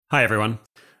Hi, everyone.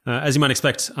 As you might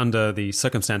expect under the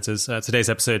circumstances, today's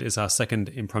episode is our second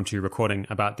impromptu recording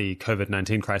about the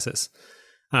COVID-19 crisis.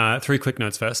 Three quick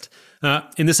notes first.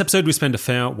 In this episode, we spend a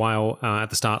fair while at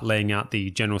the start laying out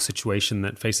the general situation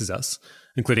that faces us,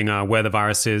 including where the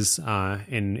virus is,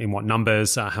 in what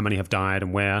numbers, how many have died,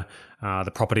 and where,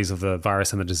 the properties of the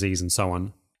virus and the disease, and so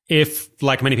on. If,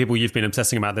 like many people, you've been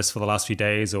obsessing about this for the last few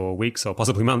days or weeks or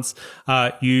possibly months,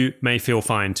 you may feel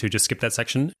fine to just skip that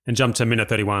section and jump to minute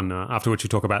 31, after which we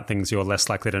talk about things you're less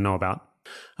likely to know about.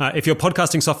 If your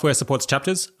podcasting software supports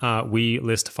chapters, we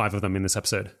list 5 of them in this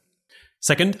episode.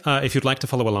 Second, if you'd like to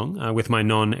follow along with my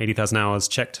non-80,000 hours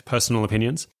checked personal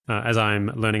opinions as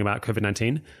I'm learning about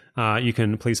COVID-19, you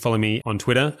can please follow me on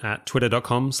Twitter at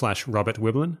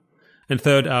twitter.com/RobertWiblin. And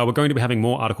third, we're going to be having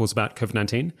more articles about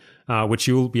COVID-19, which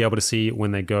you'll be able to see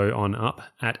when they go on up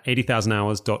at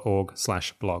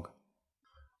 80,000hours.org/blog.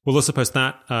 We'll also post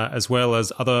that, as well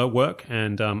as other work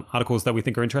and articles that we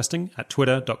think are interesting at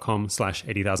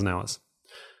twitter.com/80,000hours.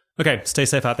 Okay, stay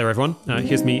safe out there, everyone.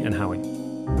 Here's me and Howie.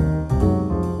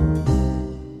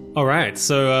 All right,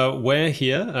 so we're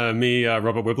here, me,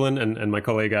 Robert Wiblin, and my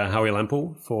colleague Howie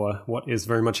Lample, for what is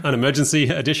very much an emergency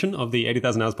edition of the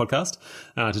 80,000 Hours podcast,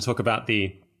 to talk about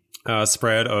the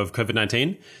spread of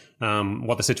COVID-19,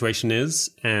 what the situation is,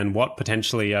 and what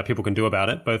potentially people can do about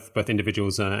it, both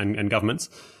individuals and governments.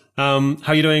 How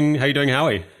are you doing,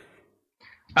 Howie?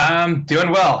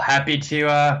 Doing well. Happy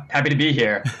to be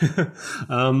here.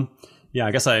 Yeah,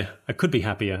 I guess I could be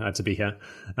happier to be here.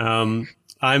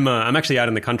 I'm actually out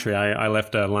in the country. I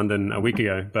left London a week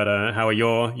ago, but how are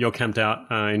you're camped out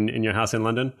in your house in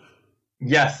London?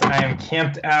 Yes, I am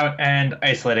camped out and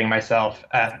isolating myself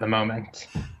at the moment.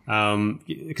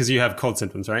 Because you have cold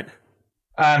symptoms, right?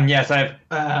 Yes, I've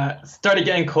started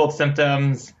getting cold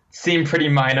symptoms. Seem pretty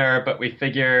minor, but we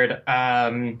figured,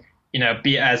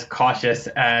 be as cautious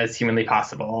as humanly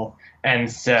possible.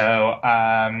 And so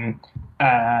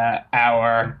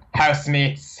our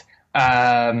housemates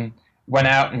went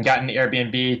out and got an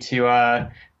Airbnb to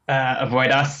avoid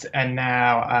us, and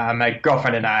now my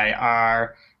girlfriend and I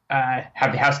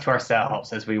have the house to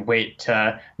ourselves as we wait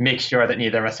to make sure that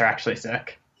neither of us are actually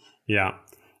sick. Yeah.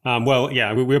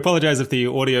 We apologize if the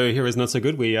audio here is not so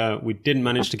good. We didn't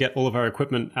manage to get all of our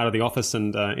equipment out of the office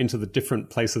and into the different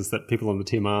places that people on the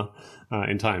team are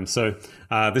in time. So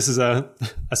this is a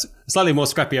slightly more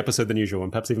scrappy episode than usual,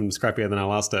 and perhaps even scrappier than our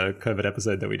last COVID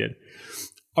episode that we did.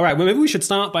 All right, well, maybe we should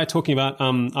start by talking about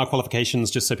our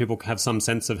qualifications, just so people have some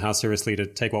sense of how seriously to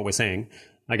take what we're saying.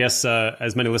 I guess,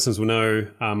 as many listeners will know,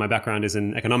 my background is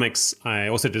in economics. I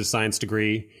also did a science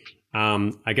degree.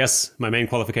 I guess my main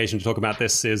qualification to talk about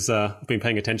this is I've been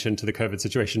paying attention to the COVID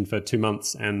situation for 2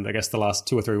 months, and I guess the last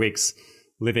 2 or 3 weeks,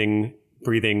 living,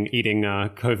 breathing, eating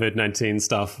COVID-19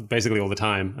 stuff basically all the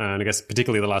time. And I guess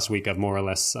particularly the last week, I've more or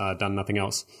less done nothing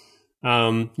else.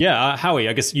 Howie,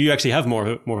 I guess you actually have more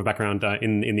of a background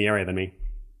in the area than me.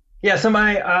 Yeah, so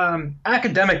my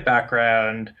academic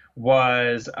background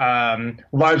was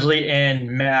largely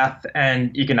in math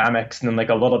and economics, and then like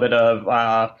a little bit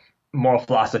of moral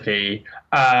philosophy.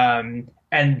 And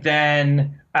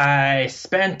then I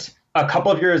spent a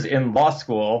couple of years in law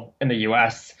school in the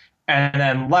US, and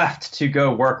then left to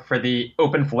go work for the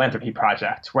Open Philanthropy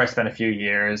Project, where I spent a few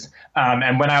years.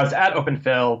 And when I was at Open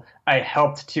Phil, I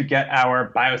helped to get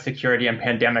our biosecurity and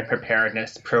pandemic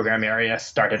preparedness program area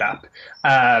started up.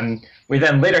 We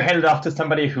then later handed off to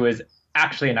somebody who is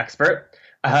actually an expert.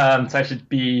 So I should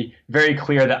be very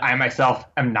clear that I myself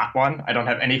am not one. I don't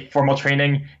have any formal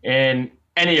training in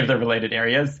any of the related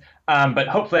areas. But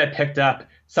hopefully I picked up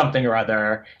something or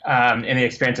other in the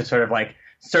experience of sort of like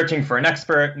searching for an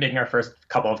expert, making our first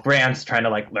couple of grants, trying to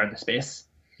like learn the space.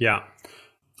 Yeah.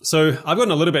 So I've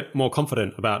gotten a little bit more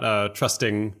confident about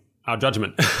trusting our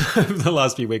judgment over the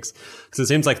last few weeks, because it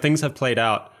seems like things have played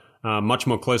out much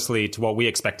more closely to what we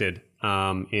expected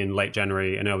in late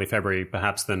January and early February,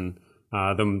 perhaps than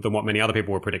what many other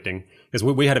people were predicting. Because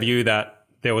we had a view that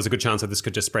there was a good chance that this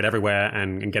could just spread everywhere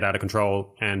and get out of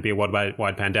control and be a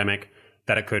worldwide pandemic,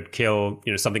 that it could kill,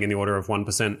 something in the order of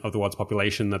 1% of the world's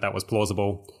population, that was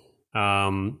plausible.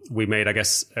 We made, I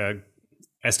guess,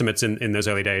 estimates in those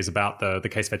early days about the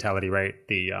case fatality rate,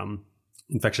 the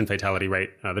infection fatality rate,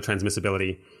 the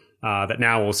transmissibility, that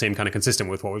now all seem kind of consistent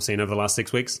with what we've seen over the last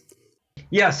 6 weeks.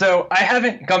 Yeah, so I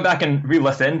haven't gone back and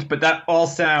re-listened, but that all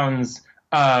sounds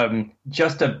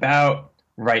just about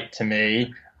right to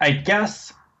me. I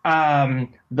guess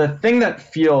the thing that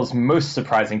feels most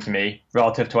surprising to me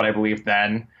relative to what I believed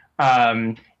then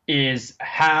is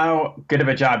how good of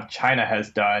a job China has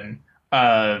done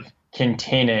of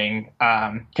containing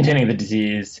the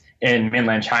disease in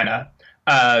mainland China.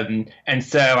 And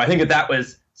so I think that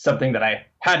was something that I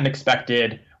hadn't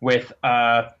expected with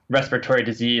respiratory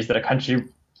disease, that a country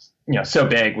so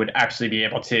big would actually be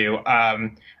able to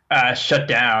shut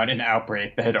down an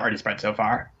outbreak that had already spread so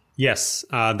far. Yes,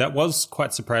 that was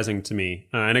quite surprising to me.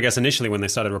 And I guess initially when they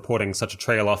started reporting such a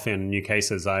trail off in new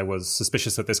cases, I was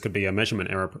suspicious that this could be a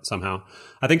measurement error somehow.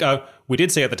 I think we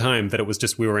did say at the time that it was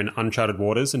just we were in uncharted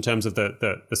waters in terms of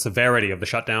the severity of the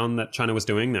shutdown that China was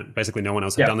doing, that basically no one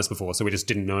else had done this before. So we just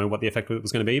didn't know what the effect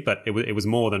was going to be, but it was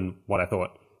more than what I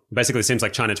thought. Basically, it seems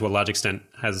like China, to a large extent,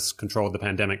 has controlled the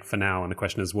pandemic for now. And the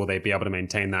question is, will they be able to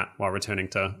maintain that while returning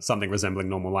to something resembling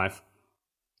normal life?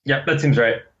 Yeah, that seems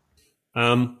right.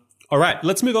 All right,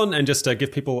 let's move on and just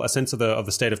give people a sense of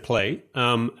the state of play.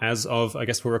 As of, I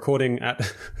guess we're recording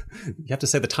at, you have to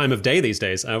say the time of day these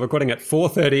days. We're recording at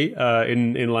 4:30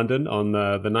 in London on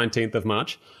the 19th of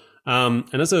March.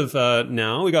 And as of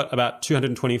now, we got about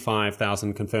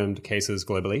 225,000 confirmed cases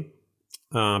globally.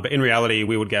 But in reality,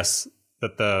 we would guess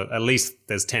that at least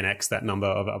there's 10x that number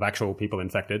of actual people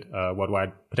infected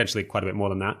worldwide, potentially quite a bit more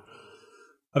than that.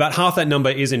 About half that number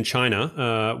is in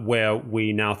China, where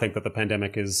we now think that the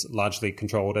pandemic is largely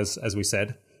controlled, as we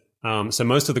said. So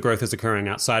most of the growth is occurring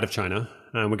outside of China.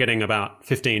 We're getting about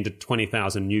 15 to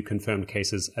 20,000 new confirmed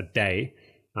cases a day,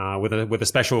 with a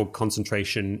special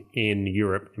concentration in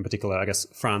Europe, in particular, I guess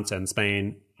France and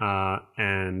Spain,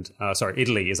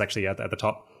 Italy is actually at the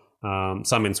top.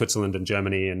 Some in Switzerland and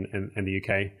Germany and the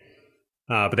UK.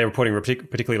 But they're reporting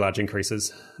particularly large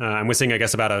increases. And we're seeing, I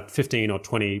guess, about a 15 or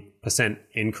 20%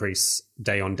 increase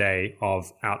day on day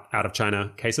of out of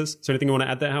China cases. So anything you want to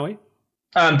add there, Howie?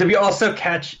 Did we also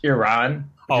catch Iran,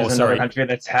 which is another country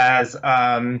that has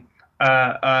a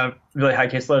really high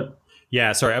caseload?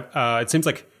 Yeah, sorry. It seems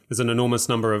like there's an enormous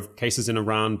number of cases in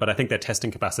Iran, but I think their testing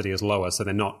capacity is lower, so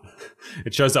they're not.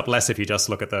 It shows up less if you just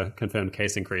look at the confirmed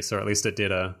case increase, or at least it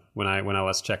did when I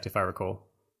last checked, if I recall.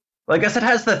 Well, I guess it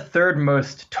has the third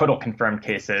most total confirmed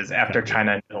cases after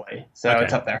China and Italy. So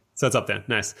It's up there. So it's up there.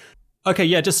 Nice. Okay,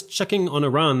 yeah, just checking on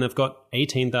Iran, they've got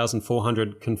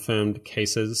 18,400 confirmed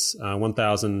cases,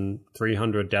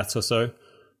 1,300 deaths or so.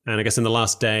 And I guess in the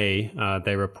last day,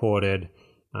 they reported,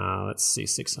 about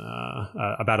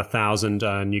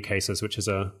 1,000 new cases, which is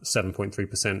a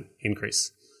 7.3%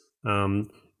 increase.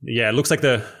 It looks like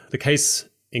the case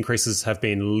increases have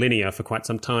been linear for quite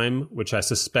some time, which I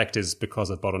suspect is because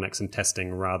of bottlenecks in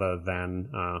testing rather than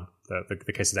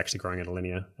the cases actually growing at a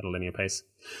linear pace.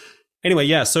 Anyway,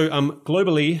 yeah, so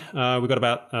globally, we've got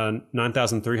about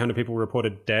 9,300 people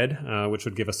reported dead, which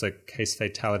would give us a case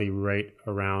fatality rate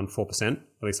around 4%. At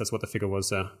least that's what the figure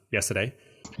was yesterday.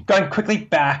 Going quickly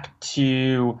back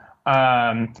to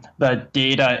the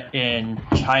data in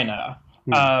China,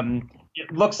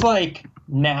 it looks like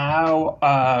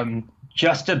now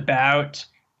just about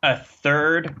a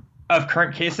third of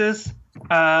current cases,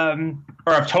 or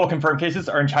of total confirmed cases,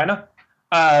 are in China.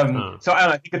 So I don't know,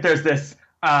 I think that there's this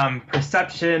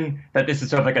perception that this is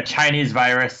sort of like a Chinese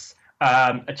virus,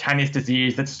 a Chinese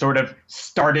disease that sort of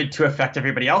started to affect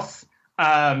everybody else.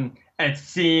 And it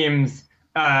seems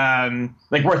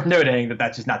like worth noting that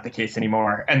that's just not the case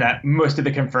anymore, and that most of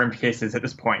the confirmed cases at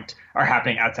this point are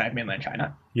happening outside mainland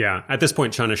China. Yeah, at this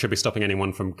point, China should be stopping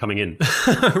anyone from coming in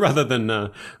rather than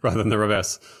the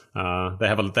reverse. They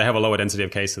have a lower density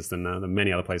of cases than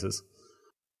many other places.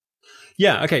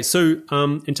 Yeah. Okay. So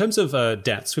in terms of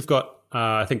deaths, we've got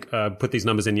I think put these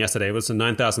numbers in yesterday. It was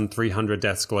 9,300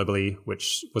 deaths globally,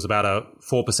 which was about a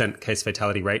 4% case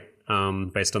fatality rate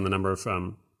based on the number of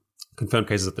confirmed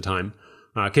cases at the time.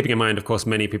 Keeping in mind, of course,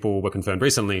 many people were confirmed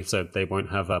recently, so they won't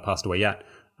have passed away yet.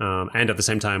 And at the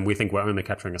same time, we think we're only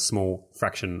capturing a small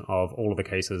fraction of all of the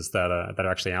cases that are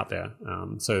actually out there.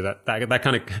 So that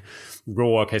kind of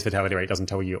raw case fatality rate doesn't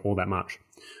tell you all that much.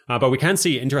 But we can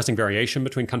see interesting variation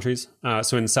between countries.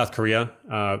 So in South Korea,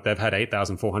 they've had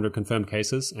 8,400 confirmed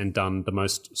cases and done the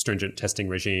most stringent testing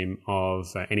regime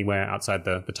of anywhere outside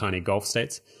the tiny Gulf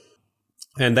states.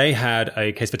 And they had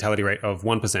a case fatality rate of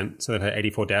 1%, so they've had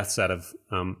 84 deaths out of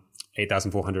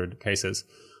 8,400 cases.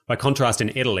 By contrast,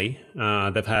 in Italy,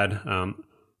 they've had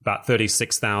about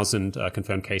 36,000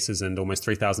 confirmed cases and almost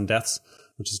 3,000 deaths,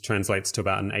 which translates to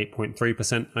about an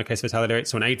 8.3% case fatality rate,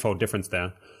 so an eightfold difference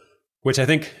there, which I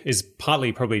think is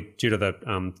partly probably due to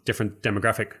the different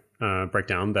demographic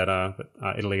breakdown that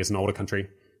Italy is an older country.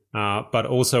 But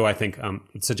also, I think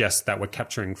it suggests that we're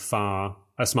capturing far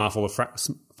smaller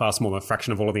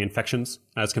fraction of all of the infections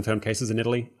as confirmed cases in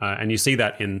Italy. And you see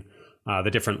that in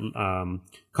the different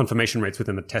confirmation rates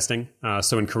within the testing.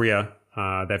 So in Korea,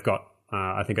 they've got,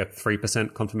 I think, a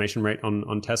 3% confirmation rate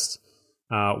on tests.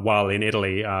 while in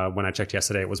Italy, when I checked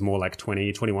yesterday, it was more like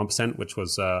 21%, which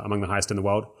was among the highest in the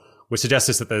world, which suggests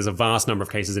us that there's a vast number of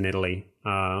cases in Italy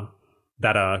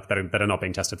that are not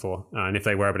being tested for. And if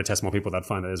they were able to test more people, they'd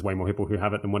find that there's way more people who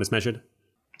have it than what is measured.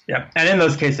 Yeah. And in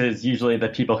those cases, usually the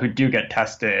people who do get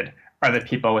tested are the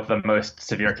people with the most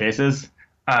severe cases.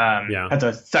 That's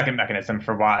a second mechanism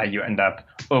for why you end up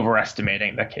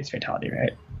overestimating the case fatality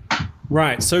rate.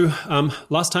 Right. So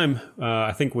last time,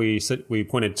 I think we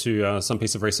pointed to some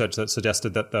piece of research that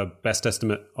suggested that the best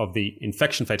estimate of the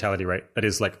infection fatality rate, that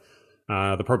is like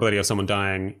the probability of someone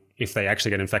dying if they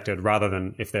actually get infected rather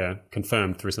than if they're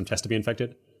confirmed through some test to be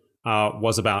infected,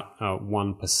 was about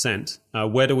 1%.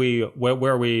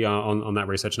 Where are we on that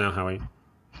research now, Howie?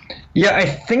 Yeah, I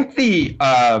think the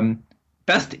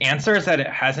best answer is that it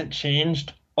hasn't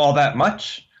changed all that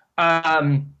much.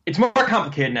 It's more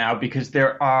complicated now because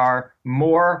there are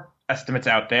more estimates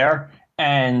out there,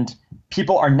 and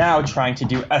people are now trying to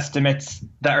do estimates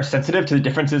that are sensitive to the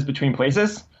differences between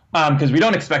places. Because we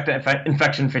don't expect the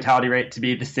infection fatality rate to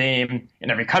be the same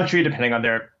in every country, depending on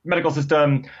their medical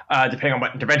system, depending on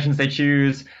what interventions they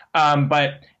choose.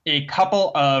 But a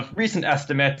couple of recent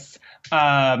estimates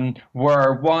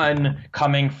were one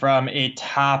coming from a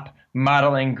top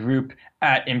modeling group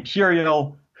at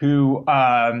Imperial who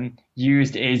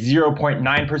used a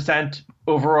 0.9%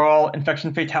 overall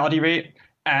infection fatality rate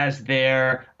as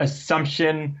their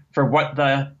assumption for what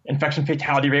the infection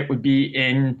fatality rate would be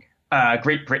in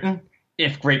Great Britain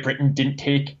if Great Britain didn't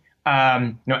take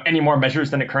any more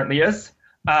measures than it currently is.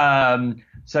 So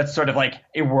that's sort of like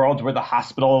a world where the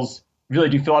hospitals really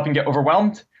do fill up and get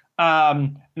overwhelmed.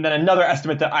 And then another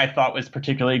estimate that I thought was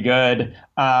particularly good,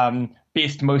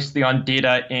 based mostly on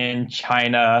data in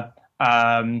China,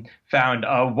 found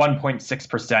a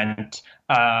 1.6%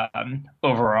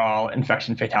 overall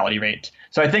infection fatality rate.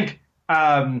 So I think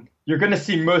you're going to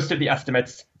see most of the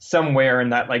estimates somewhere in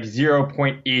that like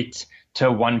 0.8 to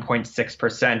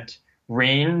 1.6%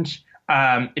 range.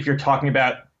 If you're talking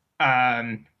about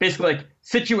basically like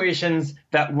situations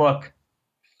that look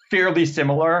fairly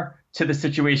similar to the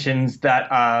situations that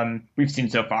we've seen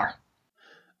so far.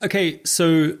 Okay,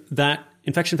 so that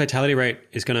infection fatality rate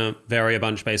is going to vary a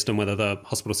bunch based on whether the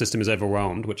hospital system is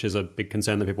overwhelmed, which is a big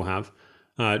concern that people have.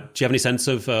 Do you have any sense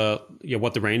of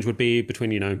what the range would be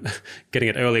between, getting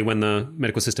it early when the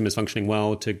medical system is functioning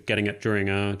well to getting it during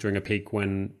a peak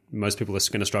when most people are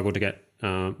going to struggle to get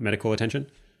medical attention?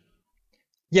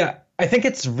 Yeah, I think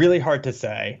it's really hard to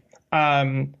say.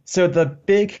 So the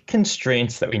big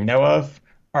constraints that we know of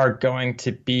are going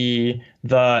to be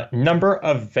the number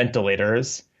of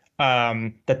ventilators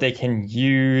that they can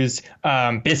use.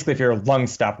 Basically, if your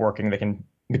lungs stop working, they can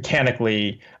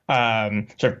mechanically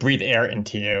sort of breathe air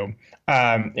into you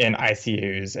in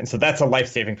ICUs. And so that's a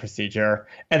life-saving procedure.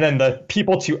 And then the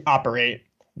people to operate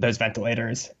those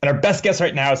ventilators. And our best guess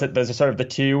right now is that those are sort of the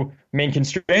two main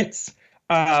constraints.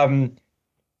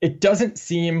 It doesn't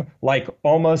seem like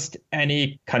almost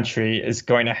any country is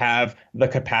going to have the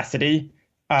capacity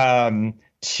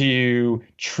to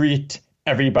treat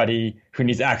everybody who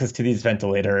needs access to these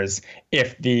ventilators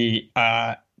if the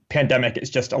pandemic is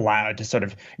just allowed to sort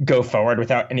of go forward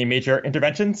without any major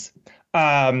interventions.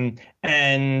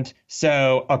 And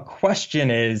so a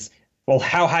question is, well,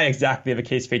 how high exactly of a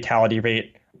case fatality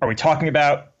rate are we talking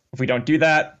about if we don't do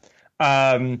that?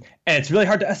 And it's really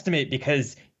hard to estimate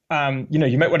because,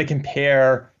 you might want to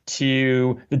compare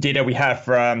to the data we have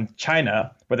from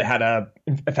China, where they had a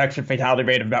infection fatality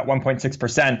rate of about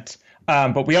 1.6%.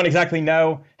 But we don't exactly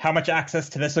know how much access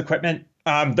to this equipment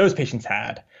those patients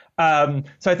had.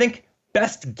 So I think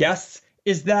best guess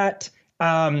is that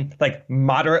like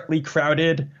moderately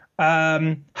crowded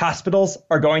hospitals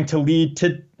are going to lead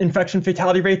to infection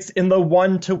fatality rates in the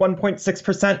 1 to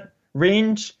 1.6%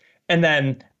 range. And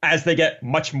then as they get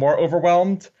much more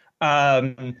overwhelmed,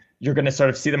 you're going to sort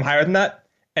of see them higher than that.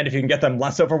 And if you can get them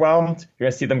less overwhelmed, you're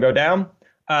going to see them go down.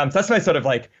 So that's my sort of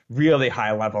like really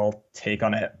high level take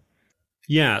on it.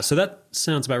 Yeah, so that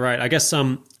sounds about right. I guess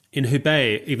in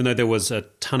Hubei, even though there was a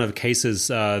ton of cases,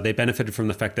 they benefited from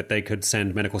the fact that they could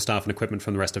send medical staff and equipment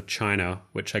from the rest of China,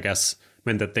 which I guess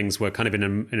meant that things were kind of in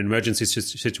an emergency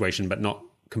situation, but not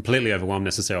completely overwhelmed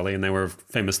necessarily. And they were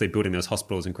famously building those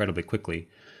hospitals incredibly quickly.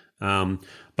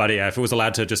 But yeah, if it was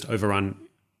allowed to just overrun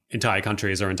entire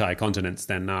countries or entire continents,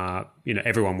 then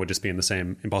everyone would just be in the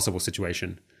same impossible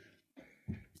situation.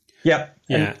 Yeah.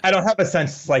 And I don't have a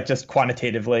sense, like just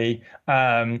quantitatively,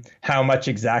 how much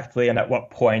exactly and at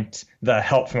what point the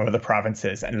help from other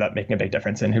provinces ended up making a big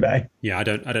difference in Hubei. Yeah, I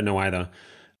don't know either.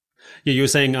 Yeah, you were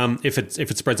saying if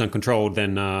it spreads uncontrolled,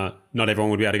 then not everyone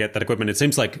would be able to get that equipment. It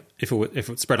seems like if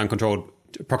it spread uncontrolled,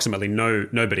 approximately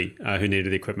nobody who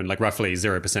needed the equipment, like roughly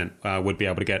 0%, would be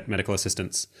able to get medical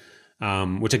assistance,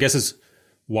 which I guess is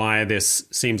why this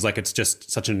seems like it's just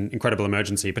such an incredible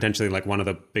emergency, potentially like one of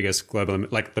the biggest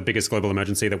global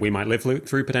emergency that we might live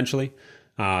through potentially.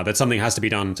 That something has to be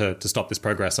done to stop this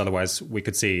progress. Otherwise, we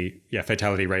could see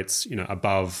fatality rates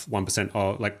above 1%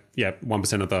 or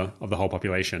 1% of the whole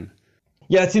population.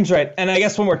 Yeah, it seems right. And I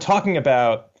guess when we're talking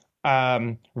about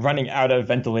running out of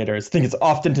ventilators, I think it's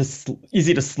often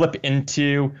easy to slip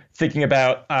into thinking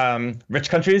about rich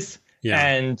countries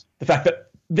and the fact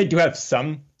that they do have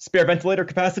some spare ventilator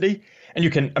capacity, and you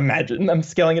can imagine them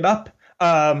scaling it up.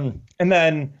 And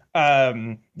then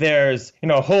there's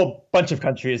a whole bunch of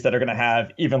countries that are going to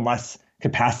have even less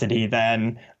capacity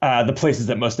than the places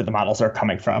that most of the models are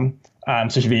coming from. So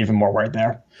you should be even more worried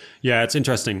there. Yeah, it's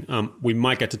interesting. We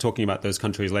might get to talking about those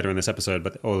countries later in this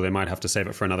episode, or they might have to save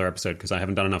it for another episode because I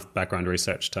haven't done enough background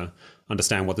research to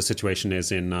understand what the situation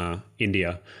is in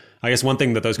India. I guess one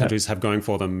thing that those countries have going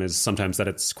for them is sometimes that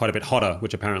it's quite a bit hotter,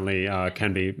 which apparently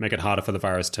can make it harder for the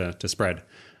virus to spread.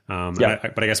 But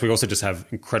I guess we also just have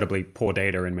incredibly poor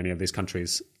data in many of these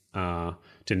countries to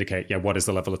indicate, what is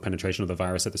the level of penetration of the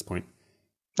virus at this point.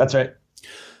 That's right.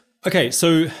 Okay,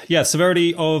 so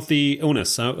severity of the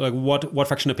illness. Like what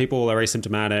fraction of people are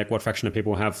asymptomatic? What fraction of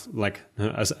people have like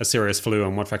a serious flu,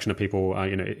 and what fraction of people,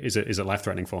 is it life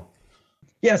threatening for?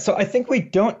 Yeah, so I think we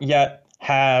don't yet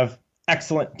have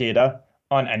excellent data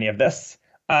on any of this.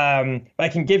 But I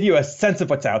can give you a sense of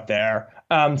what's out there.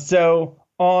 So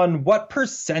on what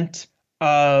percent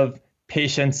of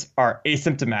patients are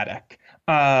asymptomatic?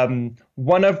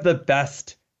 One of the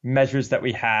best measures that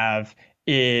we have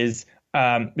is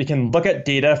we can look at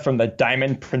data from the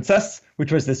Diamond Princess,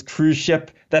 which was this cruise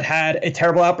ship that had a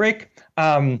terrible outbreak.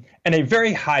 And a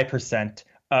very high percent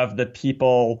of the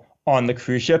people on the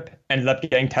cruise ship ended up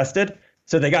getting tested.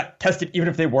 So they got tested even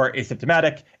if they were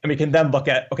asymptomatic. And we can then look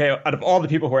at, okay, out of all the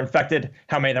people who were infected,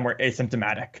 how many of them were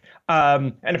asymptomatic?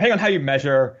 And depending on how you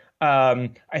measure, I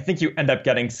think you end up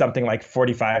getting something like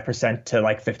 45% to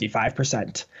like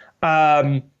 55%.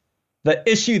 The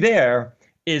issue there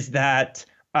is that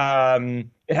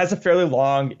it has a fairly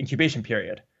long incubation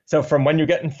period. So from when you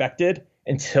get infected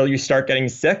until you start getting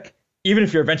sick, even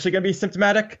if you're eventually going to be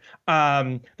symptomatic,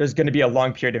 there's going to be a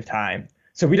long period of time.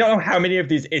 So we don't know how many of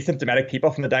these asymptomatic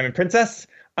people from the Diamond Princess,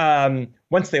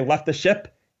 once they left the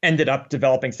ship, ended up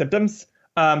developing symptoms.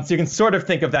 So you can sort of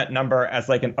think of that number as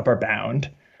like an upper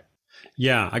bound.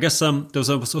 Yeah, I guess there was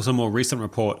also a more recent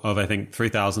report of, I think,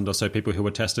 3,000 or so people who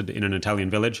were tested in an Italian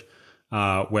village,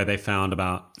 where they found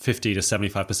about 50 to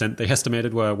 75% they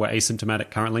estimated were asymptomatic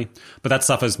currently. But that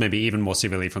suffers maybe even more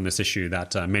severely from this issue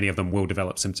that many of them will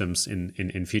develop symptoms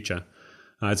in future.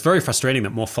 It's very frustrating that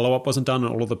more follow-up wasn't done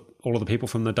on all of the people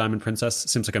from the Diamond Princess. It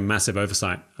seems like a massive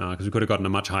oversight because we could have gotten a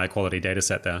much higher quality data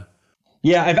set there.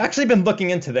 Yeah, I've actually been looking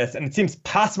into this, and it seems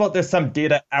possible that there's some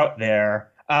data out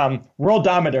there.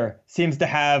 Worldometer seems to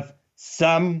have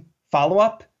some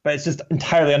follow-up, but it's just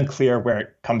entirely unclear where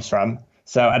it comes from.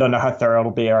 So I don't know how thorough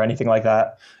it'll be or anything like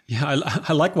that. Yeah,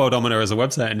 I like Worldometer as a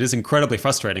website, and it is incredibly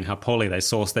frustrating how poorly they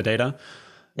source their data.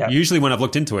 Yep. Usually when I've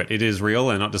looked into it, it is real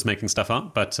and not just making stuff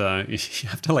up, but you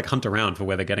have to like hunt around for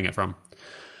where they're getting it from.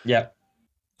 Yeah.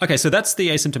 Okay, so that's the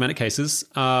asymptomatic cases.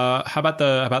 How about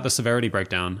the severity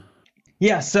breakdown?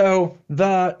 Yeah, so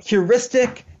the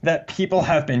heuristic that people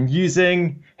have been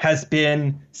using has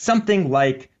been something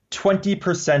like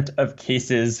 20% of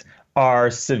cases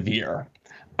are severe.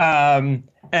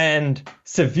 And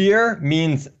severe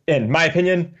means, in my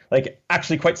opinion, like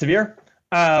actually quite severe.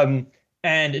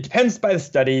 And it depends by the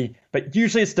study, but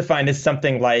usually it's defined as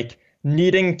something like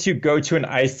needing to go to an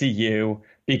ICU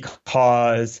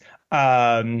because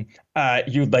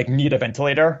you like need a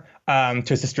ventilator to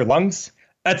assist your lungs.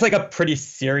 That's like a pretty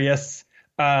serious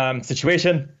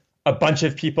situation. A bunch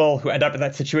of people who end up in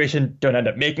that situation don't end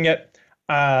up making it.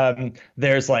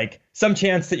 There's like some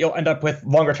chance that you'll end up with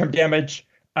longer term damage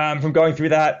from going through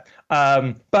that.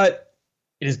 But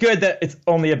it is good that it's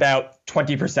only about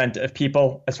 20% of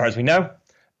people, as far as we know.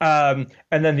 And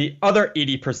then the other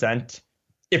 80%,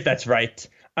 if that's right,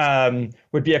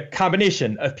 would be a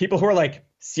combination of people who are like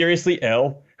seriously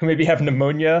ill, who maybe have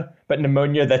pneumonia, but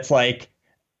pneumonia that's like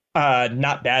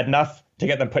not bad enough to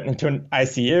get them put into an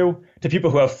ICU, to people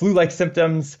who have flu-like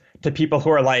symptoms, to people who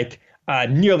are like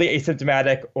nearly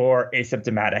asymptomatic or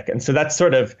asymptomatic. And so that's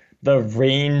sort of the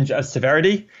range of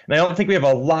severity. And I don't think we have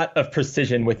a lot of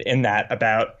precision within that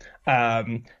about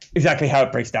exactly how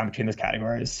it breaks down between those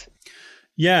categories.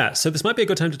 Yeah, so this might be a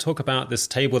good time to talk about this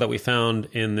table that we found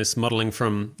in this modeling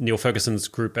from Neil Ferguson's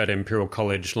group at Imperial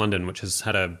College London, which has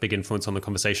had a big influence on the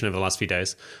conversation over the last few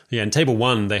days. Yeah, in table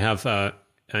 1, they have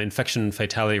infection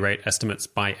fatality rate estimates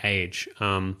by age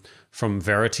from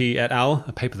Verity et al.,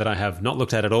 a paper that I have not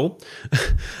looked at all.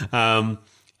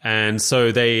 And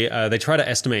so they try to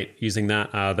estimate using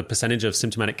that the percentage of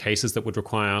symptomatic cases that would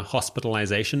require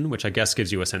hospitalization, which I guess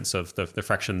gives you a sense of the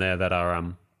fraction there that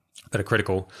are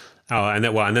critical.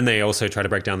 And then they also try to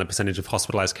break down the percentage of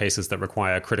hospitalized cases that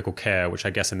require critical care, which I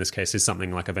guess in this case is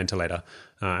something like a ventilator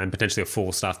and potentially a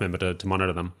full staff member to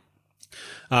monitor them.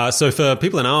 So for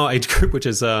people in our age group, which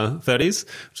is 30s,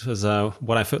 which was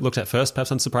what I looked at first,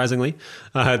 perhaps unsurprisingly,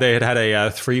 they had a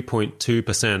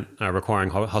 3.2% requiring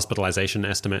hospitalization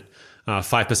estimate.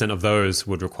 5% of those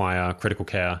would require critical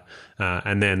care.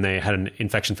 And then they had an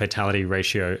infection fatality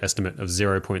ratio estimate of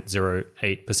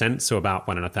 0.08%, so about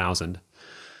 1 in 1,000.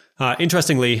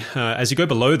 Interestingly, as you go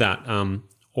below that,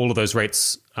 all of those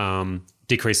rates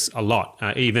decrease a lot.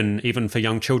 Even for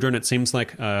young children, it seems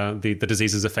like the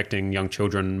disease is affecting young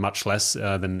children much less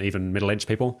than even middle-aged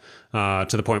people, to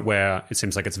the point where it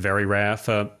seems like it's very rare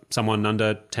for someone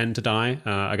under 10 to die.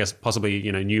 I guess possibly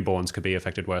newborns could be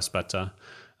affected worse, but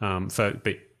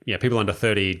people under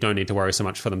 30 don't need to worry so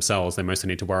much for themselves. They mostly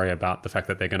need to worry about the fact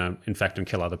that they're going to infect and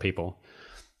kill other people.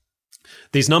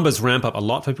 These numbers ramp up a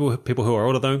lot for people who are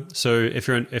older, though. So if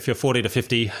you're 40 to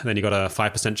 50, then you got a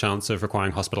 5% chance of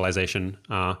requiring hospitalization.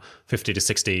 50 to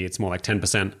 60, it's more like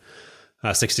 10%.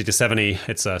 60 to 70,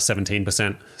 it's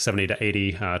 17%. 70 to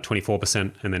 80,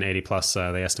 24%, and then 80 plus,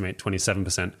 they estimate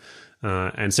 27%.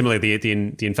 And similarly,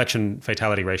 the infection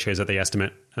fatality ratios that they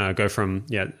estimate go from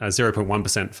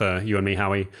 0.1% for you and me,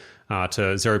 Howie, to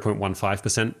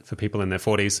 0.15% for people in their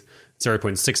 40s,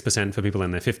 0.6% for people in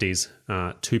their 50s,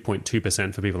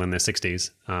 2.2% for people in their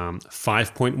 60s,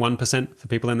 5.1% for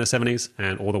people in their 70s,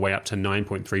 and all the way up to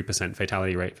 9.3%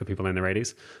 fatality rate for people in their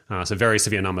 80s. So very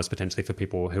severe numbers potentially for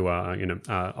people who are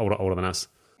older than us.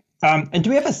 And do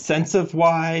we have a sense of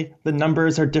why the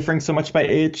numbers are differing so much by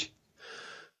age?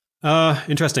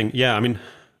 Interesting. Yeah, I mean,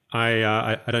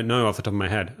 I don't know off the top of my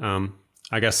head.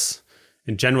 I guess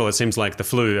in general, it seems like the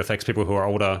flu affects people who are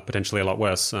older potentially a lot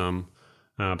worse.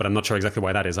 But I'm not sure exactly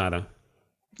why that is either.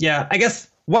 Yeah, I guess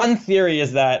one theory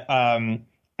is that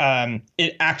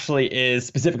it actually is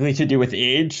specifically to do with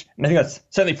age. And I think that's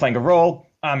certainly playing a role.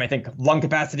 I think lung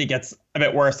capacity gets a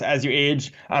bit worse as you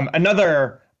age.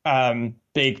 Another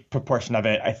big proportion of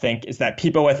it, I think, is that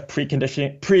people with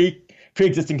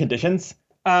pre-existing conditions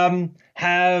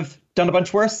have done a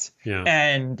bunch worse. Yeah.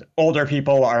 And older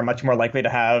people are much more likely to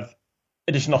have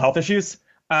additional health issues.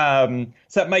 So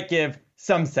that might give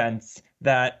some sense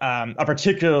that a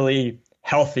particularly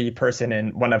healthy person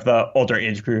in one of the older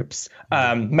age groups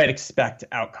might expect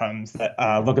outcomes that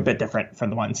look a bit different from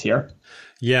the ones here.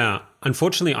 Yeah.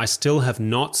 Unfortunately, I still have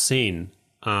not seen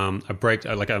a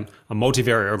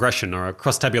multivariate regression or a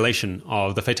cross-tabulation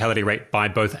of the fatality rate by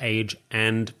both age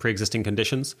and pre-existing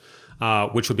conditions,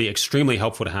 which would be extremely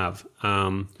helpful to have.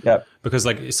 Because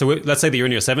let's say that you're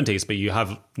in your 70s, but you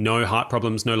have no heart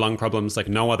problems, no lung problems, like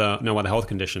no other health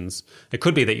conditions. It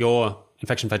could be that your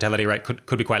infection fatality rate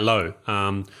could be quite low.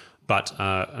 But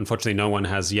unfortunately, no one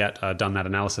has yet done that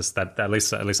analysis. That at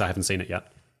least I haven't seen it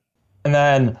yet. And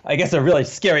then I guess a really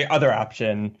scary other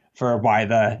option for why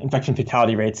the infection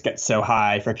fatality rates get so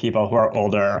high for people who are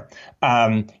older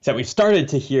is that we've started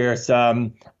to hear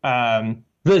some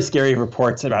really scary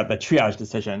reports about the triage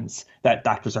decisions that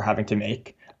doctors are having to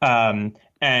make. And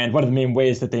one of the main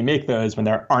ways that they make those when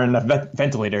there aren't enough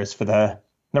ventilators for the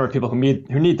number of people who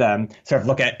need them, sort of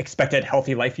look at expected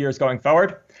healthy life years going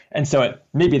forward. And so it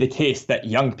may be the case that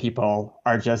young people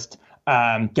are just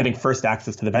getting first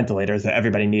access to the ventilators that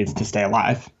everybody needs to stay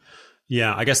alive.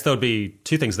 Yeah, I guess there would be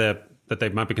two things there that they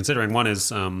might be considering. One is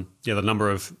the number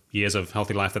of years of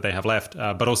healthy life that they have left,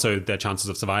 but also their chances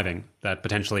of surviving. That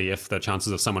potentially if the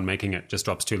chances of someone making it just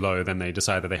drops too low, then they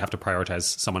decide that they have to prioritize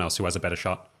someone else who has a better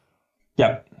shot.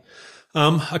 Yeah.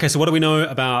 Okay, so what do we know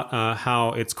about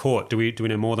how it's caught? Do we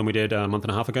know more than we did a month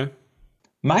and a half ago?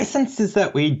 My sense is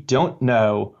that we don't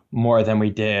know more than we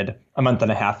did a month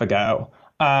and a half ago.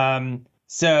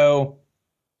 So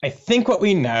I think what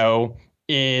we know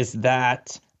is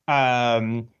that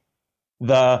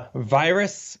the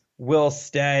virus will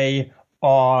stay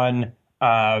on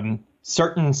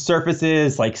certain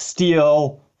surfaces like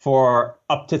steel for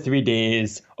up to 3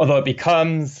 days, although it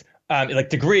becomes it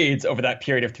degrades over that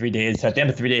period of 3 days. So at the end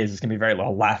of 3 days, there's going to be very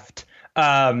little left.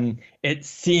 It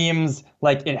seems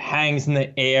like it hangs in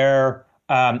the air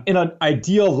in an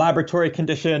ideal laboratory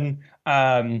condition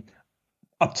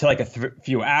up to like a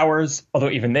few hours, although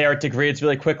even there it degrades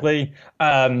really quickly.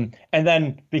 And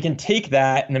then we can take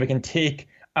that, and then we can take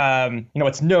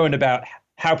what's known about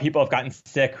how people have gotten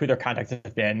sick, who their contacts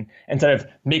have been, and sort of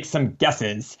make some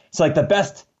guesses. So like the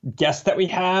best guess that we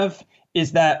have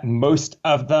is that most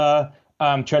of the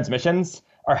transmissions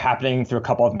are happening through a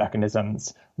couple of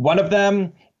mechanisms. One of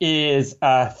them is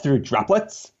through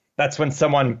droplets. That's when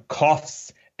someone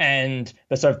coughs and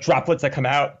the sort of droplets that come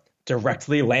out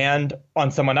directly land on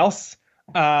someone else.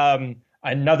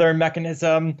 Another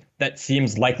mechanism that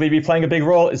seems likely to be playing a big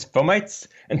role is fomites.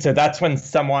 And so that's when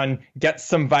someone gets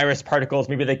some virus particles,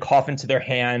 maybe they cough into their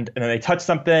hand and then they touch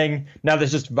something. Now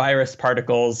there's just virus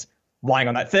particles lying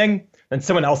on that thing. Then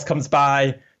someone else comes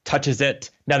by, touches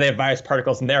it. Now they have virus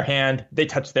particles in their hand. They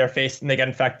touch their face and they get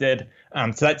infected.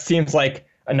 So that seems like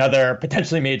another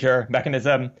potentially major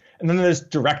mechanism. And then there's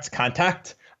direct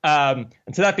contact. And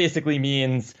so that basically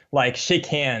means like shake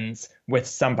hands with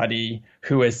somebody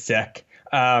who is sick.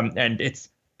 And it's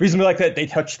reasonably likely that they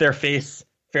touch their face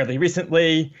fairly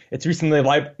recently. It's reasonably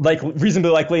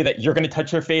likely that you're going to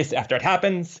touch your face after it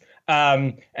happens.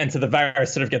 And so the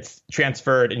virus sort of gets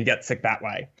transferred and you get sick that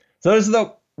way. So those are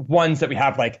the ones that we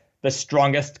have like the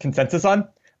strongest consensus on.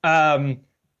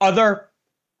 Other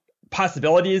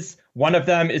possibilities, one of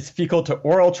them is fecal to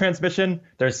oral transmission.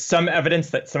 There's some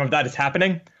evidence that some of that is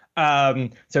happening.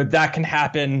 So that can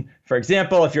happen, for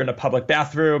example, if you're in a public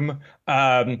bathroom,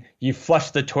 you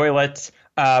flush the toilet,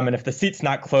 and if the seat's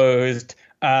not closed,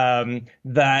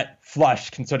 that flush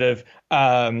can sort of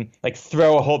like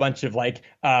throw a whole bunch of like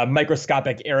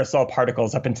microscopic aerosol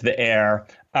particles up into the air.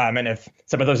 And if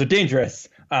some of those are dangerous,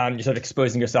 you're sort of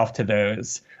exposing yourself to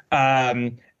those.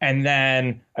 And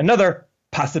then another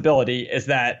possibility is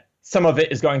that some of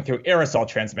it is going through aerosol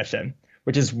transmission,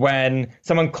 which is when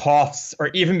someone coughs or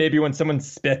even maybe when someone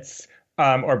spits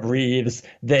or breathes,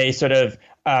 they sort of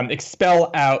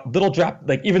expel out little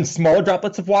even smaller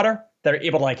droplets of water that are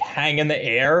able to like hang in the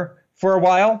air for a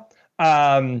while.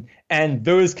 And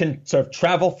those can sort of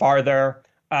travel farther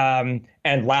and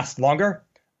last longer.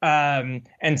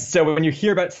 And so when you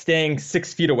hear about staying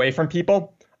 6 feet away from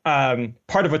people,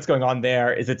 part of what's going on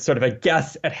there is it's sort of a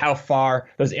guess at how far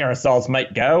those aerosols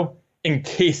might go in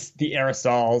case the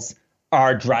aerosols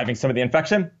are driving some of the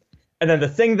infection. And then the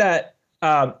thing that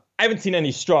I haven't seen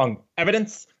any strong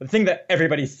evidence, the thing that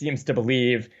everybody seems to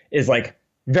believe is like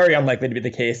very unlikely to be the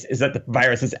case is that the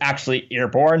virus is actually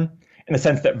airborne in the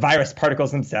sense that virus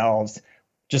particles themselves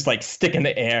just like stick in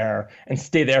the air and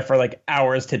stay there for like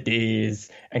hours to days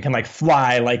and can like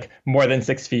fly like more than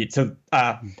 6 feet. So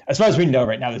as far as we know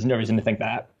right now, there's no reason to think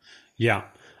that. Yeah.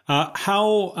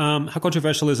 How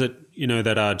controversial is it,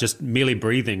 that just merely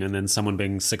breathing and then someone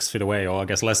being 6 feet away, or I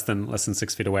guess less than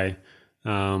 6 feet away,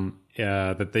 that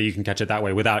you can catch it that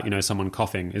way without, someone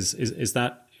coughing?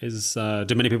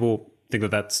 Do many people think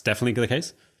that that's definitely the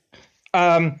case?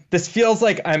 This feels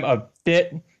like I'm a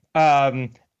bit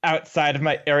outside of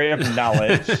my area of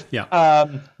knowledge.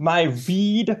 Yeah. My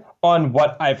read on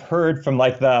what I've heard from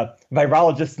like the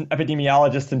virologists and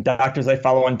epidemiologists and doctors I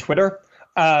follow on Twitter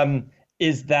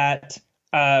is that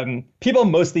people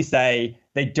mostly say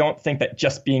they don't think that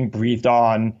just being breathed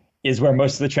on is where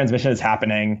most of the transmission is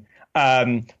happening.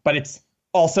 But it's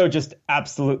also just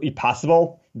absolutely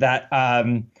possible that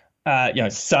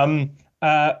some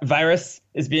virus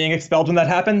is being expelled when that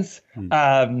happens.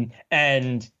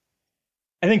 And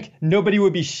I think nobody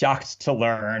would be shocked to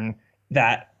learn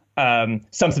that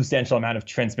some substantial amount of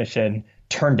transmission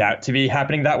turned out to be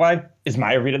happening that way, is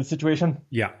my read of the situation.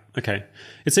 Yeah. Okay.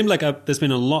 It seemed like there's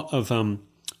been a lot of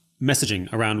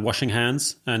messaging around washing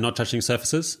hands and not touching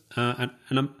surfaces. I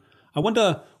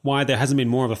wonder why there hasn't been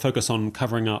more of a focus on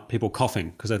covering up people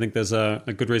coughing, because I think there's a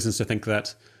good reasons to think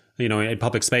that, in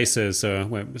public spaces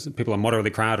where people are moderately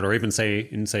crowded, or even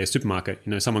in a supermarket,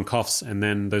 someone coughs and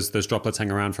then those droplets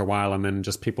hang around for a while, and then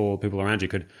just people around you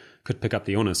could pick up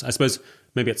the illness. I suppose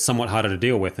maybe it's somewhat harder to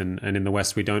deal with, and in the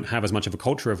West we don't have as much of a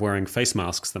culture of wearing face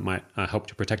masks that might help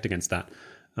to protect against that.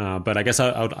 But I guess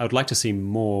I would like to see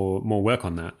more work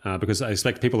on that, because I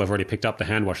expect people have already picked up the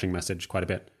hand washing message quite a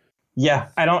bit. Yeah,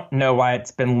 I don't know why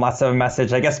it's been less of a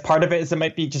message. I guess part of it is it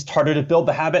might be just harder to build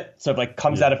the habit, so it like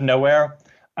comes out of nowhere.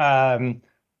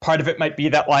 Part of it might be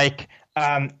that like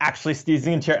actually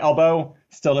sneezing into your elbow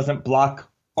still doesn't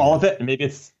block all of it, and maybe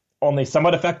it's only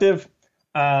somewhat effective.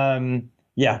 But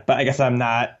I guess I'm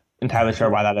not entirely sure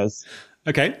why that is.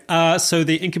 Okay, so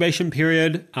the incubation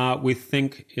period we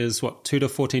think is 2 to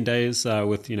 14 days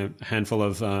with a handful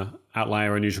of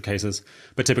outlier unusual cases,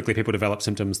 but typically people develop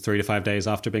symptoms 3 to 5 days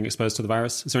after being exposed to the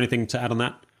virus. Is there anything to add on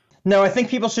that? No, I think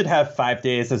people should have 5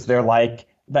 days as their like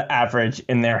the average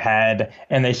in their head,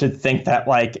 and they should think that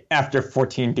like after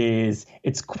 14 days,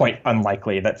 it's quite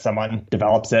unlikely that someone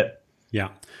develops it. Yeah.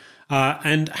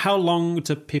 And how long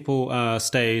do people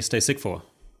stay sick for?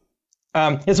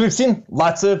 Yes, we've seen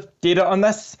lots of data on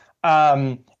this,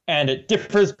 and it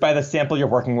differs by the sample you're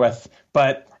working with.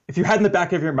 But if you had in the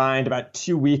back of your mind about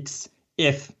 2 weeks,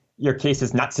 if your case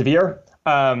is not severe,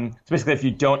 so basically if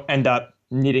you don't end up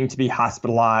needing to be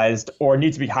hospitalized or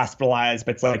need to be hospitalized,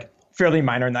 but it's like fairly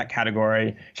minor in that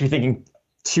category, if you're thinking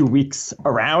 2 weeks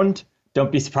around,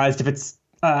 don't be surprised if it's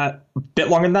a bit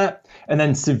longer than that. And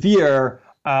then severe,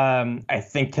 I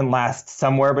think can last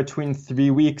somewhere between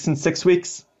 3 weeks and 6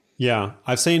 weeks. Yeah,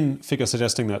 I've seen figures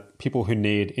suggesting that people who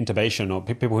need intubation or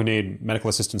people who need medical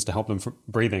assistance to help them for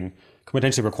breathing can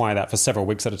potentially require that for several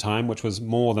weeks at a time, which was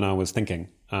more than I was thinking,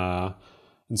 and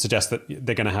suggests that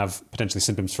they're going to have potentially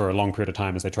symptoms for a long period of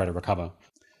time as they try to recover.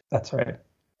 That's right.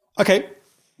 Okay,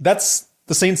 that's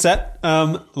the scene set.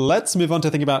 Let's move on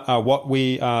to thinking about what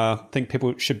we think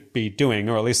people should be doing,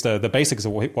 or at least the basics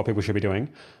of what people should be doing,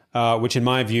 which in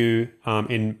my view,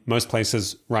 in most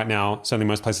places right now, certainly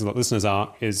most places that listeners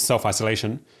are, is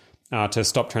self-isolation to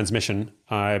stop transmission.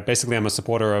 I basically am a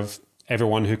supporter of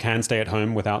everyone who can stay at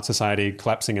home without society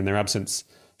collapsing in their absence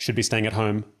should be staying at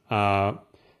home.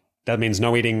 That means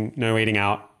no eating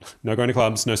out, no going to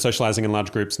clubs, no socializing in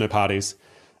large groups, no parties.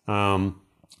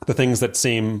 The things that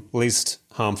seem least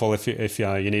harmful if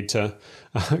you need to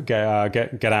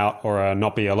get out or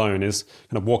not be alone is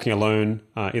kind of walking alone,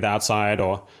 either outside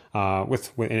or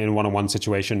in a one-on-one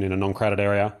situation in a non-crowded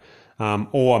area,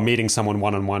 or meeting someone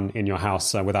one-on-one in your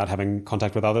house without having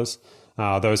contact with others.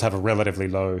 Those have a relatively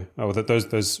low,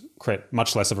 those create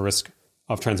much less of a risk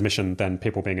of transmission than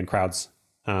people being in crowds.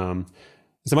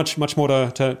 Is there much more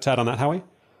to add on that, Howie?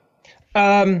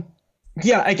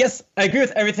 Yeah, I guess I agree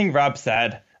with everything Rob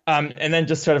said. And then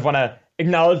just sort of want to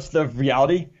acknowledge the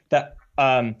reality that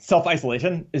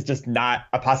self-isolation is just not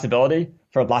a possibility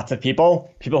for lots of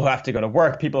people who have to go to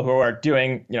work, people who are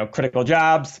doing, critical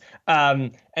jobs.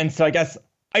 And so I guess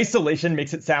isolation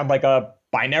makes it sound like a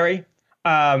binary.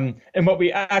 And what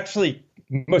we actually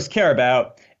most care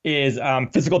about is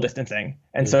physical distancing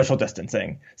and social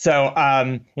distancing. So,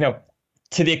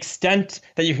 to the extent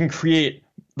that you can create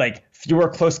like fewer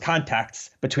close contacts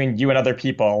between you and other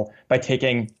people by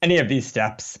taking any of these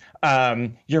steps,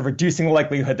 you're reducing the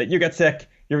likelihood that you get sick.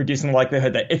 You're reducing the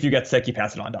likelihood that if you get sick, you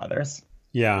pass it on to others.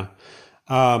 Yeah.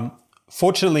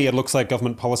 Fortunately, it looks like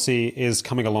government policy is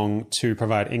coming along to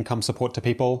provide income support to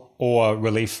people or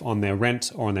relief on their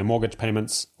rent or on their mortgage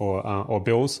payments or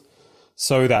bills,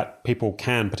 so that people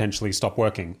can potentially stop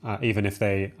working, even if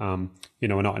they are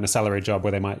not in a salary job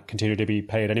where they might continue to be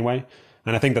paid anyway.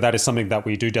 And I think that is something that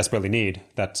we do desperately need,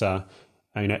 that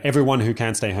everyone who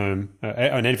can stay home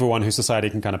and everyone who society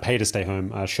can kind of pay to stay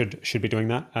home should be doing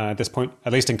that at this point,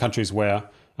 at least in countries where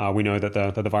we know that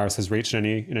the virus has reached in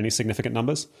any significant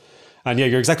numbers. And yeah,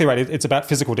 you're exactly right. It's about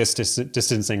physical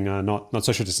distancing, not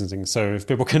social distancing. So if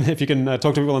you can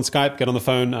talk to people on Skype, get on the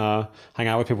phone, hang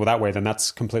out with people that way, then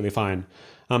that's completely fine.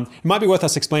 It might be worth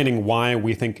us explaining why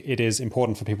we think it is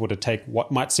important for people to take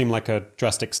what might seem like a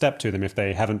drastic step to them if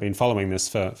they haven't been following this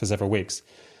for several weeks.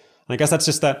 And I guess that's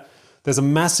just that there's a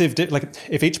massive,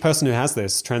 if each person who has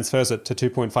this transfers it to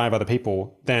 2.5 other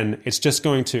people, then it's just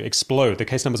going to explode. The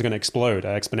case numbers are going to explode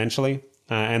exponentially,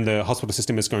 and the hospital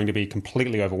system is going to be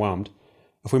completely overwhelmed.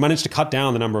 If we manage to cut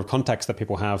down the number of contacts that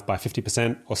people have by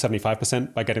 50% or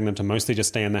 75% by getting them to mostly just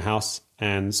stay in their house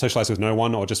and socialize with no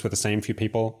one or just with the same few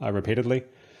people repeatedly,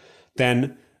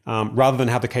 then rather than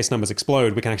have the case numbers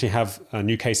explode, we can actually have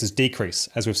new cases decrease,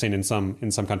 as we've seen in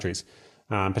some countries.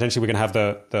 Potentially, we can have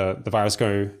the virus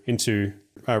go into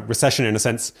recession in a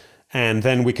sense, and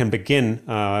then we can begin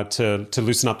to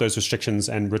loosen up those restrictions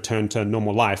and return to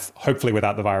normal life, hopefully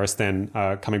without the virus then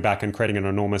coming back and creating an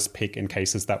enormous peak in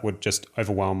cases that would just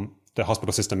overwhelm the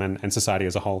hospital system and society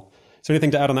as a whole. Is there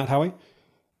anything to add on that, Howie?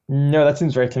 No, that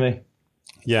seems right to me.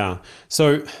 Yeah.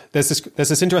 So there's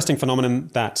this interesting phenomenon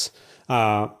that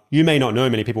you may not know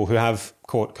many people who have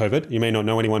caught COVID. You may not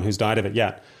know anyone who's died of it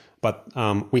yet. But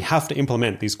we have to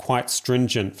implement these quite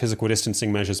stringent physical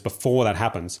distancing measures before that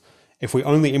happens. If we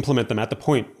only implement them at the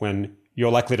point when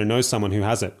you're likely to know someone who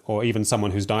has it, or even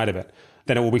someone who's died of it,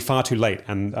 then it will be far too late.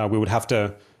 And we would have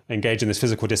to engage in this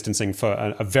physical distancing for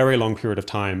a very long period of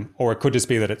time. Or it could just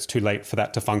be that it's too late for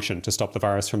that to function, to stop the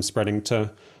virus from spreading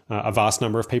to a vast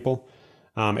number of people.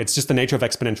 It's just the nature of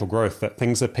exponential growth that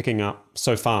things are picking up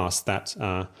so fast that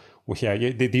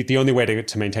the only way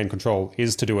to maintain control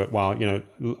is to do it while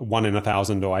 1 in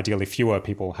 1,000 or ideally fewer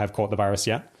people have caught the virus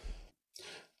yet.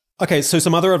 Okay, so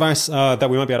some other advice that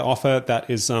we might be able to offer that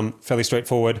is fairly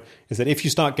straightforward is that if you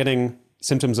start getting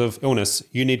symptoms of illness,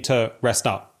 you need to rest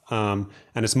up. And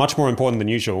it's much more important than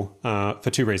usual for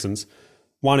two reasons.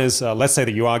 One is, let's say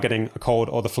that you are getting a cold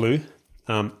or the flu.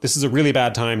 This is a really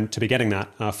bad time to be getting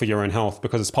that for your own health,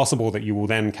 because it's possible that you will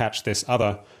then catch this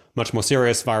other, much more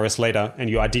serious virus later, and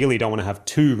you ideally don't want to have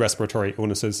two respiratory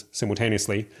illnesses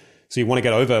simultaneously. So you want to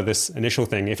get over this initial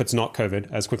thing, if it's not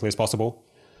COVID, as quickly as possible.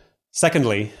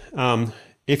 Secondly,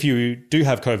 if you do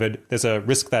have COVID, there's a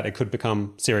risk that it could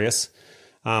become serious.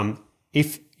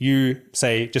 If you,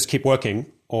 say, just keep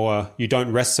working, or you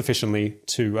don't rest sufficiently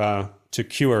to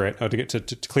cure it, or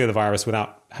to clear the virus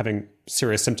without having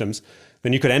serious symptoms,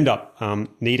 then you could end up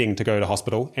needing to go to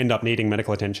hospital, end up needing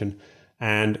medical attention.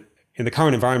 And in the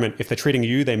current environment, if they're treating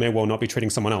you, they may well not be treating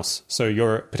someone else. So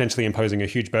you're potentially imposing a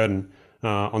huge burden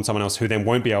on someone else who then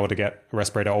won't be able to get a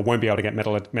respirator or won't be able to get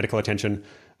medical attention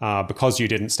because you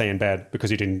didn't stay in bed, because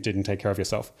you didn't take care of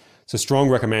yourself. So strong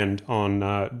recommend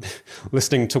on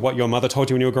listening to what your mother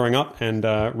told you when you were growing up, and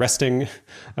resting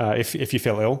if you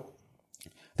feel ill.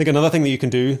 I think another thing that you can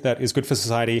do that is good for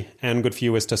society and good for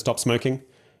you is to stop smoking.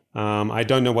 I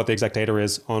don't know what the exact data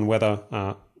is on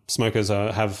whether smokers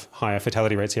have higher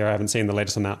fatality rates here. I haven't seen the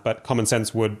latest on that, but common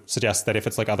sense would suggest that if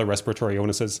it's like other respiratory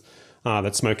illnesses,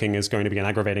 that smoking is going to be an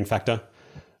aggravating factor.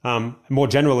 More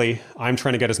generally, I'm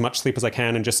trying to get as much sleep as I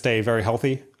can and just stay very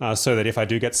healthy so that if I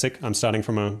do get sick, I'm starting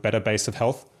from a better base of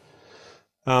health.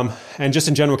 And just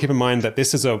in general, keep in mind that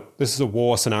this is a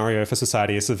war scenario for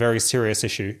society. It's a very serious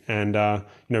issue, and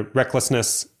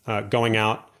recklessness, going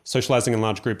out, socializing in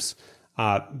large groups.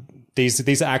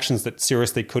 These are actions that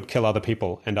seriously could kill other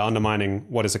people and are undermining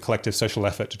what is a collective social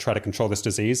effort to try to control this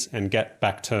disease and get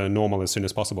back to normal as soon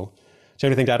as possible. Do you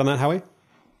have anything to add on that, Howie?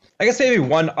 I guess maybe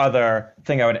one other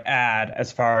thing I would add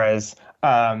as far as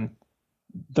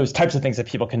those types of things that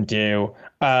people can do,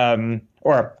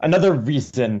 or another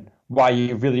reason why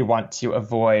you really want to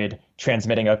avoid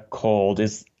transmitting a cold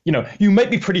is, you might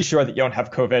be pretty sure that you don't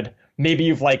have COVID. Maybe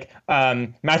you've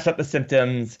matched up the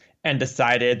symptoms and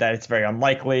decided that it's very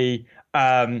unlikely.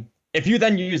 If you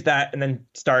then use that and then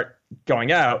start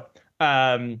going out,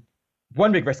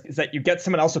 one big risk is that you get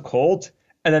someone else a cold,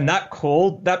 and then that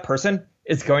person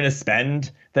is going to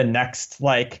spend the next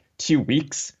 2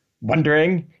 weeks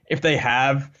wondering if they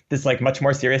have this much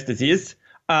more serious disease.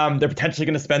 They're potentially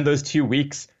going to spend those 2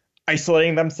 weeks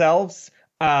isolating themselves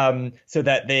so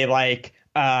that they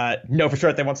know for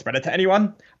sure that they won't spread it to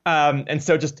anyone. And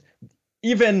so just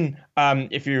even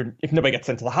if nobody gets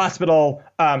sent to the hospital,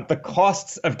 the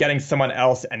costs of getting someone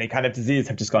else any kind of disease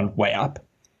have just gone way up.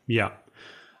 Yeah.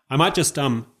 I might just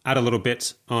add a little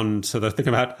bit on to the thing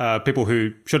about people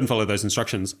who shouldn't follow those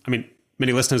instructions. I mean,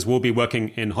 many listeners will be working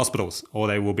in hospitals, or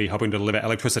they will be helping to deliver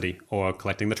electricity, or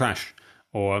collecting the trash,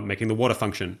 or making the water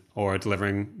function, or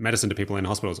delivering medicine to people in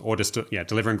hospitals, or just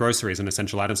delivering groceries and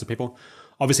essential items to people.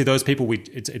 Obviously, those people,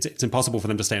 it's impossible for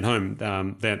them to stay at home.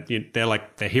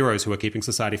 They're heroes who are keeping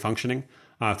society functioning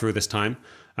through this time,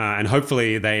 and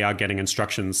hopefully they are getting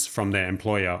instructions from their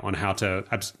employer on how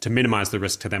to minimize the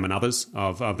risk to them and others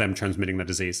of them transmitting the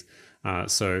disease.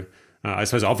 So I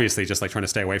suppose obviously just trying to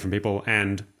stay away from people,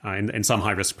 and in some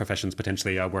high risk professions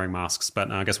potentially wearing masks. But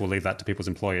I guess we'll leave that to people's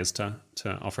employers to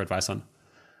offer advice on.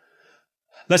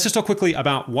 Let's just talk quickly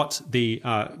about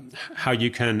how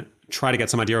you can try to get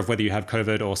some idea of whether you have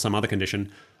COVID or some other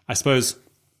condition. I suppose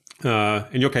in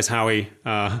your case, Howie,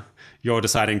 you're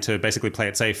deciding to basically play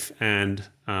it safe and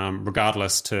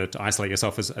regardless to isolate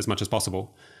yourself as much as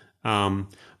possible.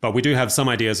 But we do have some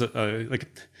ideas.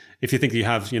 If you think you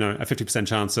have a 50%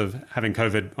 chance of having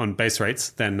COVID on base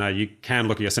rates, then you can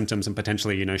look at your symptoms and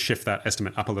potentially shift that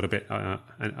estimate up a little bit,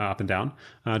 up and down.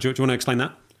 Do you want to explain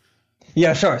that?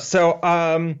 Yeah, sure. So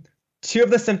two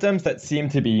of the symptoms that seem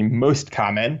to be most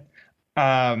common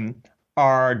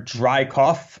are dry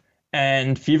cough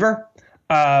and fever.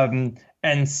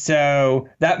 And so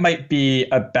that might be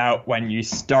about when you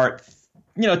start,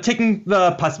 taking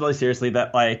the possibility seriously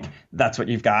that that's what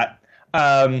you've got.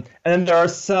 And then there are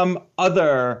some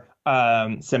other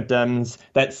symptoms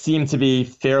that seem to be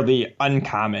fairly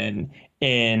uncommon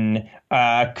in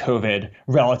COVID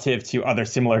relative to other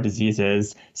similar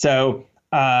diseases. So,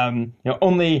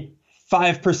 only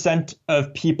 5%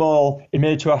 of people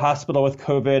admitted to a hospital with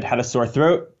COVID had a sore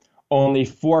throat. Only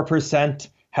 4%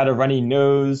 had a runny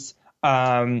nose.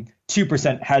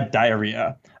 2% had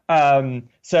diarrhea.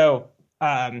 So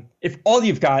if all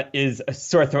you've got is a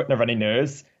sore throat and a runny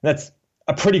nose, that's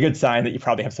a pretty good sign that you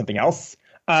probably have something else.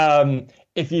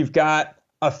 If you've got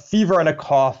a fever and a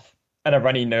cough and a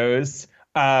runny nose,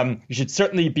 you should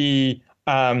certainly be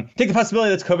take the possibility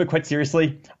that's COVID quite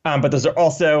seriously, but those are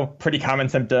also pretty common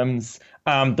symptoms.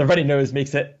 The runny nose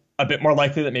makes it a bit more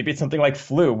likely that maybe it's something like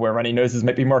flu, where runny noses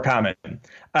might be more common.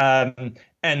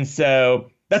 And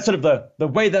so that's sort of the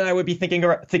way that I would be thinking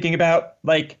about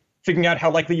like figuring out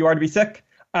how likely you are to be sick.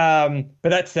 But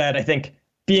that said, I think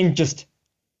being just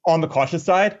on the cautious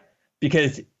side,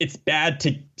 because it's bad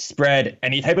to spread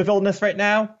any type of illness right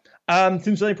now,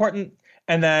 seems really important.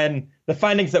 And then the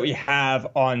findings that we have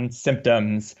on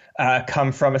symptoms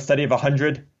come from a study of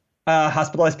 100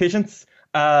 hospitalized patients.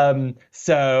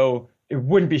 So it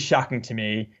wouldn't be shocking to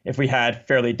me if we had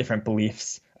fairly different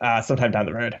beliefs sometime down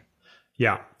the road.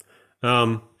 Yeah.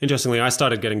 Interestingly, I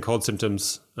started getting cold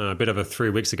symptoms a bit over 3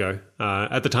 weeks ago.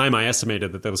 At the time, I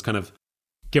estimated that there was kind of,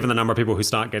 given the number of people who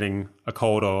start getting a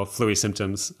cold or flu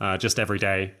symptoms just every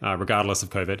day, regardless of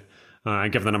COVID,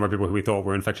 and given the number of people who we thought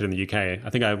were infected in the UK, I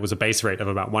think I was a base rate of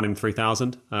about 1 in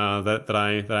 3,000 that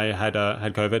I had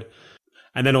COVID.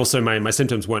 And then also my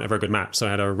symptoms weren't a very good match. So I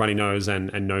had a runny nose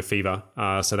and no fever.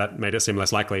 So that made it seem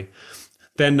less likely.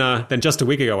 Then just a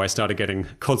week ago, I started getting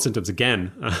cold symptoms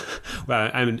again.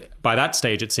 And by that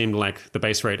stage, it seemed like the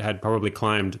base rate had probably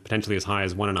climbed potentially as high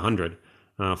as 1 in 100.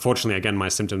 Fortunately, again, my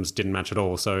symptoms didn't match at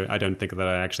all. So I don't think that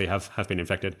I actually have been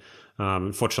infected.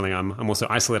 Fortunately, I'm also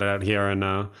isolated out here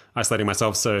and isolating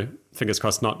myself. So fingers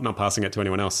crossed, not passing it to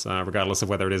anyone else, regardless of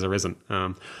whether it is or isn't.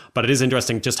 But it is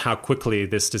interesting just how quickly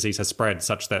this disease has spread,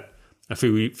 such that a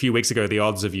few weeks ago, the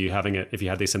odds of you having it, if you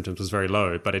had these symptoms, was very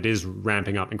low, but it is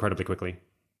ramping up incredibly quickly.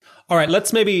 All right,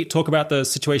 let's maybe talk about the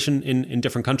situation in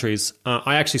different countries.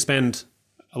 I actually spend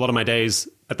a lot of my days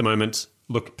at the moment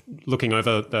looking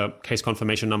over the case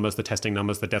confirmation numbers, the testing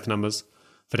numbers, the death numbers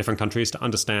for different countries to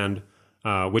understand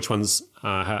which ones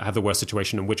have the worst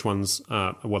situation and which ones,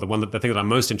 the thing that I'm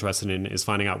most interested in is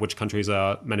finding out which countries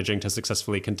are managing to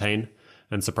successfully contain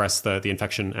and suppress the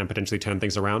infection and potentially turn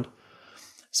things around.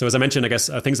 So as I mentioned, I guess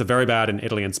things are very bad in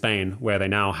Italy and Spain, where they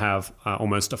now have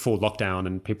almost a full lockdown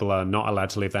and people are not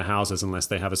allowed to leave their houses unless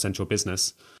they have essential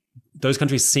business. Those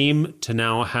countries seem to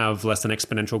now have less than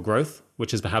exponential growth,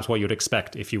 which is perhaps what you'd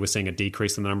expect if you were seeing a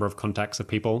decrease in the number of contacts of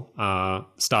people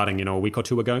starting, a week or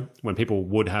two ago, when people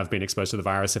would have been exposed to the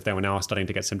virus if they were now starting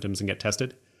to get symptoms and get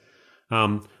tested.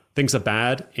 Things are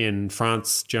bad in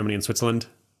France, Germany, and Switzerland.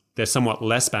 They're somewhat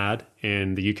less bad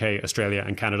in the UK, Australia,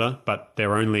 and Canada, but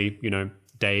they're only,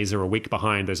 days or a week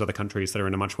behind those other countries that are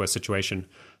in a much worse situation.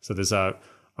 So there's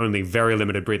only very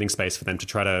limited breathing space for them to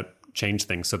try to change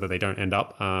things so that they don't end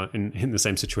up in the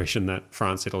same situation that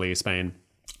France, Italy, Spain,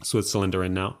 Switzerland are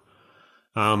in now.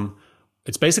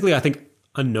 It's basically, I think,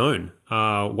 unknown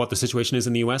what the situation is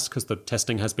in the US because the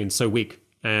testing has been so weak.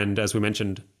 And as we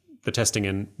mentioned, the testing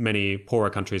in many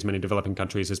poorer countries, many developing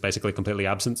countries is basically completely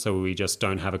absent. So we just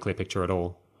don't have a clear picture at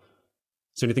all.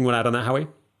 So anything you want to add on that, Howie?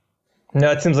 No,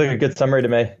 it seems like a good summary to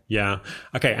me. Yeah.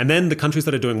 Okay. And then the countries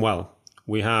that are doing well.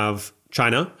 We have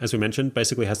China, as we mentioned,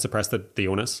 basically has suppressed the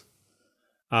illness.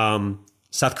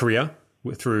 South Korea,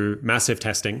 through massive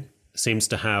testing, seems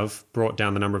to have brought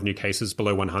down the number of new cases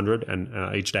below 100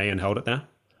 and each day and held it there.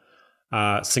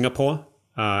 Singapore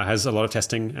has a lot of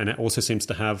testing and it also seems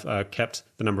to have kept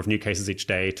the number of new cases each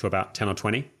day to about 10 or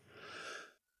 20.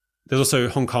 There's also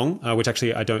Hong Kong, which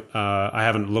actually I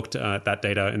haven't looked at that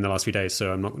data in the last few days,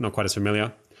 so I'm not quite as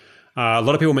familiar. A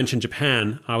lot of people mentioned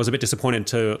Japan. I was a bit disappointed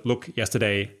to look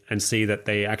yesterday and see that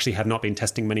they actually have not been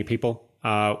testing many people.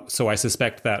 So I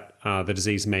suspect that the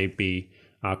disease may be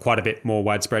quite a bit more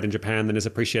widespread in Japan than is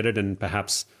appreciated, and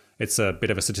perhaps it's a bit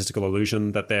of a statistical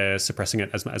illusion that they're suppressing it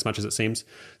as much as it seems.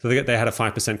 So they had a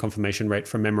 5% confirmation rate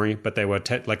from memory, but they were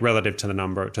relative to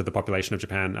the population of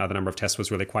Japan, the number of tests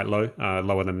was really quite low,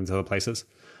 lower than in other places.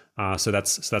 So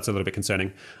that's a little bit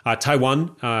concerning.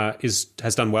 Taiwan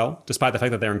has done well, despite the fact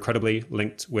that they're incredibly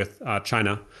linked with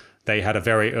China. They had a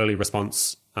very early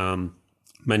response,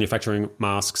 manufacturing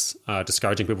masks,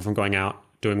 discouraging people from going out,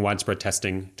 doing widespread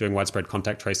testing, doing widespread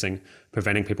contact tracing,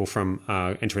 preventing people from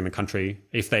entering the country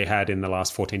if they had in the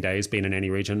last 14 days been in any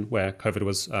region where COVID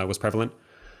was prevalent.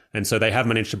 And so they have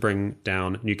managed to bring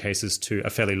down new cases to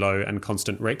a fairly low and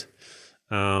constant rate.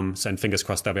 And fingers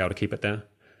crossed they'll be able to keep it there.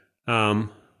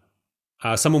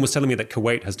 Someone was telling me that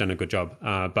Kuwait has done a good job,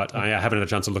 but I haven't had a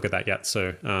chance to look at that yet.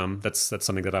 So that's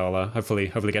something that I'll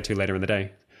hopefully get to later in the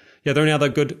day. Yeah, are there any other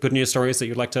good news stories that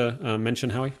you'd like to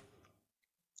mention, Howie?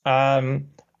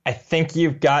 I think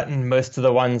you've gotten most of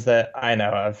the ones that I know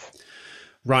of.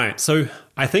 Right. So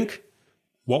I think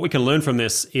what we can learn from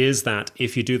this is that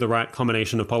if you do the right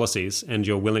combination of policies and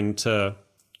you're willing to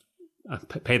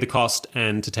pay the cost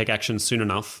and to take action soon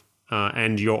enough,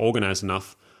 and you're organized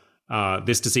enough,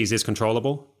 this disease is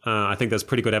controllable. I think there's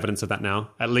pretty good evidence of that now,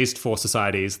 at least for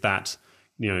societies that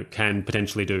can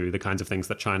potentially do the kinds of things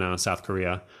that China, South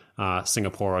Korea,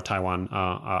 Singapore, or Taiwan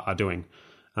are doing,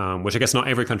 which I guess not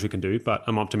every country can do, but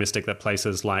I'm optimistic that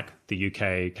places like the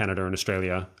UK, Canada, and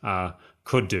Australia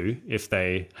could do if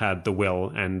they had the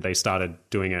will and they started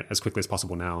doing it as quickly as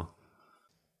possible now.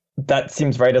 That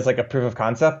seems right as like a proof of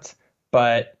concept,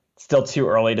 but still too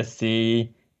early to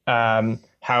see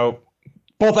how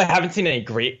both I haven't seen any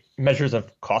great measures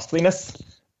of costliness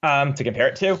to compare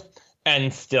it to,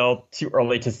 and still too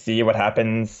early to see what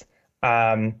happens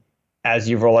as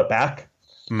you roll it back.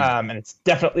 And it's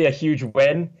definitely a huge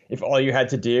win if all you had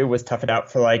to do was tough it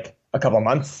out for like a couple of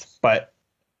months, but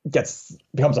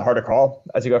becomes a harder call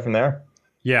as you go from there.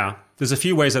 Yeah, there's a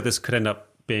few ways that this could end up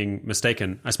being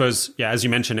mistaken. I suppose, as you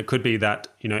mentioned, it could be that,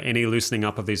 any loosening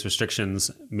up of these restrictions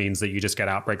means that you just get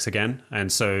outbreaks again.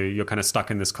 And so you're kind of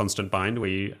stuck in this constant bind where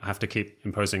you have to keep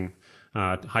imposing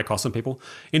high costs on people.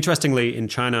 Interestingly, in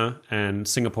China and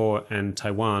Singapore and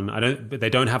Taiwan, they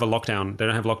don't have a lockdown. They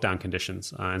don't have lockdown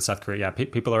conditions. In South Korea,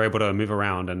 people are able to move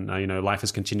around, and life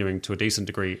is continuing to a decent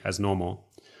degree as normal.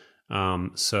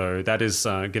 So that is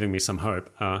giving me some hope.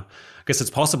 I guess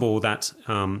it's possible that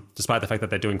despite the fact that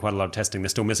they're doing quite a lot of testing, they're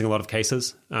still missing a lot of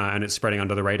cases, and it's spreading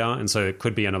under the radar. And so it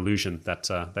could be an illusion that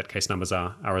that case numbers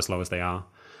are as low as they are.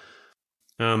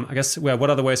 I guess, what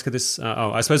other ways could this...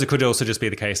 I suppose it could also just be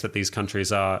the case that these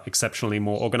countries are exceptionally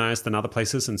more organized than other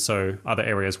places, and so other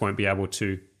areas won't be able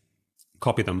to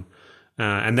copy them.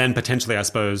 And then potentially, I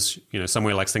suppose,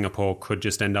 somewhere like Singapore could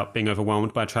just end up being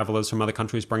overwhelmed by travelers from other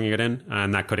countries bringing it in,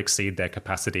 and that could exceed their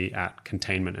capacity at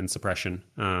containment and suppression.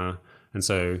 And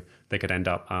so they could end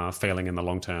up failing in the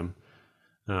long term.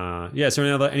 Is there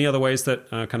any other ways that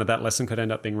kind of that lesson could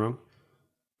end up being wrong?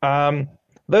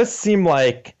 Those seem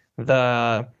like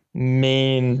the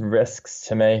main risks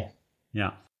to me.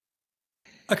 Yeah.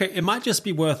 Okay, it might just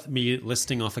be worth me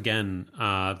listing off again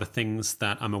the things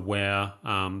that I'm aware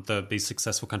these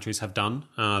successful countries have done,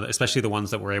 especially the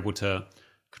ones that were able to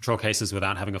control cases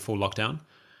without having a full lockdown.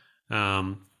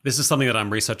 This is something that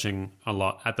I'm researching a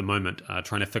lot at the moment,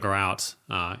 trying to figure out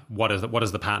what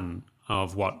is the pattern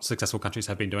of what successful countries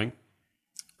have been doing.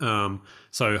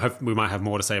 So we might have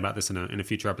more to say about this in a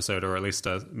future episode, or at least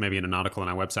maybe in an article on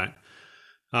our website.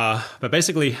 But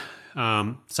basically,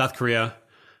 South Korea,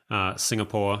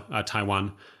 Singapore,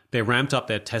 Taiwan, they ramped up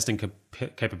their testing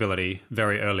capability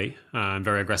very early and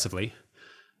very aggressively.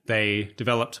 They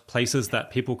developed places that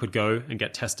people could go and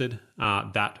get tested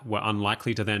that were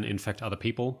unlikely to then infect other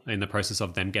people in the process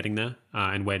of them getting there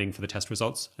and waiting for the test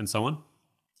results and so on.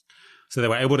 So they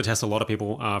were able to test a lot of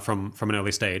people from an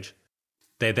early stage.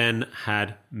 They then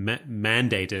had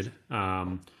mandated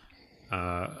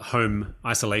home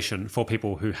isolation for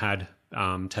people who had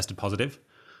tested positive,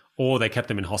 or they kept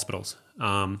them in hospitals.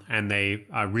 And they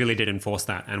really did enforce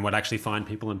that and would actually fine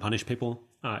people and punish people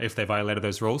if they violated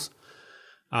those rules.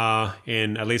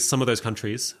 In at least some of those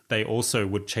countries, they also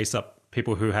would chase up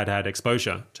people who had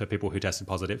exposure to people who tested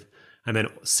positive. And then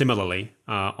similarly,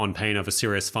 on pain of a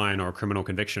serious fine or a criminal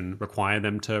conviction, require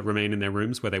them to remain in their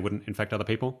rooms where they wouldn't infect other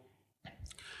people.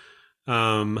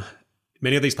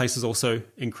 Many of these places also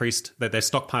increased that they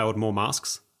stockpiled more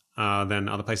masks than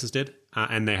other places did,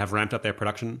 and they have ramped up their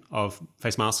production of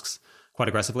face masks quite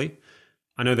aggressively.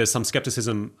 I know there's some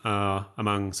skepticism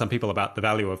among some people about the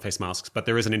value of face masks, but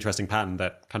there is an interesting pattern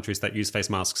that countries that use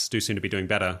face masks do seem to be doing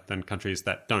better than countries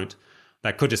that don't.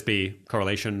 That could just be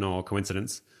correlation or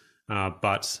coincidence,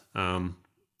 but many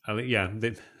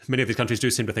of these countries do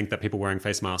seem to think that people wearing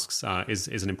face masks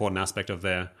is an important aspect of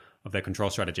their control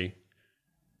strategy.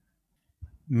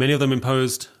 Many of them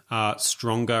imposed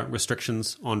stronger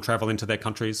restrictions on travel into their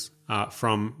countries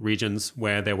from regions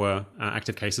where there were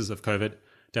active cases of COVID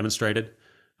demonstrated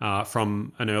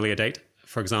from an earlier date.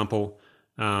 For example,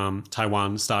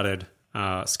 Taiwan started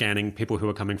scanning people who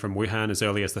were coming from Wuhan as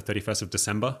early as the 31st of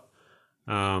December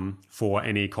for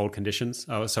any cold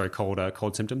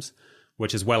cold symptoms,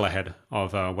 which is well ahead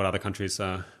of what other countries,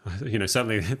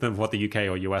 certainly than what the UK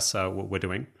or US were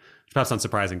doing. Perhaps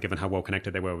unsurprising given how well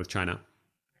connected they were with China.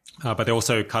 But they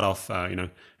also cut off, any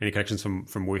connections from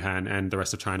Wuhan and the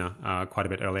rest of China quite a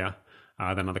bit earlier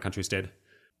than other countries did.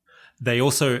 They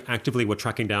also actively were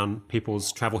tracking down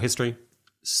people's travel history.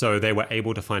 So they were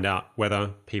able to find out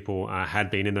whether people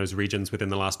had been in those regions within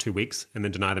the last 2 weeks and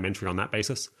then deny them entry on that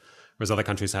basis, whereas other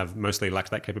countries have mostly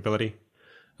lacked that capability.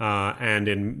 And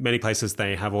in many places,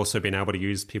 they have also been able to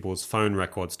use people's phone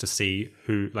records to see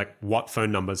what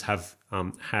phone numbers have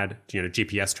had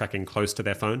GPS tracking close to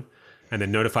their phone, and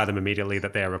then notify them immediately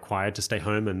that they are required to stay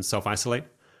home and self-isolate,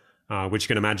 which you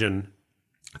can imagine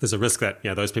there's a risk that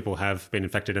those people have been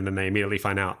infected and then they immediately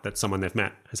find out that someone they've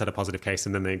met has had a positive case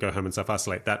and then they go home and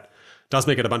self-isolate. That does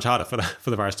make it a bunch harder for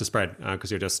the virus to spread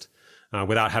because you're just,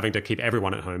 without having to keep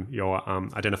everyone at home, you're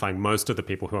identifying most of the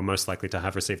people who are most likely to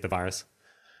have received the virus.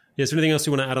 Is there anything else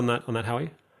you want to add on that,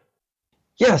 Howie?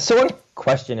 Yeah, so one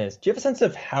question is, do you have a sense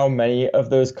of how many of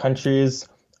those countries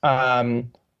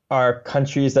are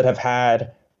countries that have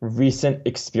had recent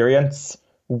experience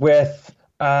with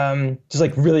just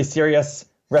like really serious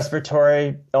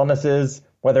respiratory illnesses,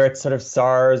 whether it's sort of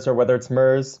SARS or whether it's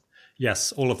MERS?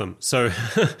 Yes, all of them. So,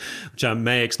 which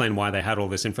may explain why they had all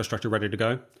this infrastructure ready to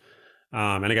go.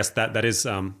 And I guess that does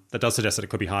suggest that it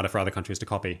could be harder for other countries to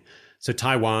copy. So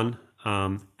Taiwan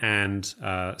and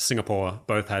Singapore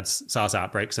both had SARS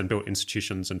outbreaks and built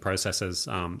institutions and processes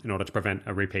in order to prevent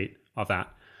a repeat of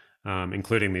that,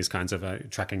 including these kinds of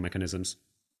tracking mechanisms.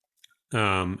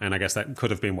 And I guess that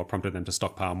could have been what prompted them to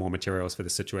stockpile more materials for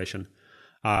this situation.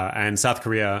 And South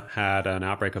Korea had an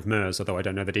outbreak of MERS, although I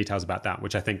don't know the details about that,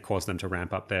 which I think caused them to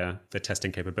ramp up their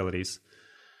testing capabilities.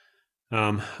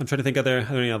 I'm trying to think, are there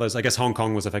any others? I guess Hong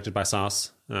Kong was affected by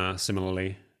SARS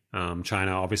similarly.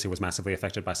 China obviously was massively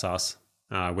affected by SARS,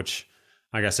 which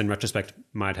I guess in retrospect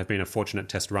might have been a fortunate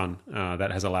test run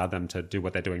that has allowed them to do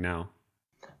what they're doing now.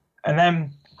 And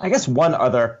then I guess one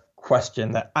other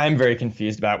question that I'm very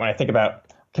confused about when I think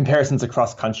about comparisons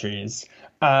across countries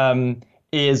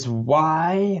is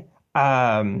why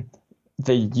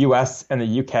the US and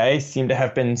the UK seem to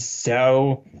have been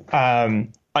so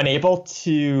unable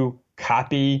to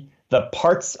copy the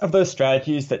parts of those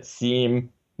strategies that seem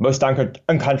most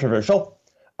uncontroversial.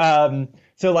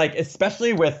 So like,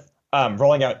 especially with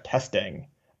rolling out testing,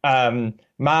 the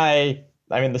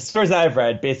stories that I've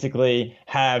read basically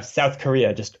have South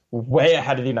Korea just way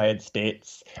ahead of the United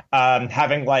States,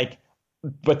 having like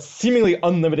what's seemingly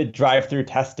unlimited drive-through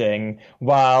testing,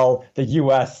 while the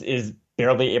US is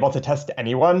barely able to test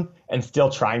anyone and still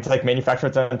trying to like manufacture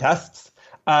its own tests.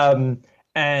 I'm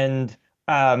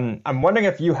wondering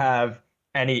if you have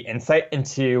any insight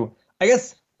into, I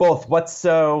guess, both what's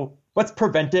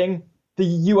preventing the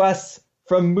US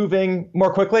from moving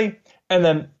more quickly, and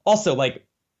then also like,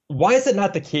 why is it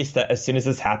not the case that as soon as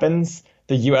this happens,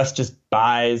 the US just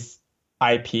buys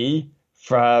IP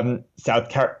from South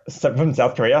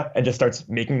Korea and just starts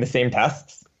making the same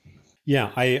tests?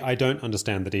 Yeah, I don't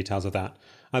understand the details of that.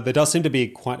 There does seem to be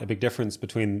quite a big difference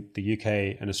between the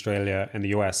UK and Australia and the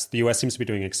US. The US seems to be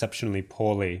doing exceptionally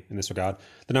poorly in this regard.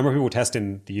 The number of people test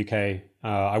in the UK,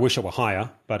 I wish it were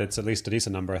higher, but it's at least a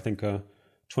decent number. I think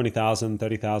 20,000,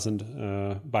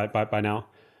 30,000 by now,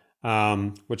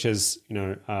 which is,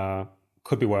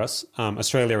 could be worse.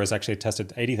 Australia has actually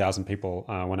tested 80,000 people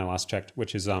when I last checked,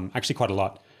 which is actually quite a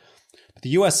lot. But the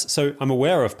US, so I'm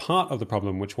aware of part of the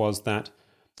problem, which was that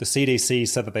the CDC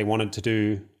said that they wanted to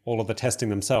do all of the testing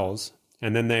themselves.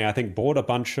 And then they, I think, bought a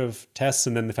bunch of tests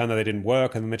and then they found that they didn't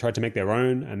work. And then they tried to make their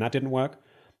own and that didn't work.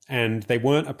 And they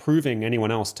weren't approving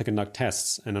anyone else to conduct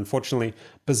tests. And unfortunately,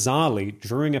 bizarrely,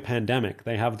 during a pandemic,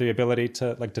 they have the ability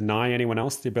to like deny anyone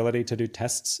else the ability to do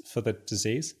tests for the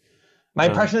disease. My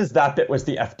impression is that bit was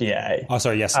the FDA. Oh,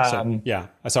 sorry. Yes.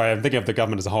 Sorry, I'm thinking of the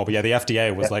government as a whole. But yeah, the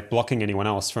FDA was like blocking anyone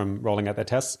else from rolling out their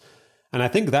tests. And I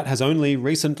think that has only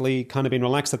recently kind of been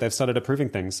relaxed, that they've started approving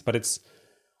things. But it's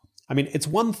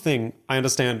one thing, I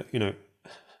understand,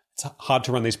 it's hard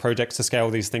to run these projects to scale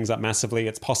these things up massively.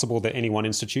 It's possible that any one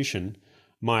institution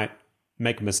might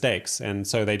make mistakes and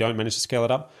so they don't manage to scale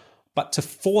it up. But to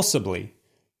forcibly,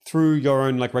 through your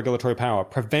own like regulatory power,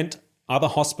 prevent other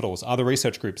hospitals, other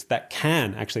research groups that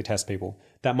can actually test people,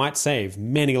 that might save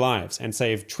many lives and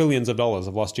save trillions of dollars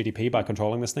of lost GDP by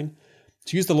controlling this thing,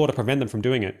 to use the law to prevent them from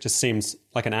doing it just seems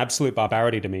like an absolute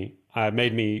barbarity to me. It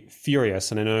made me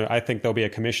furious. And I think there'll be a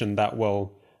commission that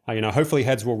will, hopefully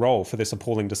heads will roll for this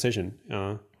appalling decision.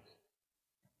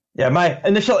 Yeah, my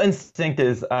initial instinct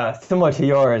is similar to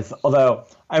yours, although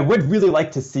I would really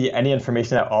like to see any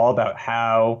information at all about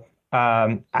how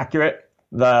accurate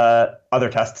the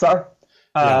other tests are.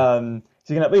 So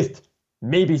you can at least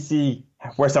maybe see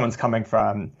where someone's coming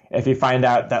from. If you find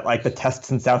out that like the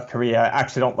tests in South Korea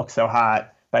actually don't look so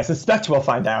hot, but I suspect we'll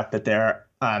find out that they're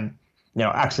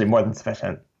actually more than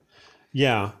sufficient.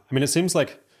 Yeah, it seems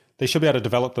like they should be able to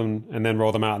develop them and then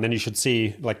roll them out, and then you should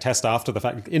see like test after the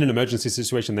fact in an emergency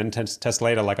situation, then test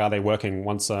later. Like, are they working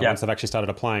once they've actually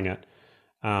started applying it,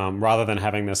 rather than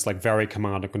having this like very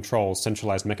command and control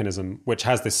centralized mechanism, which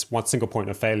has this one single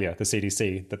point of failure, the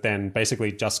CDC, that then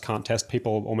basically just can't test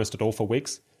people almost at all for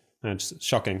weeks. It's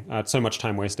shocking. It's so much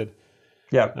time wasted.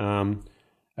 Yeah.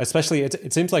 Especially,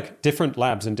 it seems like different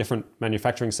labs and different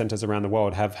manufacturing centers around the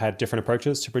world have had different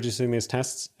approaches to producing these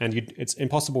tests. And it's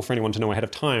impossible for anyone to know ahead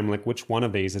of time, like which one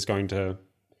of these is going to,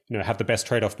 have the best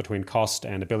trade-off between cost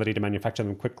and ability to manufacture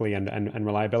them quickly and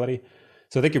reliability.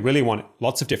 So I think you really want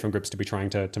lots of different groups to be trying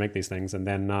to make these things. And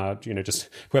then, just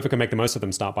whoever can make the most of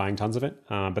them start buying tons of it.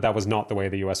 But that was not the way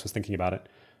the US was thinking about it.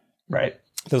 Right.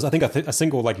 There was, I think, a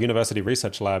single university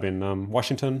research lab in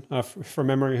Washington, from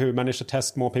memory, who managed to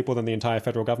test more people than the entire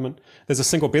federal government. There's a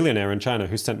single billionaire in China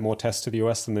who sent more tests to the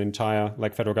US than the entire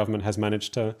federal government has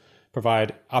managed to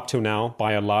provide up till now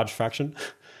by a large fraction.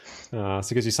 So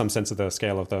it gives you some sense of the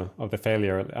scale of the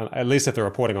failure, at least if the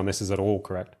reporting on this is at all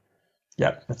correct.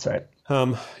 Yeah, that's right.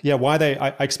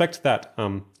 I expect that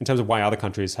in terms of why other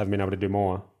countries haven't been able to do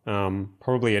more.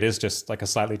 Probably it is just like a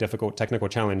slightly difficult technical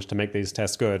challenge to make these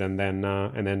tests good and then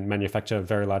manufacture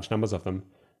very large numbers of them.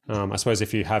 I suppose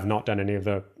if you have not done any of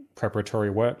the preparatory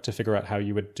work to figure out how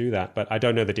you would do that, but I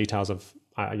don't know the details of.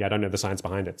 I don't know the science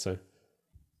behind it. So,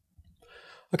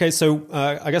 okay, so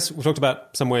I guess we talked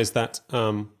about some ways that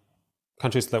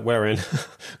countries that we're in,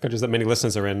 countries that many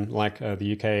listeners are in, like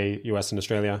the UK, US, and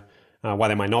Australia, why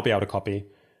they might not be able to copy.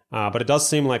 But it does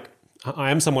seem like I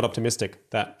am somewhat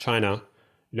optimistic that China,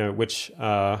 which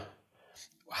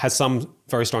has some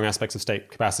very strong aspects of state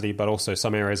capacity, but also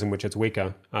some areas in which it's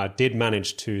weaker, did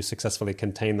manage to successfully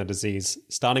contain the disease,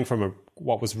 starting from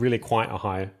what was really quite a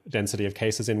high density of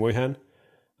cases in Wuhan.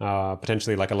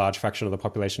 Potentially, like a large fraction of the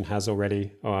population has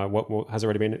already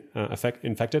been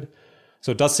infected.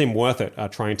 So it does seem worth it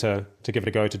trying to give it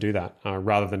a go to do that,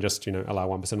 rather than just allow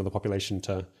 1% of the population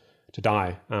to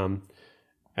die.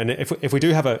 And if we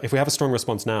have a strong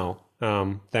response now,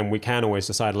 then we can always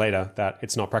decide later that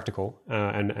it's not practical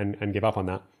and give up on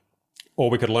that,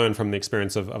 or we could learn from the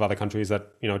experience of other countries that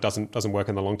it doesn't work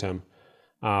in the long term.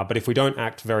 But if we don't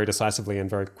act very decisively and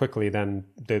very quickly, then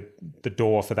the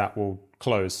door for that will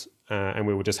close, and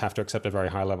we will just have to accept a very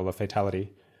high level of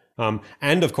fatality,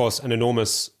 and of course an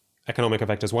enormous economic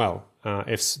effect as well.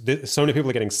 If so many people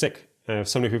are getting sick, if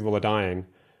so many people are dying,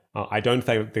 I don't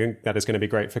think that is going to be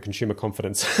great for consumer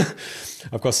confidence.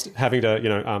 Of course, having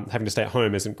to stay at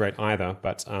home isn't great either,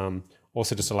 but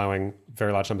also just allowing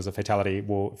very large numbers of fatalities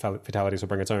will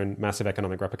bring its own massive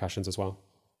economic repercussions as well.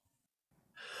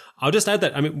 I'll just add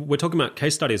that, we're talking about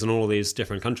case studies in all of these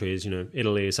different countries,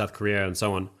 Italy, South Korea, and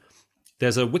so on.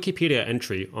 There's a Wikipedia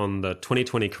entry on the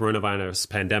 2020 coronavirus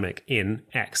pandemic in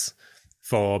X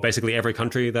for basically every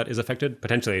country that is affected,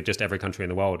 potentially just every country in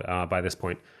the world by this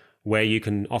point, where you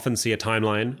can often see a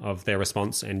timeline of their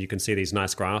response, and you can see these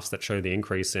nice graphs that show the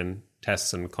increase in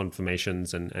tests and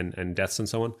confirmations and deaths and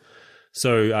so on.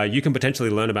 So you can potentially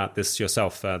learn about this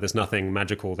yourself. There's nothing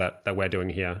magical that we're doing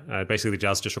here. Basically,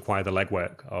 just require the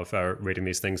legwork of reading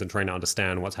these things and trying to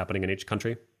understand what's happening in each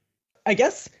country. I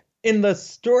guess in the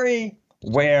story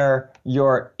where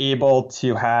you're able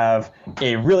to have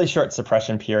a really short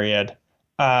suppression period,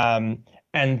 and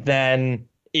then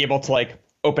able to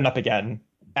open up again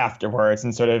afterwards,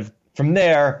 and sort of from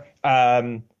there,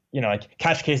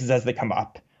 catch cases as they come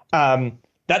up.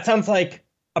 That sounds like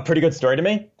a pretty good story to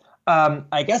me.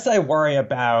 I guess I worry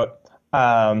about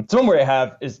so one worry I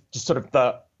have is just sort of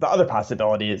the other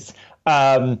possibilities.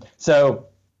 So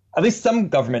at least some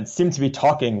governments seem to be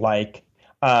talking like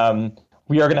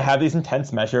we are going to have these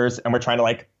intense measures and we're trying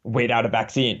to wait out a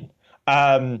vaccine.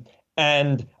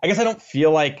 And I guess I don't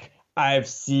feel like I've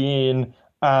seen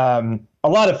a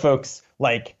lot of folks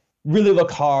really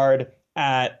look hard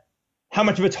at how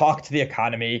much of a talk to the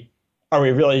economy are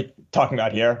we really talking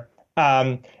about here?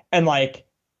 And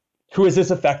who is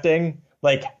this affecting?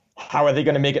 How are they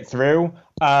going to make it through?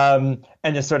 And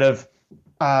just sort of,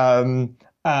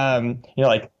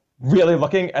 really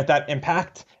looking at that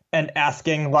impact and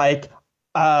asking,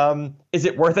 is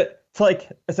it worth it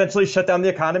to essentially shut down the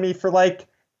economy for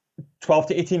 12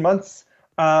 to 18 months?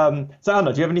 So I don't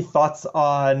know. Do you have any thoughts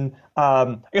on,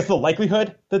 I guess, the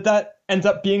likelihood that ends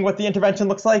up being what the intervention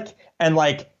looks like? And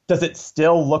does it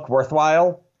still look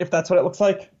worthwhile if that's what it looks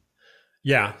like?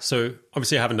 Yeah. So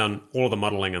obviously I haven't done all of the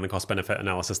modeling and the cost benefit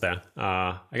analysis there.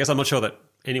 I guess I'm not sure that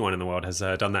anyone in the world has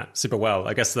done that super well.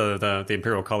 I guess the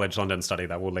Imperial College London study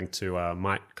that we'll link to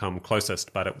might come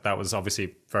closest, but that was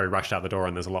obviously very rushed out the door,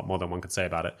 and there's a lot more than one could say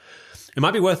about it. It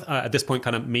might be worth at this point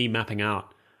kind of me mapping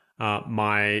out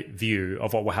my view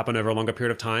of what will happen over a longer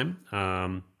period of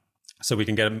time, so we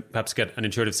can perhaps get an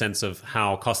intuitive sense of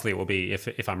how costly it will be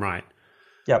if I'm right.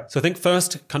 Yep. So I think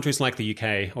first, countries like the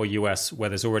UK or US, where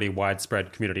there's already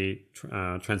widespread community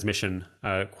transmission,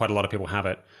 quite a lot of people have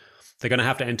it, they're going to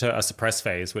have to enter a suppress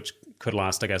phase, which could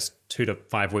last, I guess, 2 to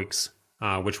 5 weeks,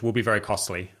 which will be very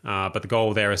costly. But the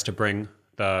goal there is to bring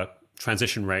the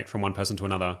transition rate from one person to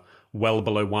another well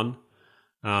below 1.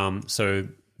 So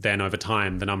then over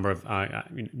time, the number of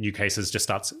new cases just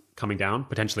starts coming down,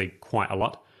 potentially quite a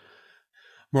lot.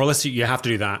 More or less, you have to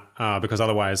do that because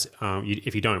otherwise,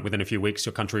 if you don't, within a few weeks,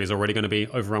 your country is already going to be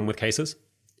overrun with cases.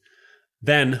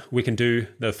 Then we can do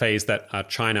the phase that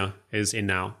China is in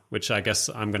now, which I guess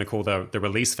I'm going to call the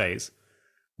release phase,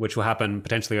 which will happen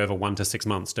potentially over 1 to 6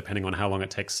 months, depending on how long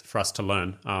it takes for us to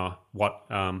learn how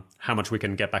much we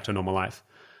can get back to normal life.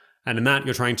 And in that,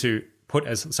 you're trying to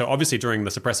so obviously during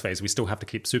the suppress phase, we still have to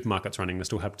keep supermarkets running, we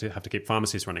still have to keep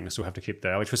pharmacies running, we still have to keep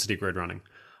the electricity grid running.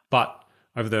 But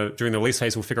during the release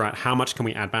phase, we'll figure out how much can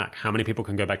we add back, how many people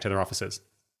can go back to their offices.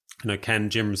 Can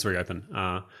gyms reopen?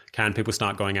 Can people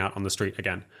start going out on the street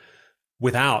again?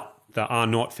 Without the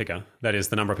R0 figure, that is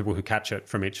the number of people who catch it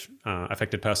from each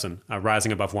affected person,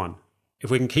 rising above 1.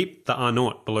 If we can keep the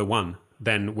R0 below 1,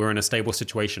 then we're in a stable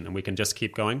situation and we can just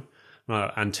keep going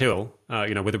until,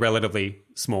 with a relatively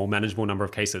small, manageable number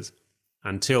of cases,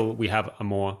 until we have a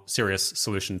more serious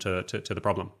solution to the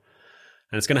problem.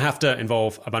 And it's going to have to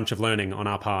involve a bunch of learning on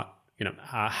our part.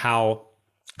 How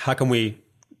can we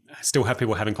still have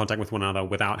people having contact with one another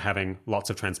without having lots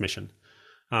of transmission?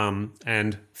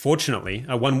 And fortunately,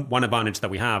 one advantage that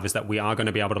we have is that we are going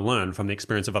to be able to learn from the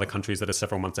experience of other countries that are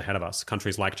several months ahead of us,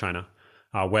 countries like China,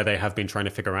 where they have been trying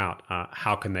to figure out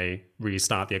how can they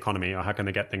restart the economy or how can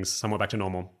they get things somewhat back to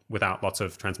normal without lots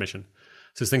of transmission.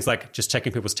 So it's things like just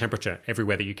checking people's temperature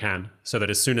everywhere that you can, so that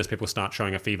as soon as people start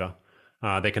showing a fever,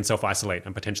 they can self-isolate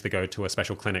and potentially go to a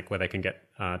special clinic where they can get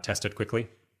tested quickly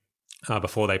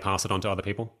before they pass it on to other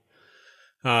people.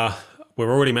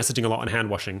 We're already messaging a lot on hand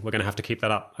washing. We're going to have to keep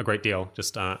that up a great deal,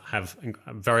 just have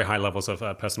very high levels of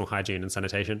personal hygiene and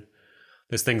sanitation.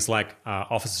 There's things like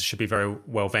offices should be very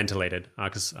well ventilated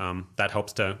because that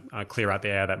helps to clear out the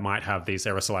air that might have these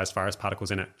aerosolized virus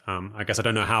particles in it. I guess I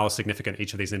don't know how significant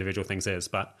each of these individual things is,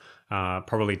 but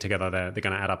probably together they're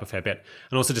going to add up a fair bit.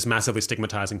 And also just massively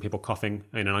stigmatizing people coughing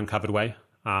in an uncovered way.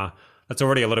 That's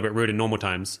already a little bit rude in normal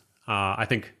times. I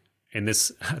think at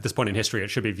this point in history, it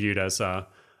should be viewed as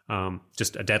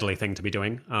just a deadly thing to be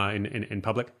doing in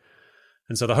public.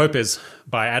 And so the hope is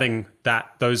by adding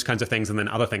those kinds of things and then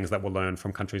other things that we'll learn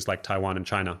from countries like Taiwan and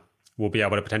China, we'll be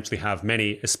able to potentially have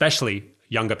many, especially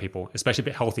younger people, especially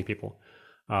healthy people,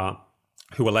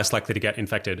 who are less likely to get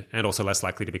infected and also less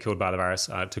likely to be killed by the virus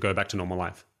to go back to normal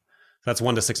life. That's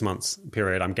 1 to 6 months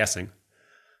period, I'm guessing.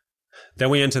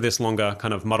 Then we enter this longer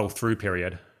kind of muddle through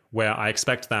period where I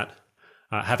expect that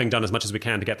having done as much as we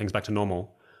can to get things back to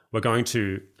normal, we're going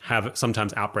to have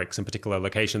sometimes outbreaks in particular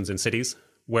locations in cities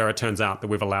where it turns out that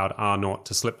we've allowed R0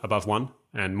 to slip above 1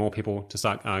 and more people to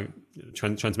start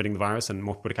transmitting the virus and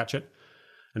more people to catch it.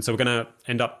 And so we're going to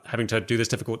end up having to do this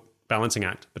difficult balancing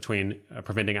act between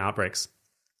preventing outbreaks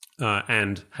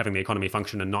and having the economy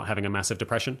function and not having a massive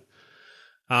depression.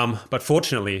 But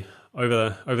fortunately,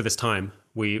 over this time,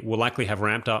 we will likely have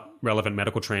ramped up relevant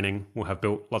medical training. We'll have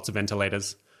built lots of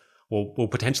ventilators. We'll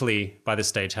potentially, by this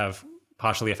stage, have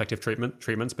partially effective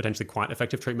treatments, potentially quite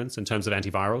effective treatments in terms of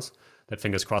antivirals that,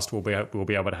 fingers crossed, we'll be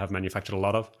able to have manufactured a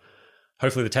lot of.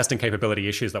 Hopefully the testing capability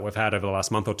issues that we've had over the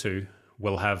last month or two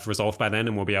will have resolved by then,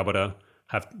 and we'll be able to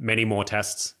have many more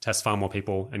tests, test far more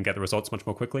people, and get the results much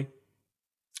more quickly.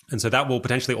 And so that will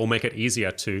potentially all make it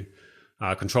easier to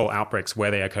control outbreaks where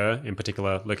they occur in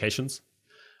particular locations.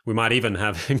 We might even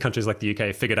have, in countries like the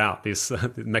UK, figured out this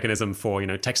mechanism for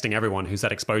texting everyone who's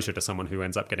had exposure to someone who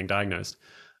ends up getting diagnosed.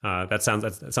 That sounds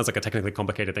like a technically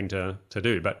complicated thing to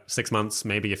do, but 6 months,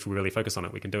 maybe if we really focus on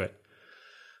it, we can do it.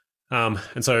 And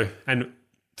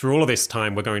through all of this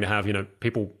time, we're going to have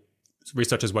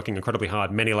researchers working incredibly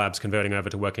hard, many labs converting over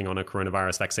to working on a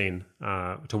coronavirus vaccine,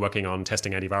 to working on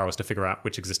testing antivirals to figure out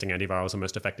which existing antivirals are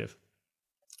most effective.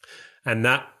 And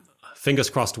that, fingers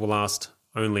crossed, will last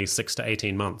only 6 to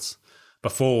 18 months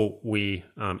before we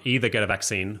either get a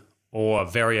vaccine or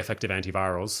very effective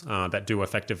antivirals that do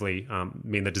effectively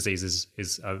mean the disease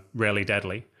is rarely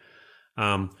deadly.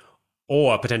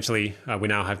 Or potentially we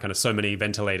now have kind of so many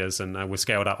ventilators and we've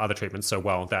scaled up other treatments so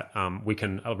well that we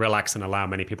can relax and allow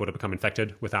many people to become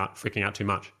infected without freaking out too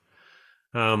much.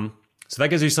 So that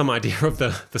gives you some idea of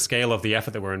the scale of the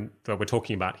effort that we're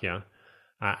talking about here.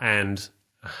 And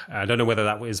I don't know whether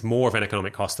that is more of an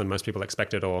economic cost than most people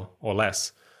expected or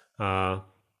less.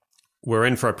 We're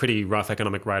in for a pretty rough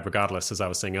economic ride regardless, as I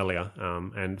was saying earlier.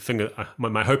 And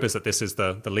my hope is that this is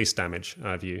the least damage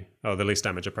view, or the least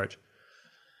damage approach.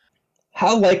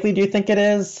 How likely do you think it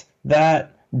is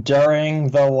that during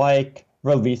the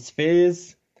release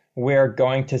phase, we're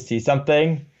going to see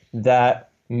something that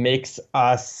makes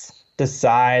us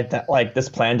decide that this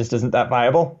plan just isn't that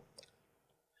viable?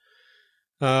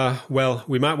 Well,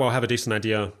 we might well have a decent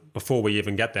idea before we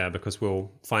even get there, because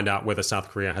we'll find out whether South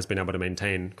Korea has been able to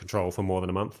maintain control for more than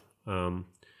a month.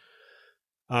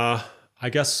 I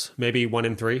guess maybe 1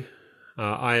 in 3.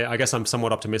 I guess I'm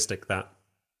somewhat optimistic that,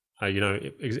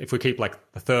 if we keep like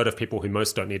a third of people who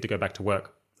most don't need to go back to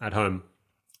work at home,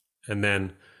 and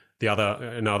then the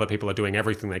other people are doing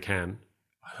everything they can,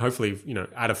 hopefully,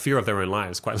 out of fear of their own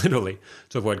lives, quite literally,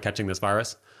 to avoid catching this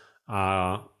virus,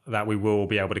 that we will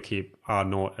be able to keep R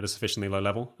naught at a sufficiently low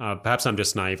level. Perhaps I'm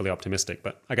just naively optimistic,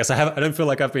 but I guess I don't feel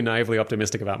like I've been naively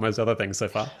optimistic about most other things so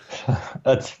far.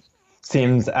 That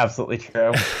seems absolutely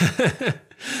true.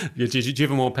 Do you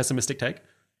have a more pessimistic take?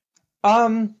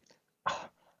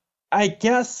 I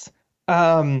guess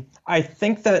I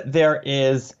think that there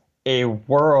is a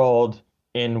world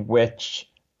in which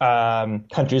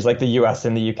countries like the US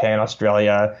and the UK and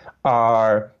Australia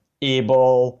are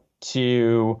able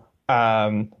to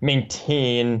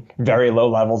maintain very low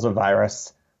levels of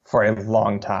virus for a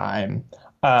long time.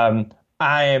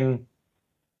 I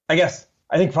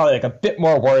think probably like a bit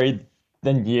more worried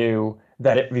than you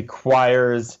that it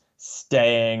requires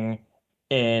staying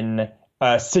in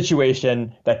a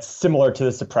situation that's similar to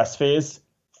the suppress phase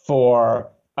for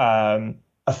a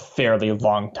fairly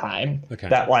long time. Okay.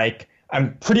 That like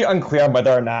I'm pretty unclear on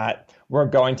whether or not we're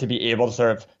going to be able to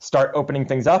sort of start opening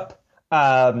things up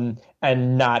and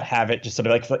not have it just sort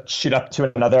of like shoot up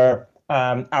to another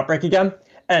outbreak again.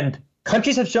 And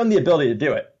countries have shown the ability to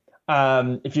do it.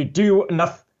 If you do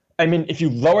enough, if you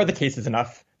lower the cases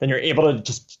enough, then you're able to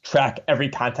just track every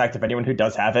contact of anyone who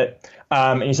does have it.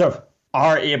 And you sort of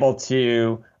are able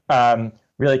to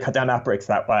really cut down outbreaks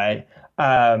that way.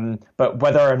 But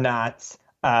whether or not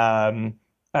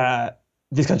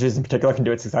these countries in particular can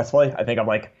do it successfully, I think I'm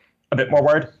like a bit more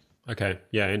worried. Okay.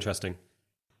 Yeah, interesting.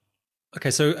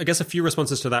 Okay, so I guess a few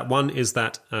responses to that. One is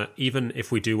that even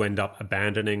if we do end up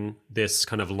abandoning this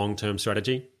kind of long-term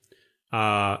strategy,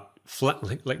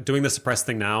 like doing the suppress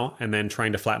thing now and then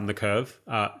trying to flatten the curve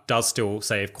does still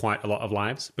save quite a lot of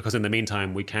lives, because in the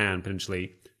meantime, we can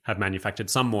potentially have manufactured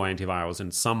some more antivirals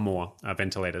and some more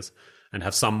ventilators and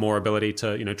have some more ability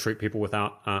to, treat people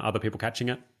without other people catching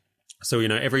it. So,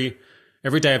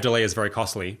 every day of delay is very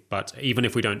costly, but even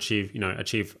if we don't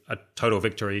achieve a total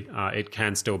victory, it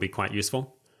can still be quite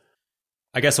useful.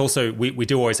 I guess also we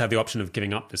do always have the option of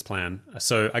giving up this plan.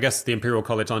 So I guess the Imperial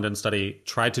College London study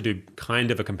tried to do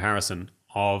kind of a comparison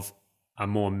of a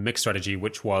more mixed strategy,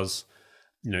 which was,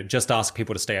 just ask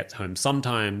people to stay at home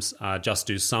sometimes, just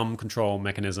do some control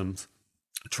mechanisms,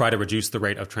 try to reduce the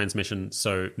rate of transmission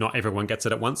so not everyone gets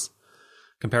it at once.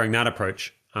 Comparing that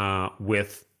approach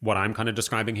with what I'm kind of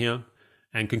describing here,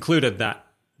 and concluded that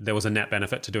there was a net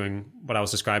benefit to doing what I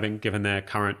was describing, given their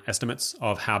current estimates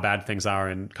of how bad things are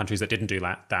in countries that didn't do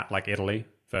that like Italy,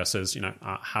 versus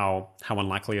how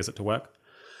unlikely is it to work.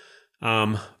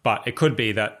 But it could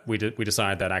be that we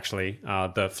decide that actually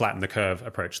the flatten the curve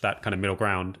approach, that kind of middle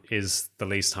ground, is the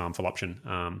least harmful option.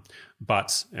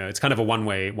 But it's kind of a one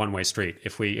way street.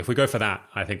 If we go for that,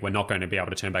 I think we're not going to be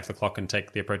able to turn back the clock and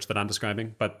take the approach that I'm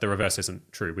describing. But the reverse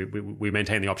isn't true. We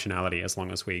maintain the optionality as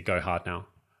long as we go hard now.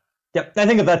 Yep, I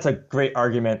think that that's a great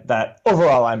argument that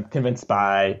overall I'm convinced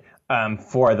by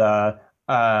for the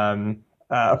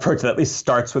approach that at least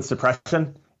starts with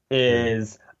suppression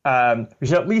is we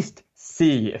should at least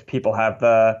see if people have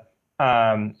the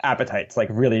appetite to like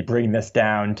really bring this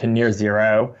down to near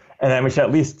zero. And then we should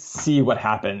at least see what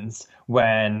happens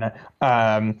when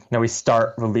we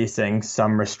start releasing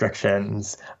some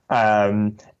restrictions.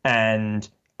 You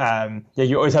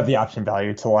always have the option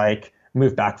value to like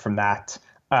move back from that.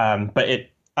 But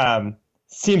it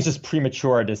seems just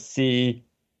premature to see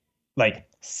like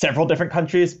several different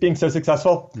countries being so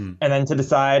successful and then to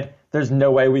decide there's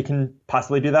no way we can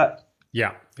possibly do that.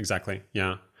 Yeah, exactly.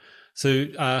 Yeah.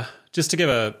 So just to give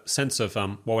a sense of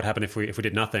what would happen if we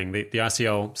did nothing, the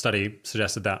RCL study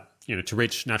suggested that to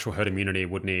reach natural herd immunity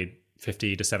would need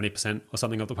 50 to 70% or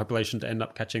something of the population to end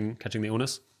up catching the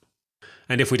illness.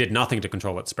 And if we did nothing to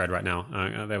control its spread right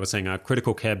now, they were saying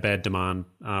critical care bed demand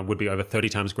would be over 30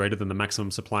 times greater than the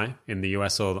maximum supply in the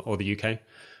US or the UK,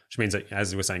 which means that,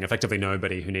 as we were saying, effectively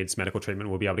nobody who needs medical treatment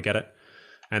will be able to get it.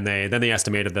 And they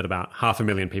estimated that about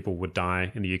 500,000 people would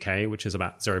die in the UK, which is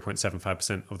about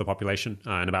 0.75% of the population,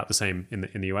 and about the same in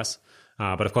the US.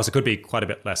 But of course, it could be quite a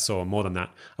bit less or more than that.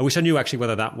 I wish I knew actually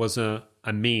whether that was a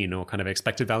mean or kind of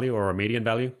expected value or a median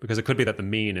value, because it could be that the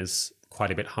mean is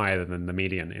quite a bit higher than the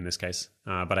median in this case.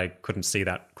 But I couldn't see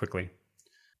that quickly.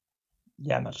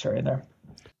 Yeah, I'm not sure either.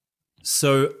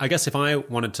 So I guess if I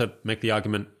wanted to make the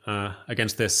argument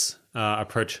against this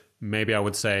approach, maybe I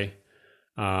would say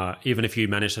even if you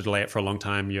manage to delay it for a long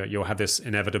time, you'll have this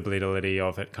inevitability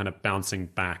of it kind of bouncing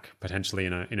back potentially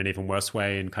in an even worse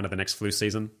way in kind of the next flu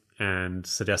season, and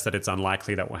suggest that it's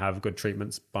unlikely that we'll have good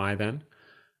treatments by then.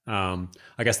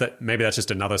 I guess that maybe that's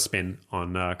just another spin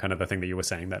on kind of the thing that you were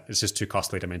saying, that it's just too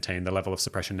costly to maintain the level of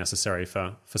suppression necessary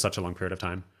for such a long period of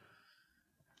time.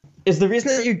 Is the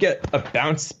reason that you get a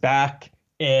bounce back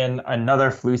in another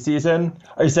flu season,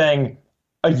 are you saying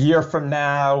a year from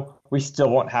now we still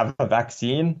won't have a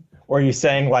vaccine? Or are you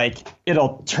saying like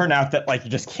it'll turn out that like you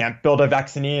just can't build a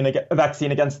vaccine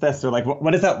against this? Or like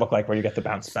what does that look like where you get the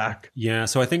bounce back? Yeah,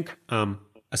 so I think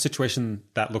a situation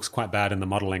that looks quite bad in the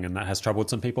modeling and that has troubled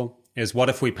some people is, what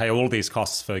if we pay all these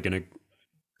costs for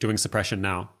doing suppression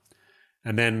now,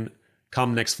 and then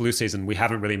come next flu season we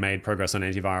haven't really made progress on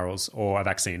antivirals or a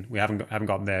vaccine. We haven't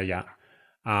gotten there yet.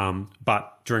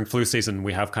 But during flu season,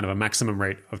 we have kind of a maximum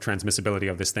rate of transmissibility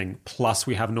of this thing. Plus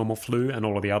we have normal flu and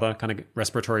all of the other kind of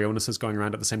respiratory illnesses going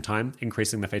around at the same time,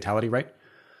 increasing the fatality rate.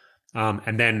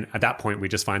 And then at that point, we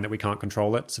just find that we can't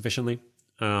control it sufficiently.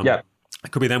 It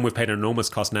could be then we've paid an enormous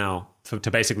cost now to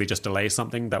basically just delay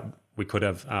something that we could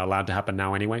have allowed to happen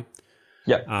now anyway.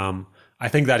 I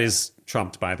think that is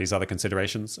trumped by these other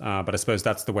considerations. But I suppose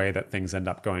that's the way that things end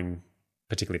up going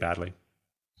particularly badly.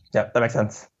 Yeah, that makes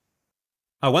sense.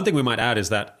 One thing we might add is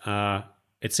that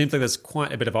it seems like there's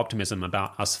quite a bit of optimism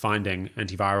about us finding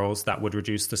antivirals that would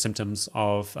reduce the symptoms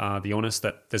of the illness.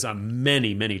 That there's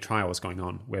many, many trials going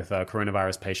on with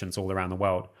coronavirus patients all around the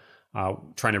world,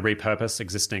 trying to repurpose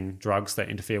existing drugs that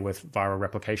interfere with viral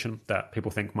replication that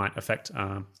people think might affect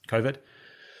COVID.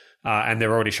 And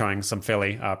they're already showing some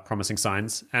fairly promising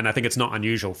signs. And I think it's not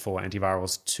unusual for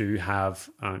antivirals to have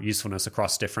usefulness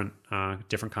across different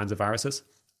kinds of viruses.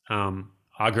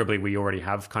 Arguably, we already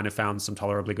have kind of found some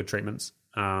tolerably good treatments.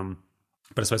 But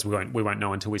I suppose we won't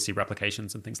know until we see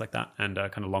replications and things like that, and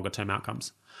kind of longer term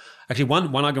outcomes. Actually,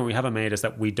 one argument we haven't made is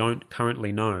that we don't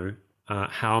currently know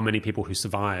how many people who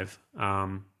survive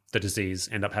the disease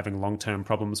end up having long term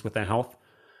problems with their health.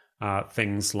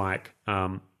 Things like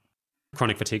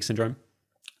chronic fatigue syndrome,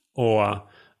 or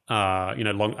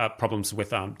long problems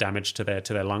with damage to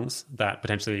their lungs that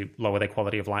potentially lower their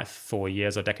quality of life for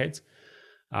years or decades.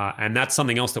 And that's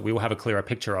something else that we will have a clearer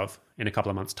picture of in a couple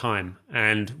of months' time,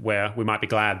 and where we might be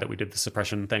glad that we did the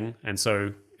suppression thing. And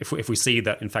so if we see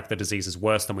that, in fact, the disease is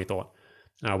worse than we thought,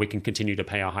 we can continue to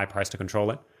pay a high price to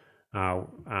control it.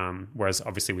 Whereas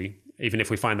obviously even if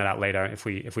we find that out later, if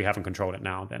we haven't controlled it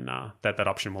now, then that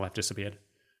option will have disappeared.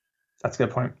 That's a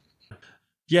good point.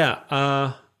 Yeah.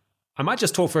 I might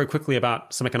just talk very quickly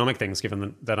about some economic things,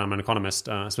 given that I'm an economist.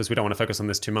 I suppose we don't want to focus on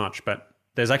this too much, but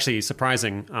there's actually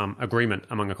surprising agreement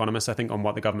among economists, I think, on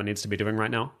what the government needs to be doing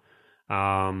right now.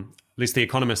 At least the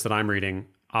economists that I'm reading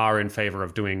are in favor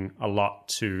of doing a lot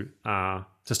to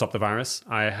stop the virus.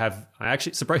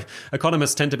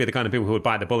 Economists tend to be the kind of people who would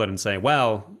bite the bullet and say,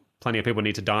 well, plenty of people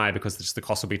need to die because the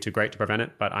cost will be too great to prevent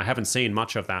it. But I haven't seen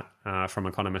much of that from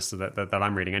economists that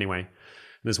I'm reading anyway.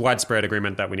 There's widespread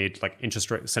agreement that we need like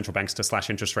central banks to slash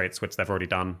interest rates, which they've already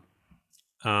done.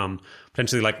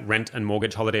 Potentially like rent and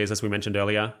mortgage holidays, as we mentioned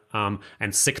earlier,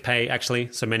 and sick pay,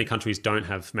 actually. So many countries don't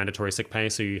have mandatory sick pay.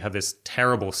 So you have this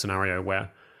terrible scenario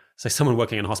where, say, someone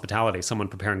working in hospitality, someone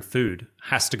preparing food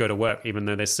has to go to work even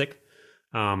though they're sick,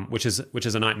 which is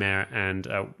a nightmare. And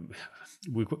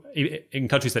in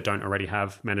countries that don't already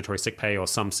have mandatory sick pay or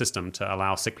some system to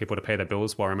allow sick people to pay their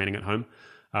bills while remaining at home,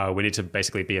 we need to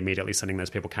basically be immediately sending those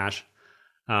people cash.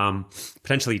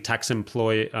 Potentially tax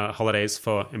holidays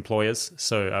for employers.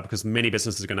 So because many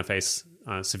businesses are going to face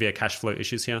severe cash flow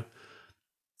issues here.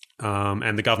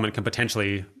 And the government can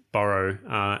potentially borrow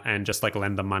and just like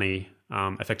lend them money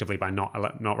effectively by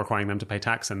not requiring them to pay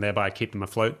tax, and thereby keep them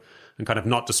afloat and kind of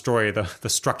not destroy the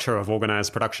structure of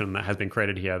organized production that has been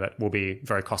created here that will be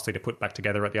very costly to put back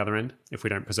together at the other end if we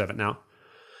don't preserve it now.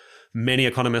 Many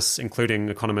economists, including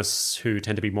economists who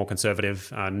tend to be more conservative,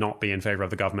 not be in favor of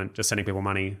the government just sending people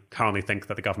money, currently think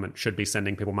that the government should be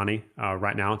sending people money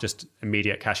right now, just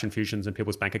immediate cash infusions in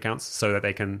people's bank accounts so that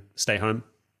they can stay home.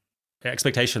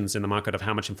 Expectations in the market of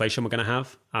how much inflation we're going to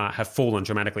have fallen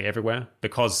dramatically everywhere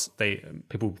because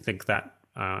people think that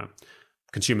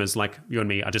consumers like you and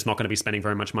me are just not going to be spending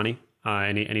very much money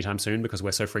anytime soon because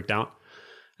we're so freaked out.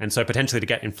 And so potentially to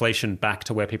get inflation back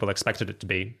to where people expected it to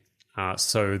be,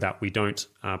 so that we don't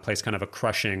place kind of a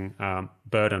crushing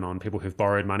burden on people who've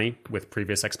borrowed money with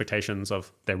previous expectations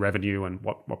of their revenue and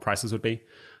what prices would be.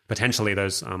 Potentially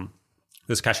those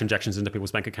cash injections into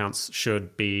people's bank accounts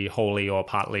should be wholly or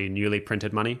partly newly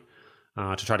printed money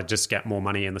to try to just get more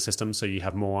money in the system so you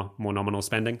have more nominal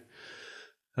spending.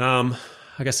 I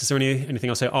guess, is there anything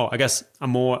else here? Oh, I guess a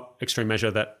more extreme measure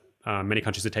that many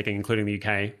countries are taking, including the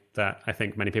UK, that I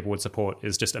think many people would support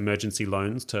is just emergency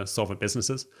loans to solvent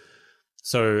businesses.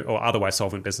 Or otherwise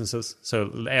solvent businesses.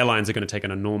 So airlines are going to take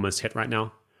an enormous hit right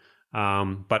now.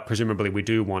 But presumably we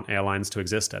do want airlines to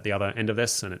exist at the other end of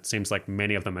this. And it seems like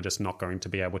many of them are just not going to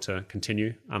be able to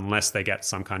continue unless they get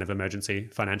some kind of emergency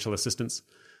financial assistance.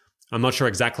 I'm not sure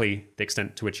exactly the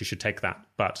extent to which you should take that,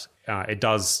 but it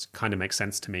does kind of make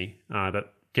sense to me that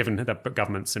given that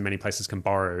governments in many places can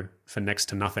borrow for next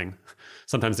to nothing,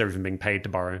 sometimes they're even being paid to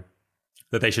borrow,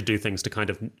 that they should do things to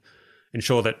kind of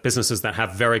ensure that businesses that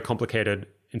have very complicated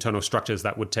internal structures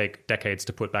that would take decades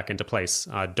to put back into place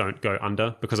don't go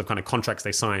under because of kind of contracts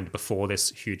they signed before this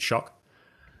huge shock.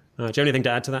 Do you have anything to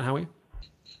add to that, Howie?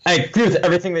 I agree with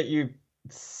everything that you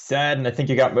said, and I think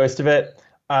you got most of it.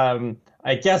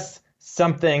 I guess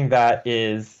something that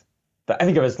I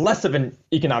think of as less of an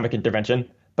economic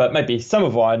intervention, but might be some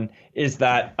of one, is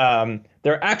that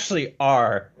there actually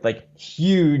are like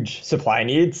huge supply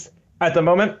needs at the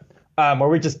moment where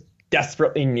we just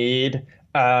desperately need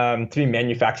to be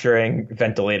manufacturing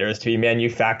ventilators, to be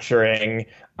manufacturing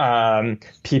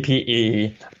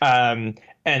PPE.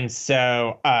 And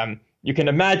so you can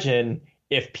imagine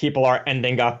if people are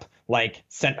ending up like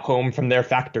sent home from their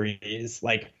factories,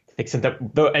 like except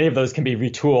that any of those can be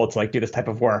retooled to like do this type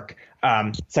of work.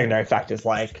 Secondary effect is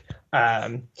like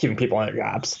keeping people on their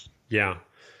jobs. Yeah.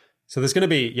 So there's going to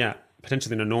be,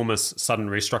 potentially an enormous sudden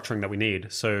restructuring that we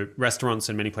need. So restaurants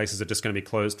in many places are just going to be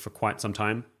closed for quite some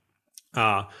time.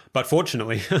 But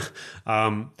fortunately,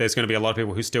 there's going to be a lot of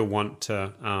people who still want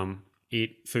to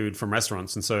eat food from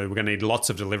restaurants. And so we're going to need lots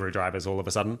of delivery drivers all of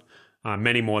a sudden,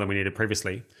 many more than we needed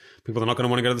previously. People are not going to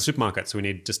want to go to the supermarket. So we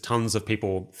need just tons of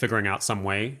people figuring out some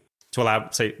way to allow,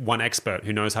 say, one expert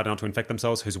who knows how not to infect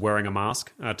themselves, who's wearing a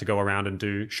mask, to go around and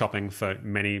do shopping for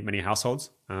many, many households.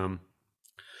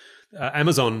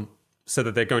 Amazon said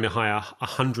that they're going to hire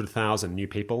 100,000 new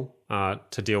people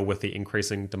to deal with the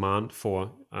increasing demand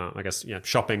for,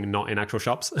 shopping not in actual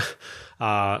shops.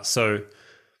 So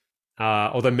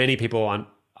although many people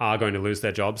are going to lose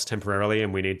their jobs temporarily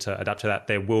and we need to adapt to that,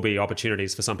 there will be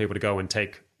opportunities for some people to go and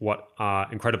take what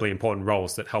are incredibly important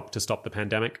roles that help to stop the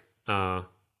pandemic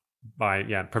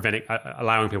by preventing,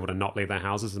 allowing people to not leave their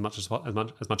houses as much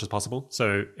as possible.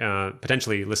 So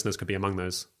potentially listeners could be among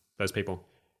those people.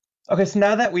 Okay, so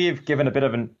now that we've given a bit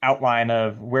of an outline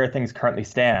of where things currently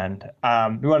stand,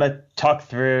 we want to talk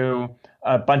through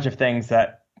a bunch of things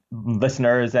that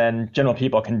listeners and general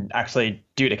people can actually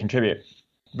do to contribute.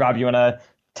 Rob, you want to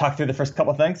talk through the first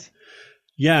couple of things?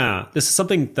 Yeah, this is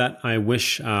something that I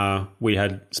wish we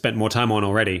had spent more time on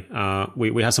already.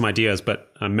 We have some ideas,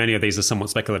 but many of these are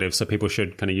somewhat speculative, so people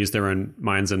should kind of use their own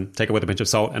minds and take it with a pinch of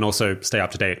salt, and also stay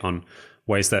up to date on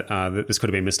ways that this could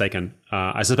have been mistaken.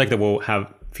 I suspect that we'll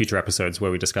have future episodes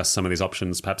where we discuss some of these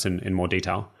options, perhaps in more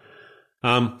detail.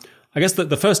 I guess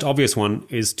the first obvious one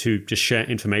is to just share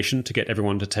information to get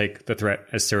everyone to take the threat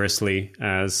as seriously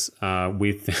as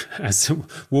as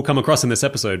we'll come across in this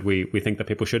episode. We think that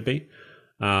people should be.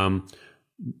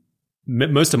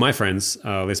 Most of my friends,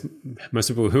 at least most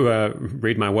people who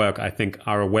read my work, I think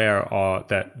are aware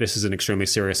that this is an extremely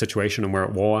serious situation and we're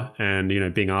at war,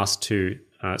 and being asked to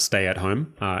stay at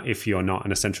home if you're not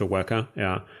an essential worker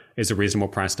is a reasonable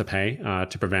price to pay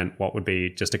to prevent what would be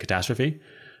just a catastrophe.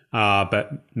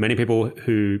 But many people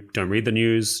who don't read the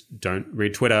news, don't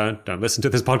read Twitter, don't listen to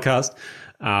this podcast,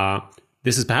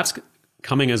 this is perhaps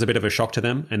coming as a bit of a shock to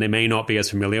them, and they may not be as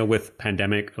familiar with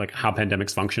pandemic, like how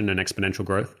pandemics function and exponential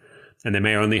growth. And they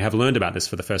may only have learned about this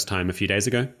for the first time a few days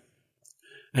ago.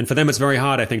 And for them, it's very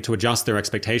hard, I think, to adjust their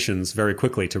expectations very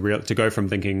quickly to go from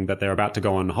thinking that they're about to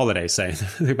go on holiday, say,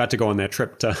 they're about to go on their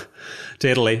trip to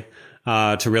Italy,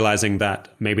 to realizing that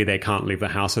maybe they can't leave the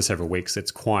house for several weeks.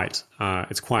 It's quite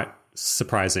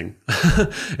surprising.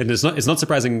 And it's not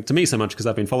surprising to me so much because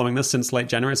I've been following this since late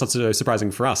January. It's not so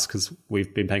surprising for us because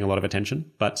we've been paying a lot of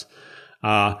attention. But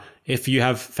if you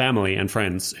have family and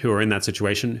friends who are in that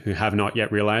situation, who have not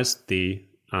yet realized the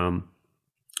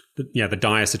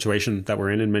dire situation that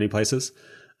we're in many places,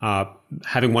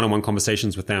 having one-on-one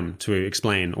conversations with them to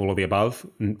explain all of the above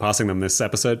and passing them this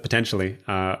episode potentially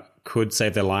could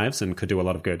save their lives and could do a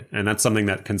lot of good. And that's something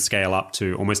that can scale up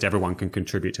to almost everyone can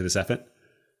contribute to this effort.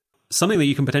 Something that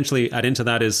you can potentially add into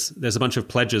that is there's a bunch of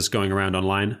pledges going around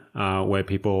online where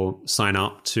people sign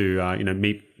up to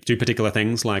do particular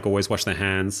things like always wash their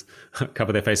hands,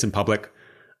 cover their face in public,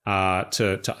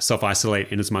 to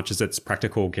self-isolate in as much as it's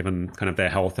practical given kind of their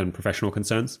health and professional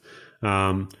concerns.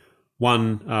 One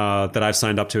that I've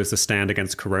signed up to is the Stand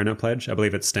Against Corona pledge. I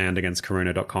believe it's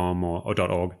standagainstcorona.com or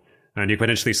 .org. And you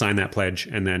potentially sign that pledge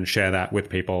and then share that with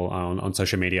people on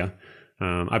social media.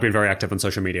 I've been very active on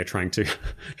social media trying to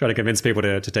convince people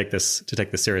to take this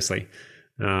seriously.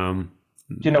 Do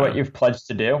you know what you've pledged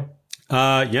to do?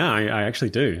 Yeah, I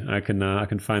actually do. I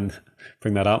can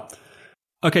bring that up.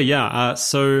 Okay, yeah.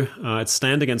 So it's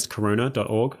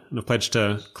standagainstcorona.org, and I've pledged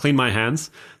to clean my hands.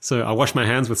 So I'll wash my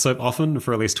hands with soap often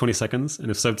for at least 20 seconds,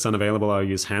 and if soap's unavailable, I'll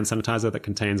use hand sanitizer that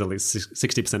contains at least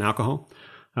 60% alcohol.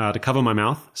 To cover my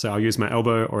mouth, so I'll use my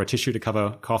elbow or a tissue to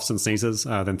cover coughs and sneezes,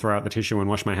 then throw out the tissue and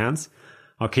wash my hands.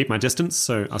 I'll keep my distance,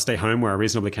 so I'll stay home where I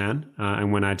reasonably can,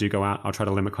 and when I do go out, I'll try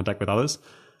to limit contact with others.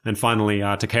 And finally,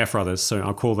 to care for others. So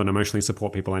I'll call and emotionally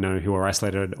support people I know who are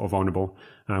isolated or vulnerable.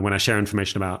 When I share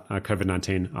information about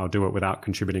COVID-19, I'll do it without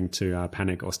contributing to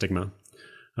panic or stigma.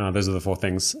 Those are the 4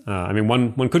 things. I mean,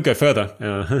 one could go further.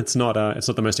 It's not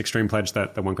the most extreme pledge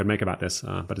that one could make about this,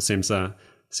 but it seems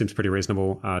pretty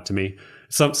reasonable to me.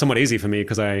 Somewhat easy for me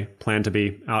because I plan to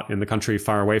be out in the country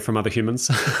far away from other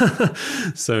humans,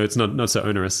 so it's not so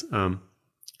onerous.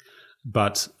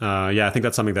 But yeah, I think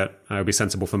that's something that would be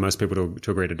sensible for most people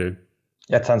to agree to do.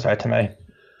 Yeah, it sounds right to me.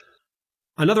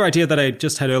 Another idea that I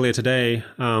just had earlier today,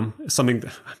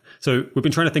 so we've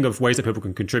been trying to think of ways that people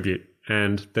can contribute,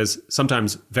 and there's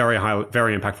sometimes very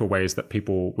impactful ways that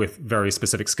people with very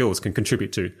specific skills can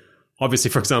contribute to.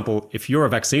 Obviously, for example, if you're a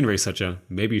vaccine researcher,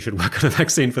 maybe you should work on a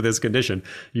vaccine for this condition.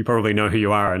 You probably know who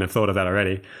you are and have thought of that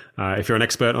already. If you're an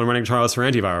expert on running trials for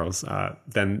antivirals,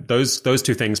 then those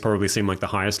 2 things probably seem like the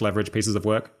highest leverage pieces of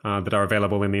work that are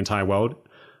available in the entire world.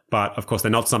 But of course, they're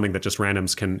not something that just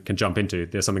randoms can jump into.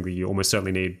 They're something that you almost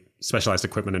certainly need specialized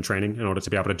equipment and training in order to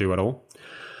be able to do it all.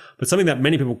 But something that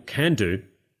many people can do,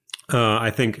 I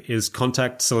think, is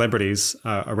contact celebrities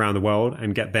around the world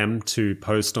and get them to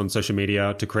post on social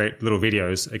media, to create little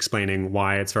videos explaining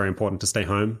why it's very important to stay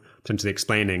home, potentially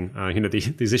explaining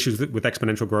these issues with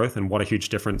exponential growth and what a huge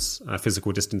difference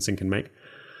physical distancing can make.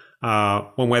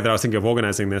 One way that I was thinking of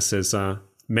organizing this is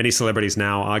many celebrities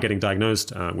now are getting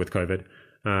diagnosed with COVID.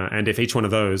 And if each one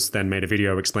of those then made a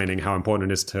video explaining how important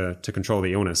it is to control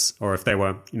the illness, or if they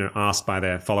were asked by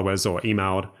their followers or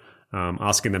emailed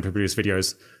asking them to produce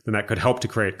videos, then that could help to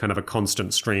create kind of a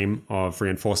constant stream of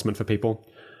reinforcement for people.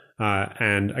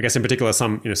 And I guess in particular,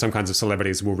 some kinds of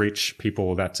celebrities will reach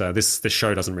people that this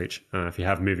show doesn't reach. If you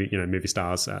have movie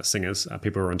stars, singers,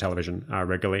 people who are on television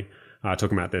regularly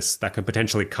talking about this, that could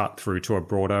potentially cut through to a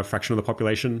broader fraction of the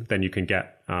population than you can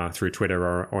get through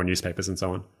Twitter or newspapers and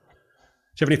so on. Do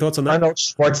you have any thoughts on that? Arnold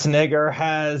Schwarzenegger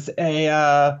has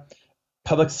a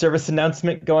public service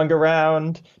announcement going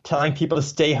around telling people to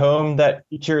stay home that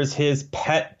features his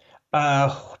pet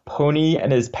pony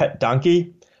and his pet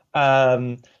donkey.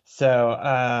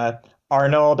 So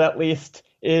Arnold, at least,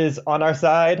 is on our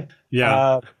side.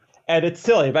 Yeah. And it's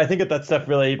silly, but I think that stuff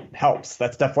really helps.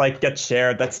 That stuff gets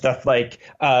shared. That stuff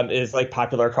is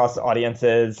popular across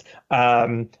audiences.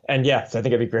 And yeah, so I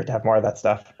think it'd be great to have more of that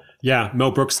stuff. Yeah, Mel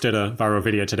Brooks did a viral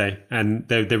video today, and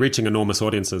they're reaching enormous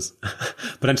audiences,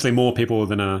 potentially more people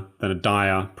than a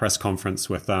dire press conference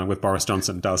with Boris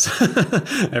Johnson does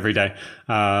every day.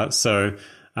 So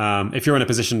if you're in a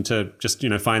position to just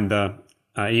find the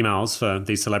emails for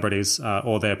these celebrities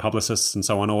or their publicists and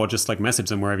so on, or just message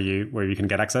them where you can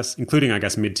get access, including I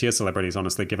guess mid-tier celebrities.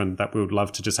 Honestly, given that we would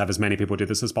love to just have as many people do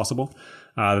this as possible,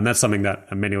 then that's something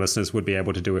that many listeners would be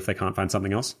able to do if they can't find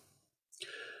something else.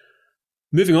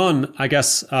 Moving on, I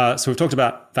guess, so we've talked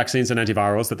about vaccines and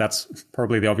antivirals, that's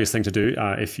probably the obvious thing to do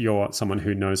if you're someone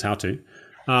who knows how to.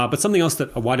 But something else that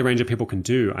a wider range of people can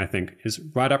do, I think, is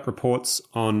write up reports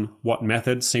on what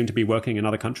methods seem to be working in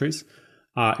other countries.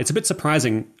 It's a bit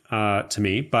surprising to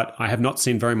me, but I have not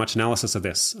seen very much analysis of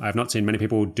this. I have not seen many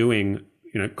people doing,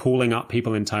 calling up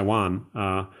people in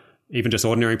Taiwan, even just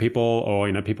ordinary people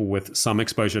or, people with some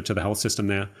exposure to the health system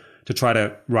there, to try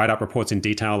to write up reports in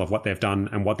detail of what they've done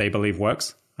and what they believe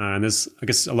works. And there's, I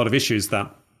guess, a lot of issues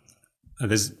that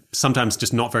there's sometimes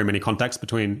just not very many contacts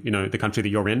between, the country that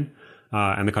you're in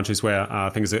and the countries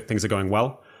where things are going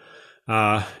well.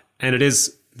 And there's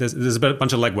a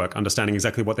bunch of legwork, understanding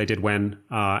exactly what they did when,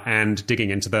 and digging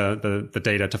into the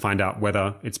data to find out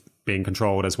whether it's being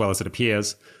controlled as well as it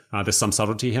appears. There's some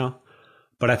subtlety here.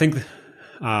 But I think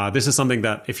this is something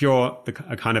that if you're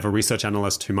a kind of a research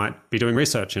analyst who might be doing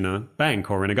research in a bank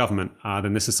or in a government,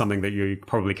 then this is something that you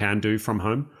probably can do from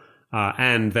home.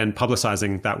 And then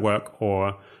publicizing that work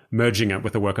or merging it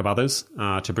with the work of others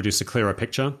to produce a clearer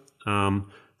picture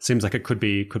seems like it could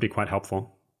be quite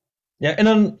helpful. Yeah, and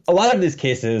in a lot of these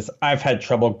cases, I've had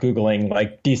trouble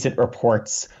Googling decent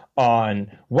reports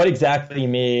on what exactly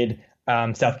made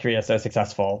South Korea so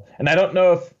successful. And I don't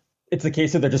know if it's the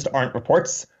case that there just aren't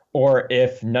reports, or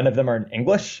if none of them are in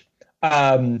English.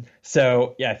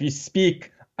 So yeah, if you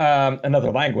speak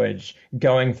another language,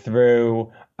 going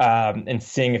through and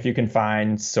seeing if you can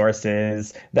find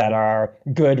sources that are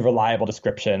good, reliable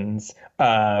descriptions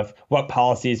of what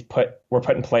policies were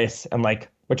put in place and like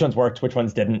which ones worked, which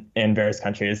ones didn't in various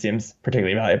countries seems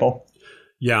particularly valuable.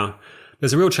 Yeah,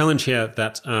 there's a real challenge here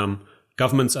that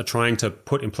governments are trying to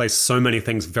put in place so many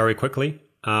things very quickly.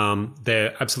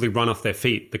 They're absolutely run off their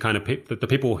feet. The kind of the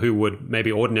people who would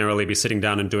maybe ordinarily be sitting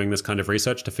down and doing this kind of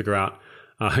research to figure out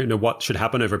what should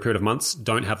happen over a period of months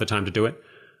don't have the time to do it.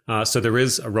 So there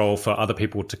is a role for other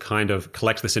people to kind of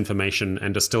collect this information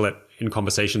and distill it in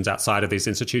conversations outside of these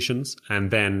institutions, and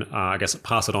then I guess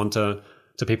pass it on to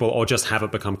people, or just have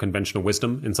it become conventional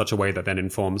wisdom in such a way that then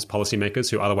informs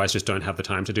policymakers who otherwise just don't have the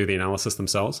time to do the analysis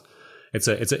themselves. It's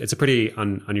a pretty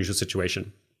unusual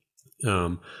situation.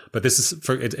 But this is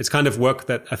it's kind of work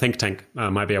that a think tank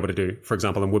might be able to do, for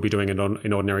example, and would be doing it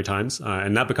in ordinary times,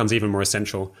 and that becomes even more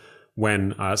essential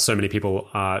when so many people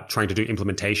are trying to do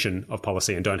implementation of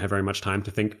policy and don't have very much time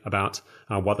to think about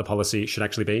what the policy should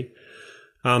actually be.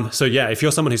 So yeah, if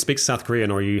you're someone who speaks South Korean,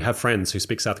 or you have friends who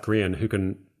speak South Korean who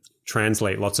can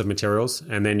translate lots of materials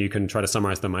and then you can try to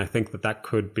summarize them, I think that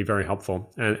could be very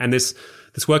helpful. And this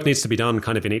work needs to be done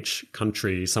kind of in each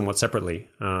country somewhat separately.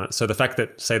 So the fact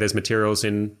that, say, there's materials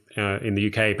in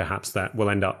the UK perhaps that will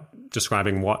end up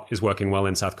describing what is working well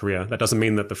in South Korea, that doesn't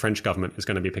mean that the French government is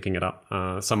going to be picking it up.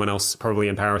 Someone else probably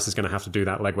in Paris is going to have to do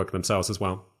that legwork themselves as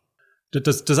well.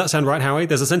 Does that sound right, Howie?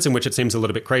 There's a sense in which it seems a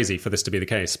little bit crazy for this to be the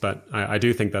case, but I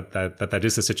do think that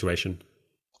is the situation.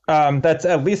 That's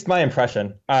at least my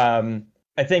impression. I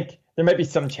think there might be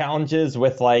some challenges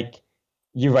with like,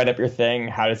 you write up your thing,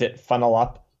 how does it funnel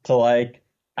up to like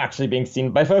actually being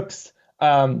seen by folks?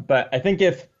 But I think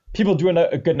if people do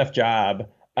a good enough job,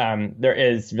 there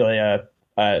is really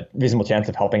a reasonable chance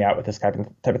of helping out with this type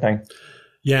of thing.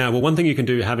 Yeah, well, one thing you can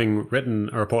do, having written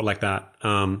a report like that,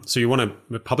 so you want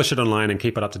to publish it online and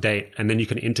keep it up to date, and then you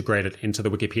can integrate it into the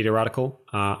Wikipedia article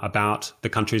about the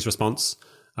country's response,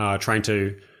 trying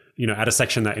to add a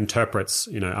section that interprets,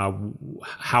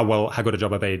 how good a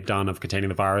job have they done of containing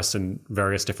the virus in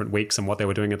various different weeks and what they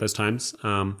were doing at those times.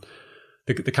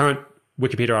 The current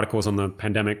Wikipedia articles on the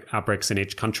pandemic outbreaks in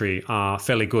each country are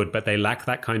fairly good, but they lack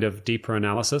that kind of deeper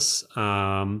analysis,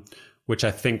 which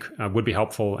I think would be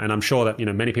helpful. And I'm sure that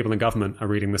many people in government are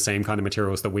reading the same kind of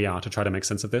materials that we are to try to make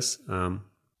sense of this.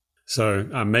 So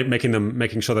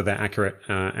making sure that they're accurate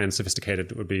and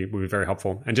sophisticated would be very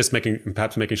helpful, and just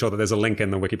perhaps making sure that there's a link in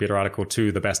the Wikipedia article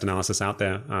to the best analysis out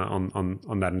there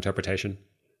on that interpretation.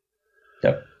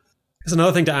 Yep. There's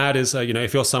another thing to add is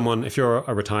if you're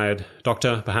a retired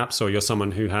doctor perhaps, or you're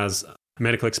someone who has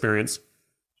medical experience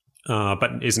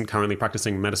but isn't currently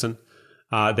practicing medicine,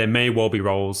 there may well be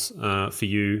roles for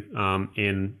you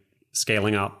in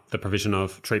scaling up the provision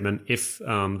of treatment if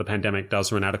the pandemic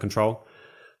does run out of control.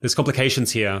 There's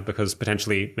complications here because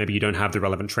potentially maybe you don't have the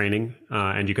relevant training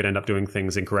and you could end up doing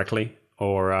things incorrectly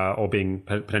or being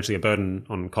potentially a burden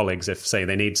on colleagues if, say,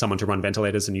 they need someone to run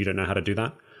ventilators and you don't know how to do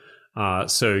that.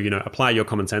 So apply your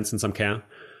common sense and some care.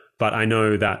 But I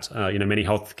know that, many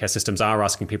healthcare systems are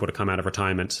asking people to come out of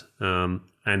retirement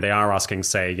and they are asking,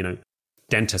 say,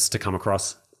 dentists to come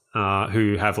across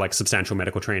who have like substantial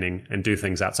medical training and do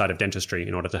things outside of dentistry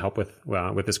in order to help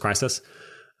with this crisis.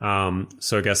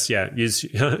 So I guess, use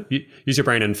your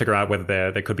brain and figure out whether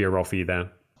there could be a role for you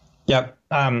there. Yep.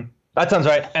 That sounds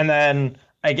right. And then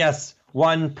I guess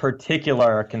one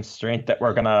particular constraint that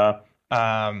we're going to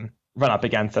run up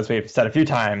against, as we've said a few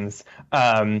times,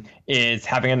 is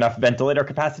having enough ventilator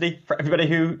capacity for everybody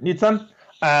who needs them.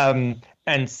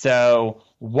 And so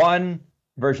one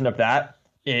version of that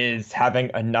is having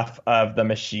enough of the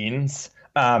machines.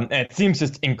 And it seems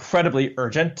just incredibly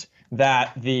urgent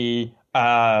that the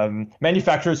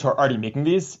manufacturers who are already making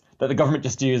these, that the government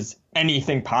just use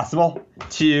anything possible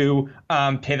to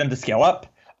pay them to scale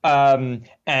up.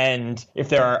 And if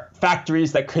there are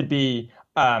factories that could be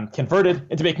converted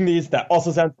into making these, that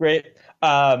also sounds great.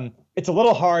 It's a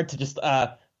little hard to just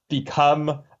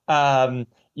become,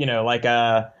 like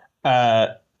a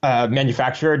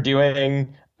manufacturer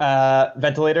doing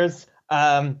ventilators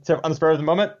sort of on the spur of the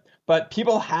moment. But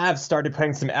people have started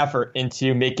putting some effort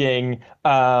into making,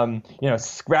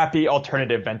 scrappy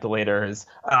alternative ventilators,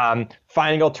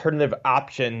 finding alternative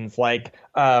options like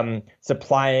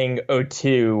supplying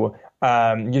O2,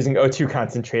 using O2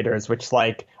 concentrators, which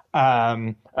might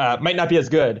not be as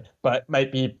good, but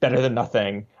might be better than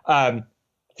nothing. If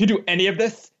you do any of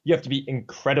this, you have to be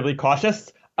incredibly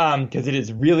cautious because it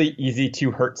is really easy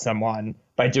to hurt someone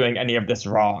by doing any of this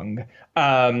wrong.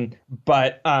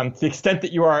 But to the extent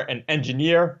that you are an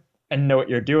engineer and know what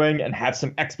you're doing and have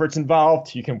some experts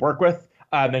involved you can work with,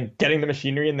 and getting the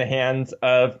machinery in the hands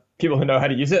of people who know how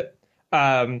to use it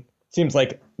seems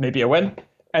like maybe a win.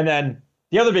 And then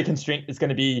the other big constraint is going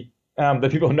to be the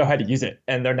people who know how to use it,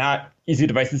 and they're not easy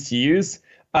devices to use.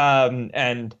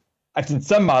 And I've seen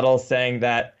some models saying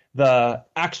that the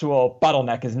actual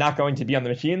bottleneck is not going to be on the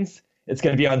machines. It's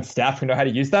going to be on staff who know how to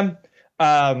use them.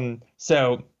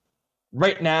 So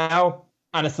right now,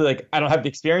 honestly, like I don't have the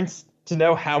experience to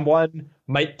know how one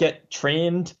might get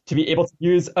trained to be able to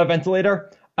use a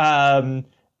ventilator. I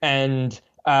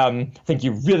think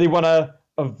you really want to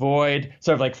avoid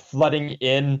sort of like flooding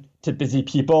in to busy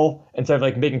people and sort of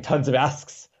like making tons of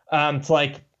asks to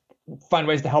like find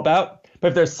ways to help out. But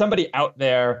if there's somebody out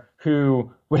there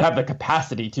who would have the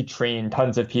capacity to train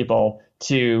tons of people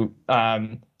to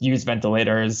use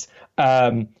ventilators,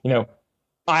 I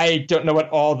don't know what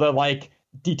all the like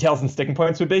details and sticking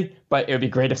points would be, but it would be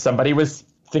great if somebody was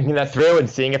thinking that through and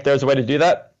seeing if there's a way to do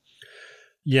that.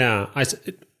 Yeah,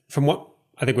 from what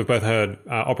I think we've both heard,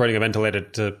 operating a ventilator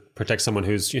to protect someone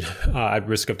who's at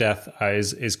risk of death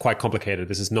is quite complicated.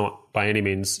 This is not by any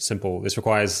means simple. This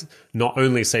requires not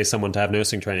only, say, someone to have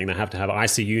nursing training, they have to have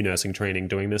ICU nursing training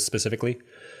doing this specifically.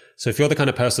 So if you're the kind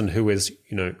of person who is,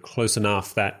 close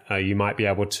enough that you might be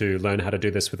able to learn how to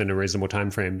do this within a reasonable time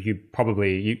frame, you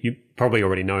probably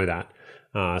already know that.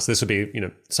 So this would be,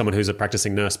 someone who's a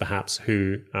practicing nurse, perhaps,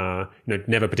 who,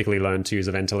 never particularly learned to use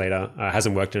a ventilator,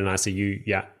 hasn't worked in an ICU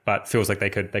yet, but feels like they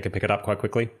could pick it up quite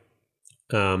quickly.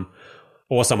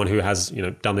 Or someone who has,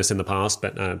 done this in the past,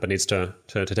 but needs to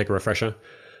take a refresher.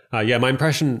 My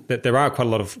impression that there are quite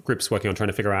a lot of groups working on trying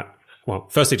to figure out, well,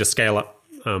 firstly, to scale up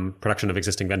production of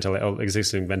existing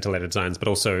ventilator designs, but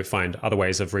also find other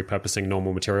ways of repurposing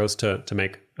normal materials to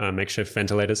make makeshift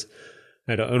ventilators.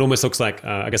 It almost looks like,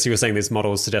 I guess you were saying these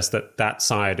models suggest that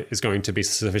side is going to be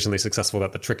sufficiently successful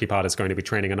that the tricky part is going to be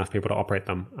training enough people to operate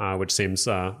them, which seems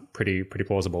pretty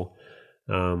plausible.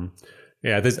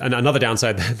 There's another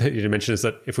downside that you mentioned is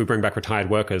that if we bring back retired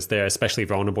workers, they're especially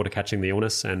vulnerable to catching the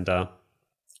illness and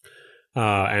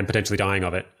potentially dying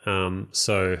of it.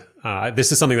 So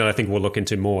this is something that I think we'll look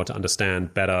into more to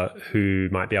understand better who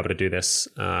might be able to do this,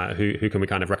 who can we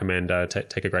kind of recommend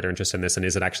take a greater interest in this, and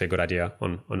is it actually a good idea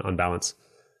on balance?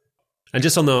 And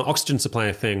just on the oxygen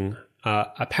supply thing,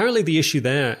 apparently the issue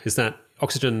there is that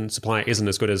oxygen supply isn't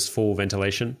as good as full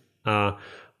ventilation,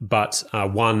 but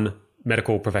one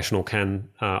medical professional can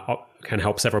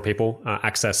help several people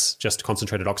access just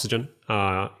concentrated oxygen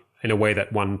in a way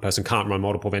that one person can't run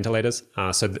multiple ventilators.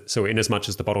 So in as much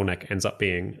as the bottleneck ends up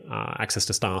being access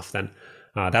to staff, then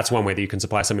that's one way that you can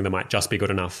supply something that might just be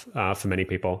good enough for many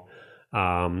people,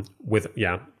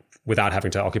 without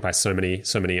having to occupy so many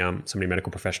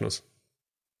medical professionals.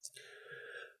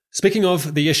 Speaking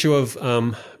of the issue of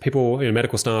people,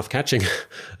 medical staff catching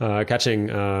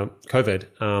COVID,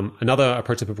 another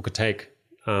approach that people could take,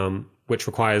 which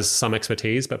requires some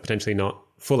expertise but potentially not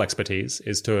full expertise,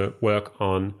 is to work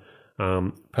on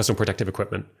personal protective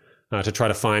equipment to try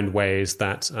to find ways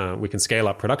that we can scale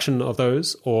up production of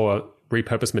those, or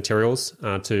repurpose materials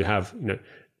to have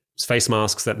face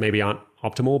masks that maybe aren't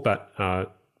optimal but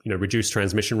reduce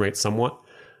transmission rates somewhat,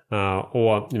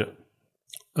 or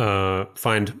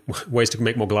find ways to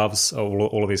make more gloves,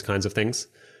 all of these kinds of things.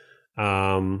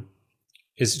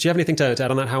 Do you have anything to add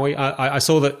on that, Howie? I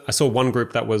saw one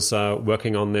group that was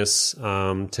working on this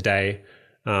today,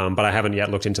 but I haven't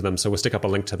yet looked into them. So we'll stick up a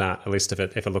link to that, at least if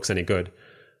it looks any good.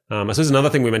 I suppose another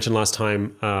thing we mentioned last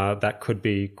time that could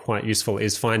be quite useful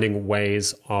is finding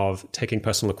ways of taking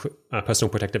personal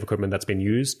protective equipment that's been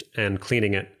used and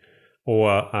cleaning it,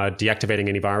 or deactivating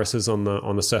any viruses on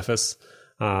the surface,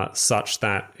 such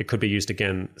that it could be used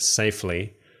again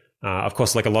safely. Of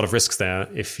course, like a lot of risks there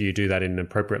if you do that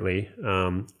inappropriately.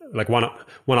 Like one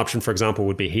option, for example,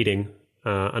 would be heating.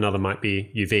 Another might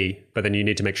be UV, but then you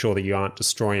need to make sure that you aren't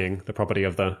destroying the property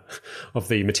of the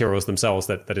materials themselves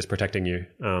that is protecting you.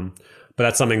 But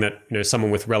that's something that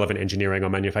someone with relevant engineering or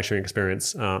manufacturing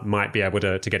experience might be able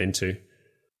to get into.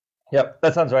 Yep,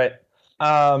 that sounds right.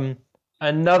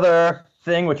 Another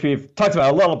thing which we've talked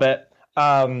about a little bit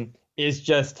is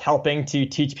just helping to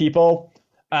teach people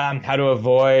how to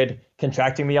avoid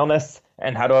contracting the illness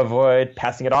and how to avoid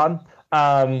passing it on.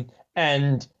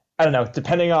 And I don't know,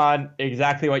 depending on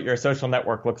exactly what your social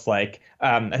network looks like,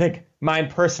 I think mine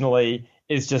personally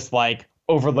is just like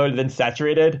overloaded and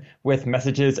saturated with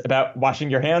messages about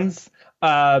washing your hands.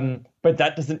 But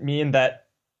that doesn't mean that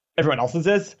everyone else's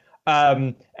is.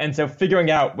 And so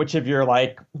figuring out which of your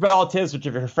like relatives, which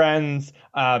of your friends,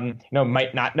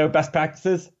 might not know best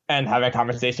practices, and having a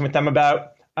conversation with them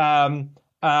about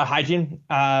hygiene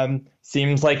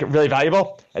seems like really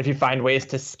valuable. If you find ways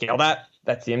to scale that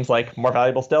seems like more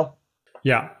valuable still.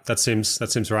 Yeah, that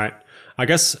seems right. I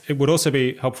guess it would also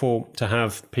be helpful to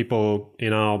have people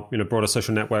in our broader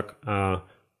social network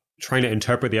trying to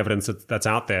interpret the evidence that's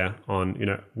out there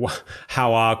on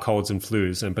how are colds and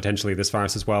flus and potentially this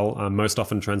virus as well most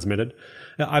often transmitted.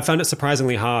 I found it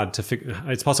surprisingly hard to figure.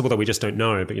 It's possible that we just don't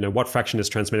know, but what fraction is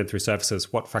transmitted through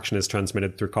surfaces, what fraction is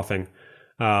transmitted through coughing.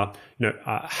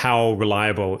 How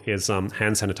reliable is hand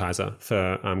sanitizer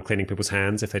for cleaning people's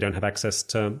hands if they don't have access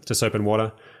to soap and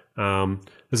water?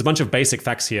 There's a bunch of basic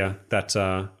facts here that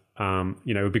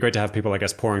it would be great to have people, I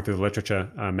guess, pouring through the literature,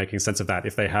 making sense of that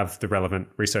if they have the relevant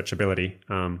research ability.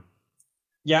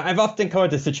 Yeah, I've often come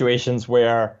into situations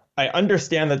where I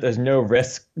understand that there's no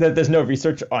risk, that there's no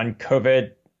research on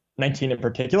COVID-19 in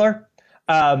particular,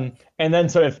 and then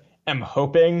sort of am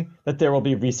hoping that there will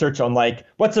be research on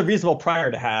what's a reasonable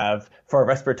prior to have for a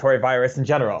respiratory virus in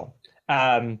general.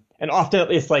 And often, at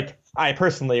least I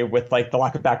personally, with the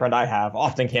lack of background I have,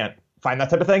 often can't find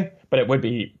that type of thing, but it would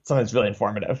be something that's really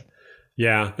informative.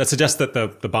 Yeah, that suggests that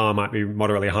the bar might be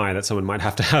moderately high, that someone might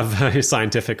have to have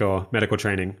scientific or medical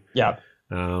training. Yeah.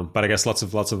 But I guess lots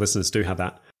of listeners do have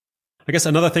that. I guess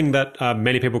another thing that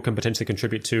many people can potentially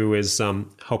contribute to is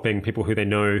helping people who they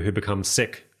know who become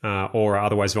sick or are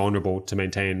otherwise vulnerable to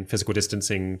maintain physical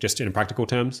distancing just in practical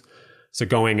terms. So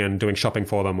going and doing shopping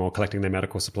for them or collecting their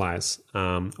medical supplies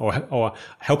or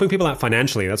helping people out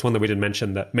financially. That's one that we didn't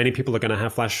mention, that many people are going to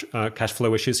have cash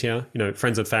flow issues here.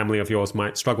 Friends and family of yours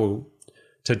might struggle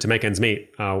to make ends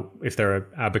meet if they're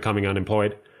becoming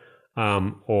unemployed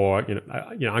or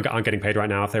aren't getting paid right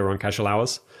now if they were on casual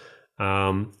hours.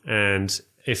 And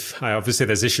if obviously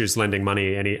there's issues lending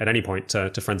money at any point to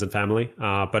friends and family,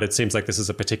 but it seems like this is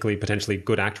a particularly potentially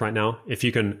good act right now. If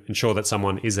you can ensure that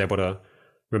someone is able to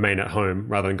remain at home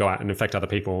rather than go out and infect other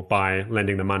people by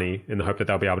lending them money in the hope that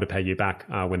they'll be able to pay you back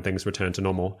when things return to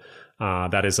normal,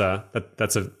 that's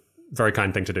a very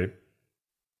kind thing to do.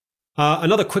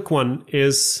 Another quick one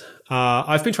is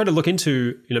I've been trying to look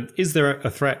into, is there a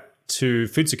threat to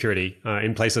food security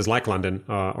in places like London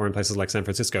or in places like San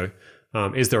Francisco?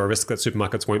 Is there a risk that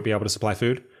supermarkets won't be able to supply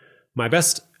food? The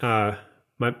best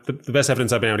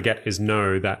evidence I've been able to get is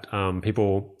no, that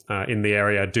people in the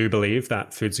area do believe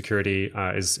that food security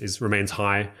remains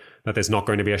high, that there's not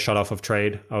going to be a shut-off of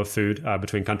trade of food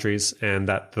between countries, and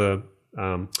that the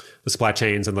supply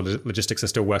chains and the logistics are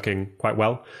still working quite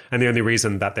well. And the only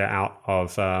reason that they're out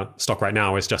of stock right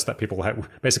now is just that people have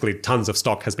basically tons of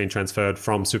stock has been transferred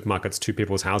from supermarkets to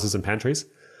people's houses and pantries,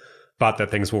 but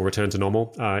that things will return to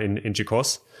normal in due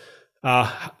course.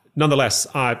 Nonetheless,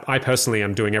 I personally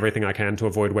am doing everything I can to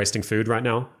avoid wasting food right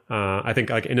now. I think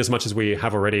in as much as we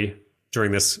have already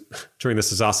during this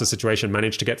disaster situation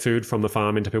managed to get food from the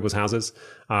farm into people's houses,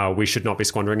 we should not be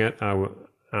squandering it.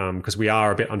 Because we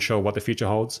are a bit unsure what the future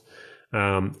holds,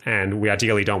 and we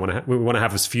ideally don't want to. We want to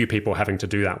have as few people having to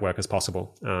do that work as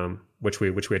possible, which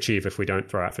we achieve if we don't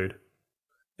throw out food.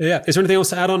 Yeah, is there anything else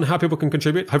to add on how people can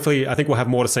contribute? Hopefully, I think we'll have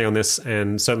more to say on this,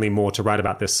 and certainly more to write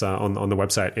about this on the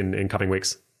website in coming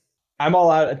weeks. I'm all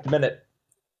out at the minute.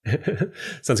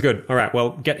 Sounds good. All right,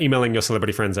 well, get emailing your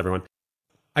celebrity friends, everyone.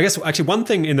 I guess actually one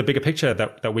thing in the bigger picture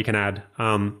that we can add.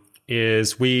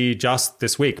 Is we just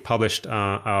this week published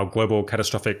our Global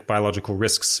Catastrophic Biological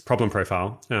Risks Problem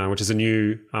Profile, which is a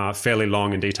new, fairly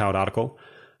long and detailed article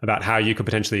about how you could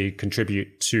potentially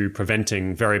contribute to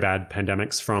preventing very bad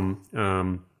pandemics from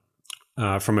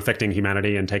affecting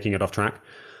humanity and taking it off track.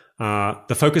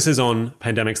 The focus is on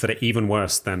pandemics that are even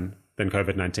worse than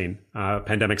COVID-19,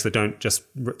 pandemics that don't just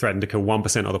threaten to kill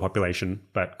 1% of the population,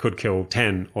 but could kill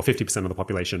 10 or 50% of the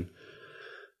population.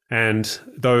 And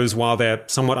those, while they're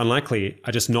somewhat unlikely,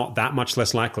 are just not that much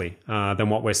less likely than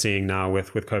what we're seeing now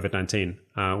with COVID-19.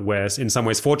 Whereas in some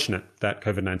ways fortunate that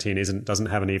COVID-19 doesn't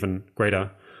have an even greater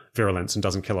virulence and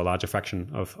doesn't kill a larger fraction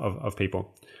of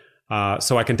people.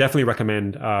 So I can definitely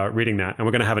recommend reading that. And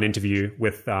we're going to have an interview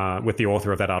with the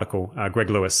author of that article, Greg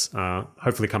Lewis,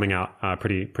 hopefully coming out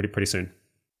pretty soon.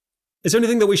 Is there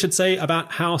anything that we should say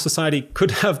about how society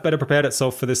could have better prepared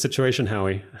itself for this situation,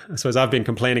 Howie? I suppose I've been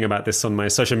complaining about this on my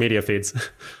social media feeds.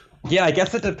 Yeah, I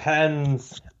guess it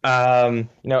depends,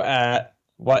 at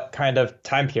what kind of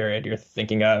time period you're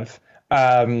thinking of.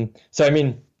 I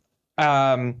think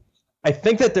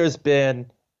that there's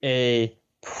been a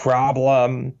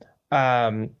problem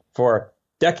for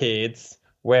decades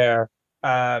where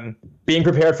being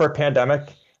prepared for a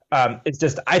pandemic is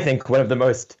just, I think, one of the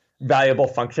most valuable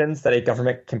functions that a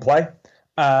government can play.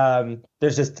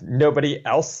 There's just nobody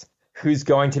else who's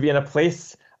going to be in a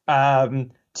place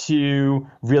to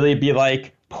really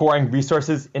be pouring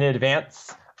resources in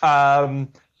advance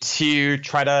to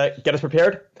try to get us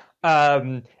prepared.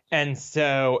 And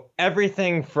so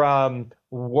everything from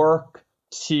work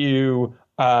to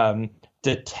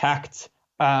detect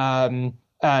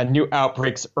new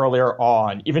outbreaks earlier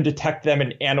on, even detect them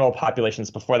in animal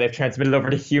populations before they've transmitted over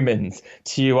to humans,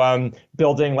 to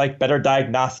building like better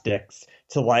diagnostics,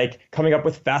 to like coming up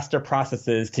with faster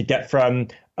processes to get from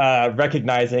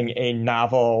recognizing a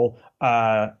novel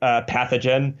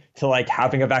pathogen to like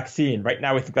having a vaccine. Right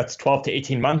now, we think that's 12 to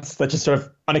 18 months. That's just sort of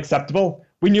unacceptable.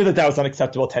 We knew that was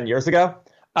unacceptable 10 years ago.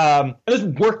 And there's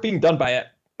work being done by it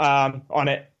on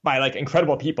it by like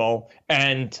incredible people,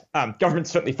 and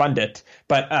governments certainly fund it.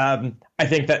 But I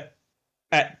think that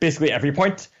at basically every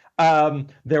point,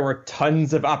 there were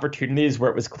tons of opportunities where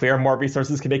it was clear more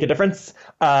resources could make a difference,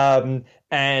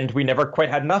 and we never quite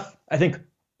had enough. I think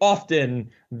often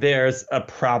there's a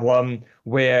problem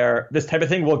where this type of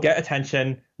thing will get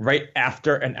attention right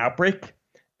after an outbreak,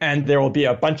 and there will be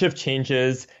a bunch of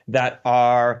changes that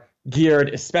are geared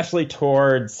especially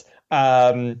towards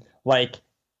something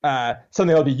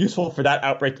that'll be useful for that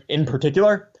outbreak in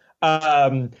particular.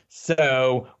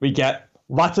 So we get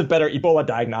lots of better Ebola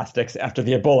diagnostics after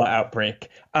the Ebola outbreak.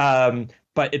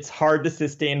 But it's hard to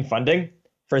sustain funding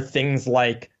for things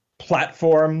like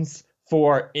platforms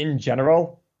for, in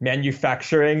general,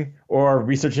 manufacturing or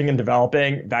researching and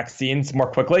developing vaccines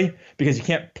more quickly, because you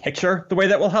can't picture the way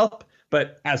that will help.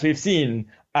 But as we've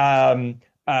seen, when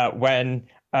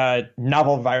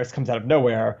novel virus comes out of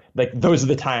nowhere, like those are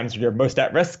the times when you're most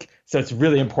at risk. So it's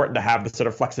really important to have the sort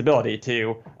of flexibility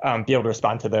to be able to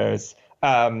respond to those.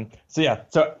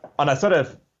 So on a sort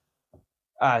of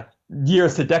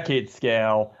years to decades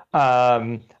scale,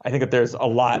 I think that there's a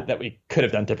lot that we could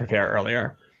have done to prepare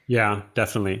earlier. Yeah,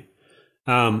 definitely.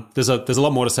 There's a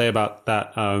lot more to say about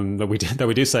that that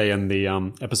we do say in the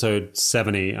episode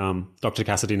 70, Dr.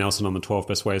 Cassidy Nelson on the 12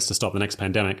 best ways to stop the next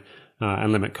pandemic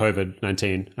and limit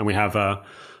COVID-19, and we have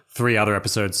 3 other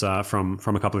episodes from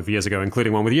a couple of years ago,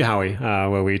 including one with you, Howie,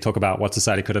 where we talk about what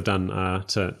society could have done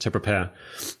to prepare.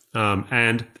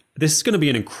 And this is going to be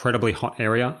an incredibly hot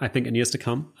area, I think, in years to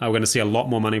come. We're going to see a lot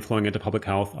more money flowing into public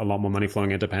health, a lot more money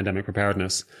flowing into pandemic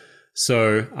preparedness.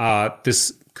 So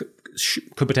this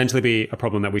could potentially be a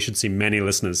problem that we should see many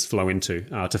listeners flow into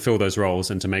to fill those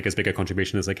roles and to make as big a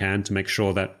contribution as they can to make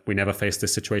sure that we never face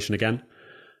this situation again.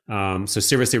 So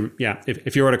seriously, yeah,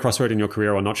 if you're at a crossroad in your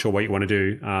career or not sure what you want to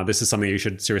do, this is something you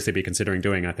should seriously be considering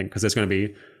doing, I think, because there's going to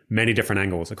be many different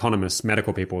angles: economists,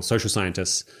 medical people, social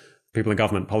scientists, people in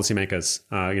government, policymakers,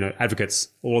 advocates.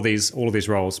 All of these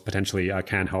roles potentially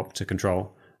can help to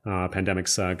control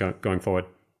pandemics going forward.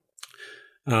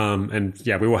 And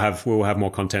yeah, we will have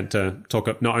more content to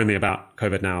talk not only about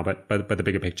COVID now, but the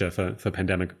bigger picture for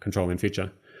pandemic control in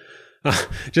future.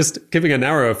 Just keeping a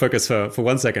narrow focus for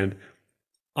 1 second.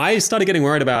 I started getting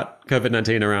worried about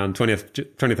COVID-19 around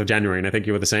 20th of January, and I think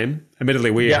you were the same.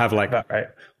 Admittedly, we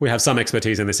have some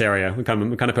expertise in this area. We're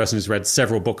kind of person who's read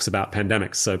several books about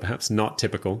pandemics, so perhaps not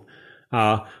typical.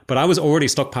 But I was already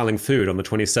stockpiling food on the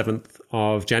 27th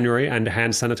of January and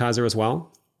hand sanitizer as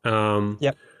well.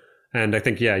 Yep. And I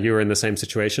think, yeah, you were in the same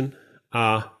situation.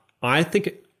 I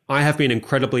think I have been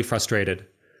incredibly frustrated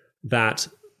that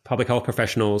public health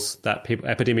professionals, that people,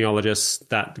 epidemiologists,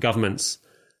 that governments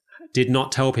did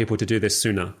not tell people to do this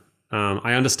sooner.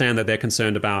 I understand that they're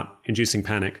concerned about inducing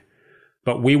panic,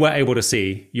 but we were able to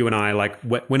see, you and I, like,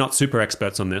 we're not super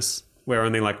experts on this. We're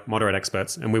only like moderate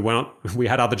experts, and we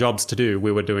had other jobs to do.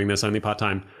 We were doing this only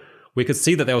part-time. We could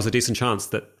see that there was a decent chance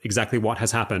that exactly what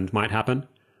has happened might happen.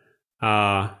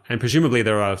 And presumably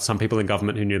there are some people in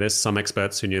government who knew this, some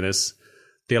experts who knew this.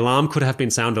 The alarm could have been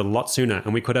sounded a lot sooner,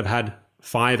 and we could have had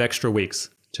 5 extra weeks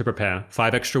to prepare,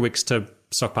 5 extra weeks to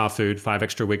stockpile food, 5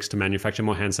 extra weeks to manufacture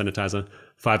more hand sanitizer,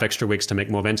 5 extra weeks to make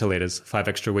more ventilators, 5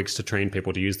 extra weeks to train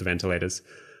people to use the ventilators,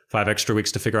 5 extra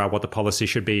weeks to figure out what the policy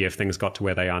should be if things got to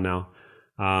where they are now.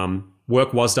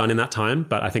 Work was done in that time,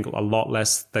 but I think a lot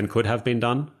less than could have been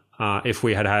done if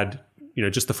we had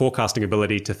just the forecasting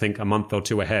ability to think a month or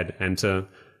 2 ahead and to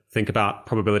think about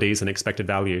probabilities and expected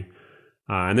value.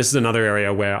 And this is another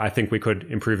area where I think we could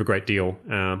improve a great deal.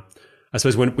 I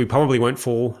suppose we probably won't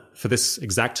fall for this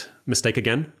exact mistake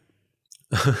again.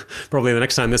 Probably the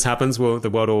next time this happens, the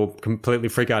world will completely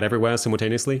freak out everywhere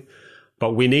simultaneously.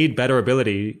 But we need better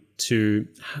ability to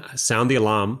sound the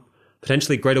alarm,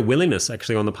 potentially greater willingness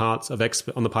actually on the part of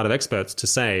experts to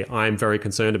say, I'm very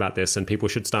concerned about this and people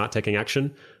should start taking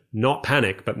action. Not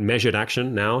panic, but measured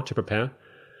action now to prepare.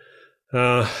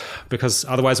 Because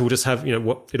otherwise we'll just have,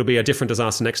 it'll be a different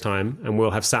disaster next time, and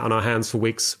we'll have sat on our hands for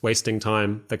weeks wasting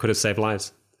time that could have saved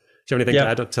lives. Do you have anything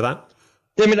to add to that?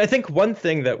 I mean, I think one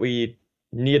thing that we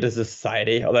need as a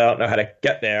society, although I don't know how to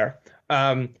get there,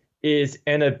 is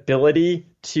an ability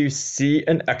to see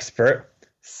an expert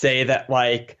say that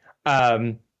like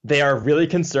they are really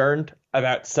concerned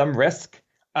about some risk.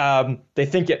 They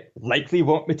think it likely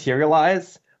won't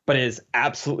materialize, but is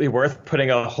absolutely worth putting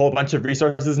a whole bunch of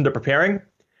resources into preparing,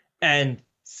 and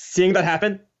seeing that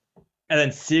happen, and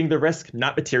then seeing the risk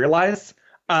not materialize,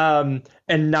 and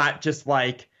not just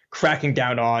like cracking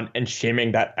down on and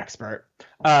shaming that expert.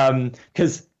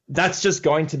 Because that's just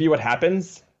going to be what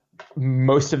happens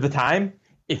most of the time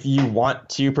if you want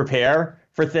to prepare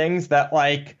for things that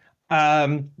like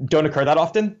don't occur that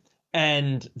often.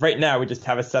 And right now we just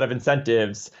have a set of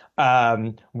incentives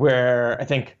where I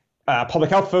think public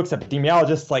health folks,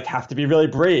 epidemiologists, like have to be really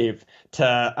brave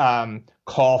to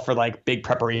call for like big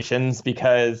preparations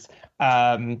because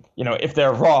if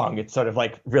they're wrong, it's sort of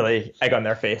like really egg on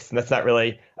their face, and that's not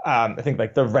really I think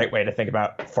like the right way to think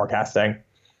about forecasting.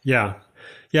 Yeah.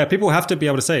 People have to be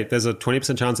able to say there's a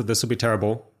 20% chance that this will be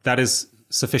terrible. That is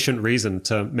sufficient reason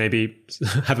to maybe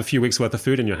have a few weeks worth of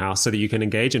food in your house so that you can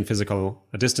engage in physical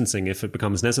distancing if it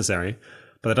becomes necessary.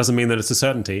 But that doesn't mean that it's a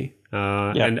certainty.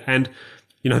 And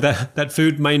that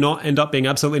food may not end up being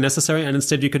absolutely necessary, and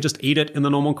instead you could just eat it in the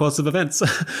normal course of events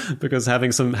because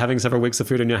having several weeks of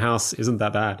food in your house isn't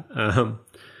that bad.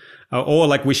 Or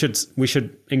like we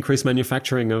should increase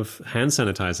manufacturing of hand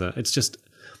sanitizer. It's just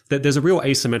that there's a real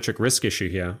asymmetric risk issue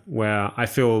here where I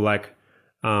feel like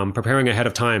preparing ahead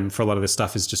of time for a lot of this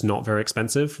stuff is just not very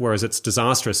expensive, whereas it's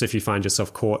disastrous if you find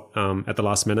yourself caught at the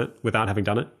last minute without having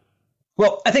done it.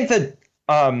 Well, I think the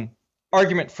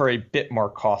argument for a bit more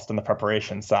cost on the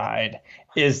preparation side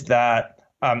is that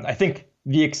I think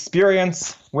the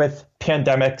experience with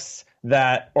pandemics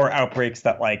or outbreaks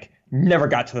that like never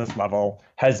got to this level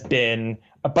has been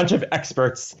a bunch of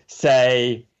experts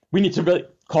say, we need to really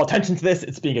call attention to this.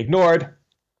 It's being ignored.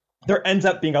 There ends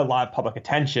up being a lot of public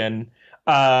attention.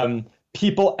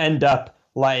 People end up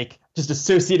like just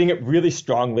associating it really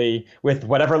strongly with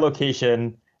whatever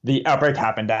location the outbreak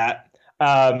happened at.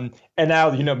 And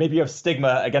now, maybe you have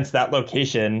stigma against that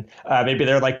location. Maybe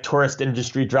they're like tourist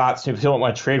industry drops. Maybe people don't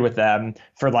want to trade with them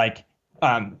for like,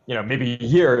 maybe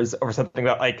years over something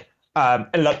that like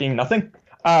ended up being nothing.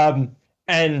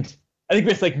 And I think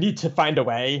we just like need to find a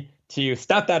way to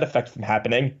stop that effect from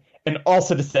happening. And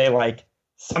also to say like,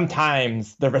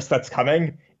 sometimes the risk that's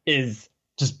coming is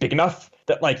just big enough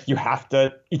that like you have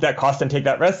to eat that cost and take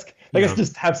that risk. Like, let's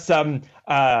just have some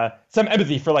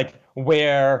empathy for like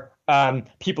where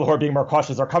people who are being more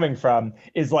cautious are coming from.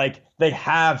 Is like they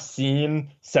have seen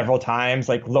several times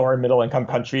like lower and middle income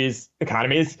countries'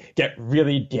 economies get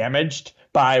really damaged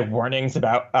by warnings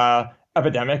about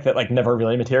epidemic that like never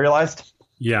really materialized.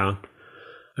 Yeah.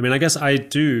 I mean, I guess I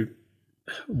do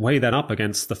weigh that up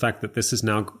against the fact that this is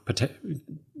now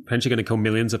potentially going to kill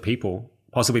millions of people,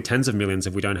 possibly tens of millions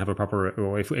if we don't have a proper,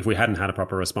 or if we hadn't had a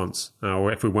proper response,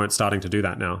 or if we weren't starting to do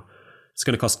that now. It's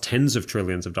going to cost tens of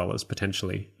trillions of dollars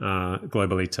potentially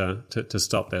globally to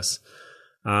stop this.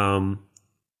 I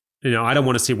don't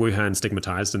want to see Wuhan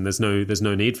stigmatized, and there's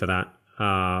no need for that.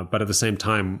 But at the same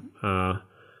time,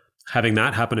 having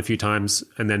that happen a few times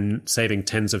and then saving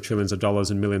tens of trillions of dollars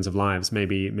and millions of lives,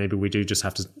 maybe we do just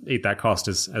have to eat that cost,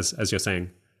 as you're saying.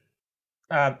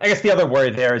 I guess the other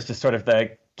worry there is just sort of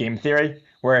the game theory,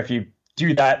 where if you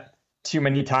do that too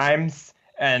many times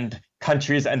and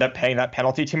countries end up paying that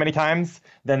penalty too many times,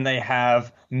 then they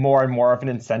have more and more of an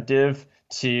incentive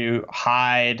to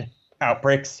hide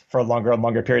outbreaks for a longer and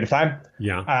longer period of time.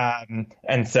 Yeah.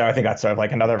 And so I think that's sort of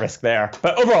like another risk there.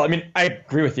 But overall, I mean, I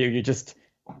agree with you.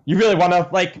 You really want to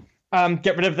like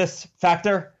get rid of this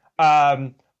factor.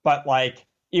 But like,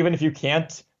 even if you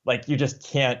can't, like, you just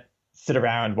can't sit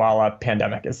around while a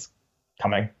pandemic is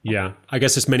coming. Yeah. I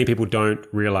guess just many people don't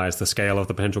realize the scale of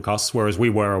the potential costs, whereas we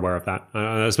were aware of that.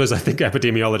 I think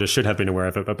epidemiologists should have been aware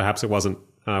of it, but perhaps it wasn't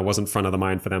front of the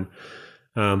mind for them.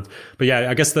 But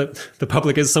yeah, I guess the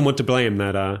public is somewhat to blame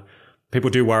that people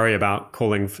do worry about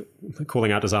calling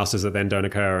out disasters that then don't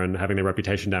occur and having their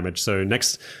reputation damaged. So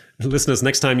next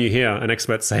time you hear an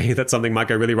expert say that something might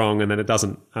go really wrong and then it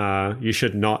doesn't, you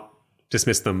should not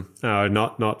dismiss them,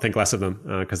 not think less of them,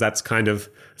 because it's part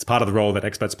of the role that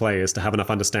experts play, is to have enough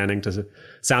understanding to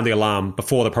sound the alarm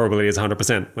before the probability is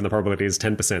 100%, when the probability is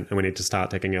 10%, and we need to start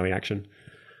taking early action.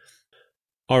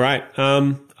 All right.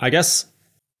 I guess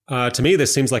to me,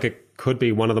 this seems like it could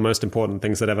be one of the most important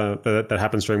things that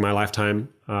happens during my lifetime.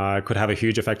 It could have a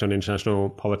huge effect on international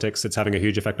politics. It's having a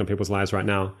huge effect on people's lives right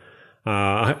now.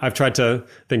 I've tried to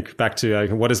think back to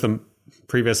what is the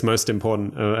previous most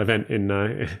important event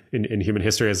in human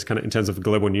history as kind of in terms of a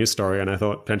global news story. And I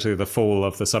thought potentially the fall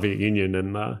of the Soviet Union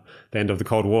and the end of the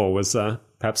Cold War was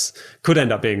perhaps could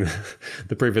end up being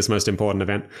the previous most important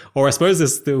event. Or I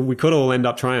suppose we could all end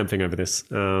up triumphing over this.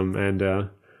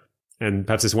 And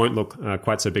perhaps this won't look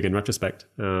quite so big in retrospect.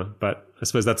 But I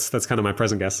suppose that's kind of my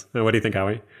present guess. What do you think,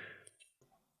 Howie?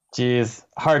 Geez,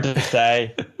 hard to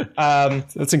say.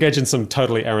 Let's engage in some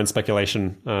totally errant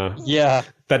speculation. Yeah.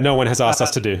 That no one has asked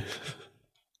us to do.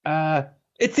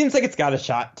 It seems like it's got a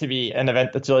shot to be an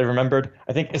event that's really remembered.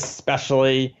 I think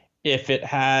especially if it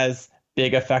has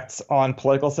big effects on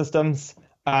political systems.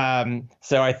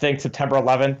 So I think September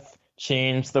 11th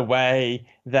changed the way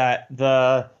that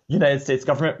the United States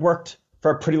government worked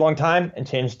for a pretty long time and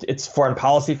changed its foreign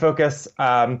policy focus,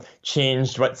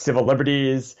 changed what civil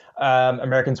liberties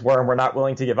Americans were and were not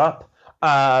willing to give up.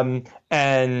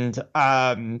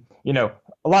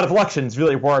 A lot of elections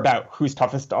really were about who's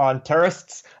toughest on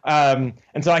terrorists. And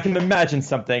so I can imagine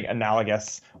something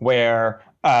analogous where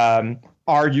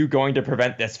are you going to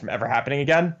prevent this from ever happening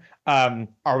again?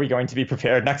 Are we going to be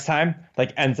prepared next time?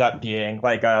 Like ends up being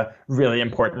like a really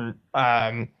important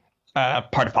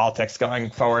part of politics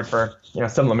going forward for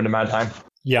some limited amount of time.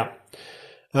 Yeah.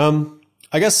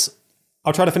 I guess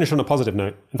I'll try to finish on a positive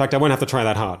note. In fact, I won't have to try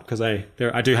that hard because I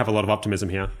do have a lot of optimism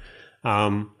here.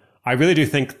 I really do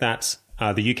think that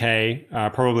the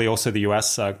UK, probably also the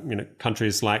US,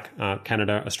 countries like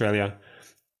Canada, Australia,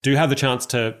 do have the chance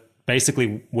to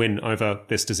basically win over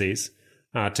this disease,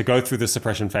 to go through the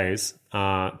suppression phase,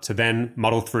 to then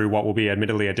muddle through what will be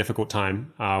admittedly a difficult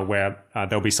time where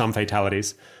there'll be some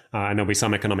fatalities and there'll be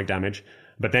some economic damage,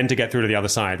 but then to get through to the other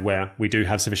side where we do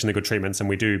have sufficiently good treatments and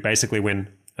we do basically win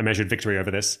a measured victory over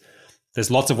this.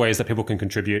 There's lots of ways that people can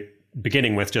contribute,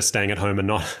 beginning with just staying at home and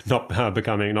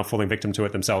not falling victim to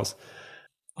it themselves.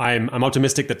 I'm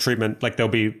optimistic that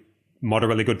there'll be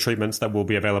moderately good treatments that will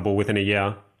be available within a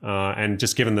year. And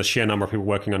just given the sheer number of people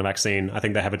working on a vaccine, I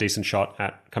think they have a decent shot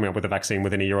at coming up with a vaccine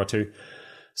within a year or two.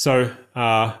 So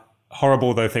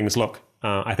horrible though things look,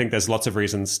 I think there's lots of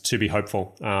reasons to be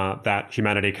hopeful that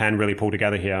humanity can really pull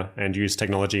together here and use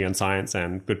technology and science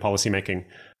and good policymaking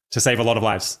to save a lot of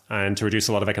lives and to reduce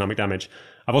a lot of economic damage.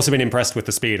 I've also been impressed with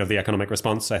the speed of the economic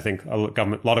response. I think a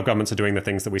lot of governments are doing the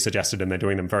things that we suggested and they're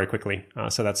doing them very quickly.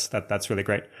 So that's really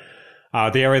great.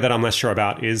 The area that I'm less sure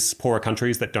about is poorer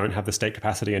countries that don't have the state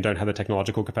capacity and don't have the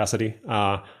technological capacity.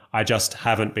 I just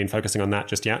haven't been focusing on that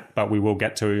just yet, but we will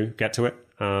get to it.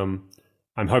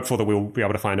 I'm hopeful that we'll be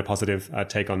able to find a positive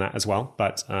take on that as well,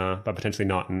 but potentially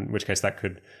not, in which case that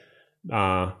could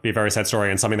be a very sad story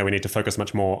and something that we need to focus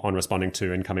much more on responding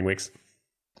to in coming weeks.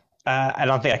 I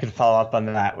don't think I could follow up on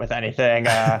that with anything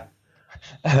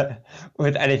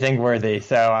worthy.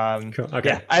 So cool. Okay.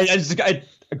 Yeah, I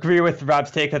agree with Rob's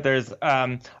take that there's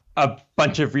a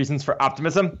bunch of reasons for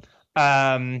optimism.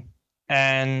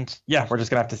 And yeah, we're just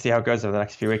gonna have to see how it goes over the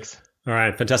next few weeks. All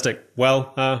right, fantastic.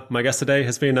 Well, my guest today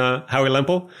has been Howie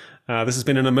Lempel. This has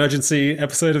been an emergency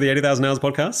episode of the 80,000 Hours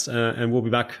podcast, and we'll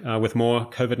be back with more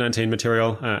COVID-19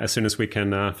 material as soon as we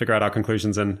can figure out our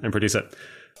conclusions and produce it.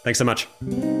 Thanks so much.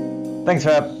 Thanks,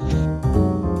 Rob.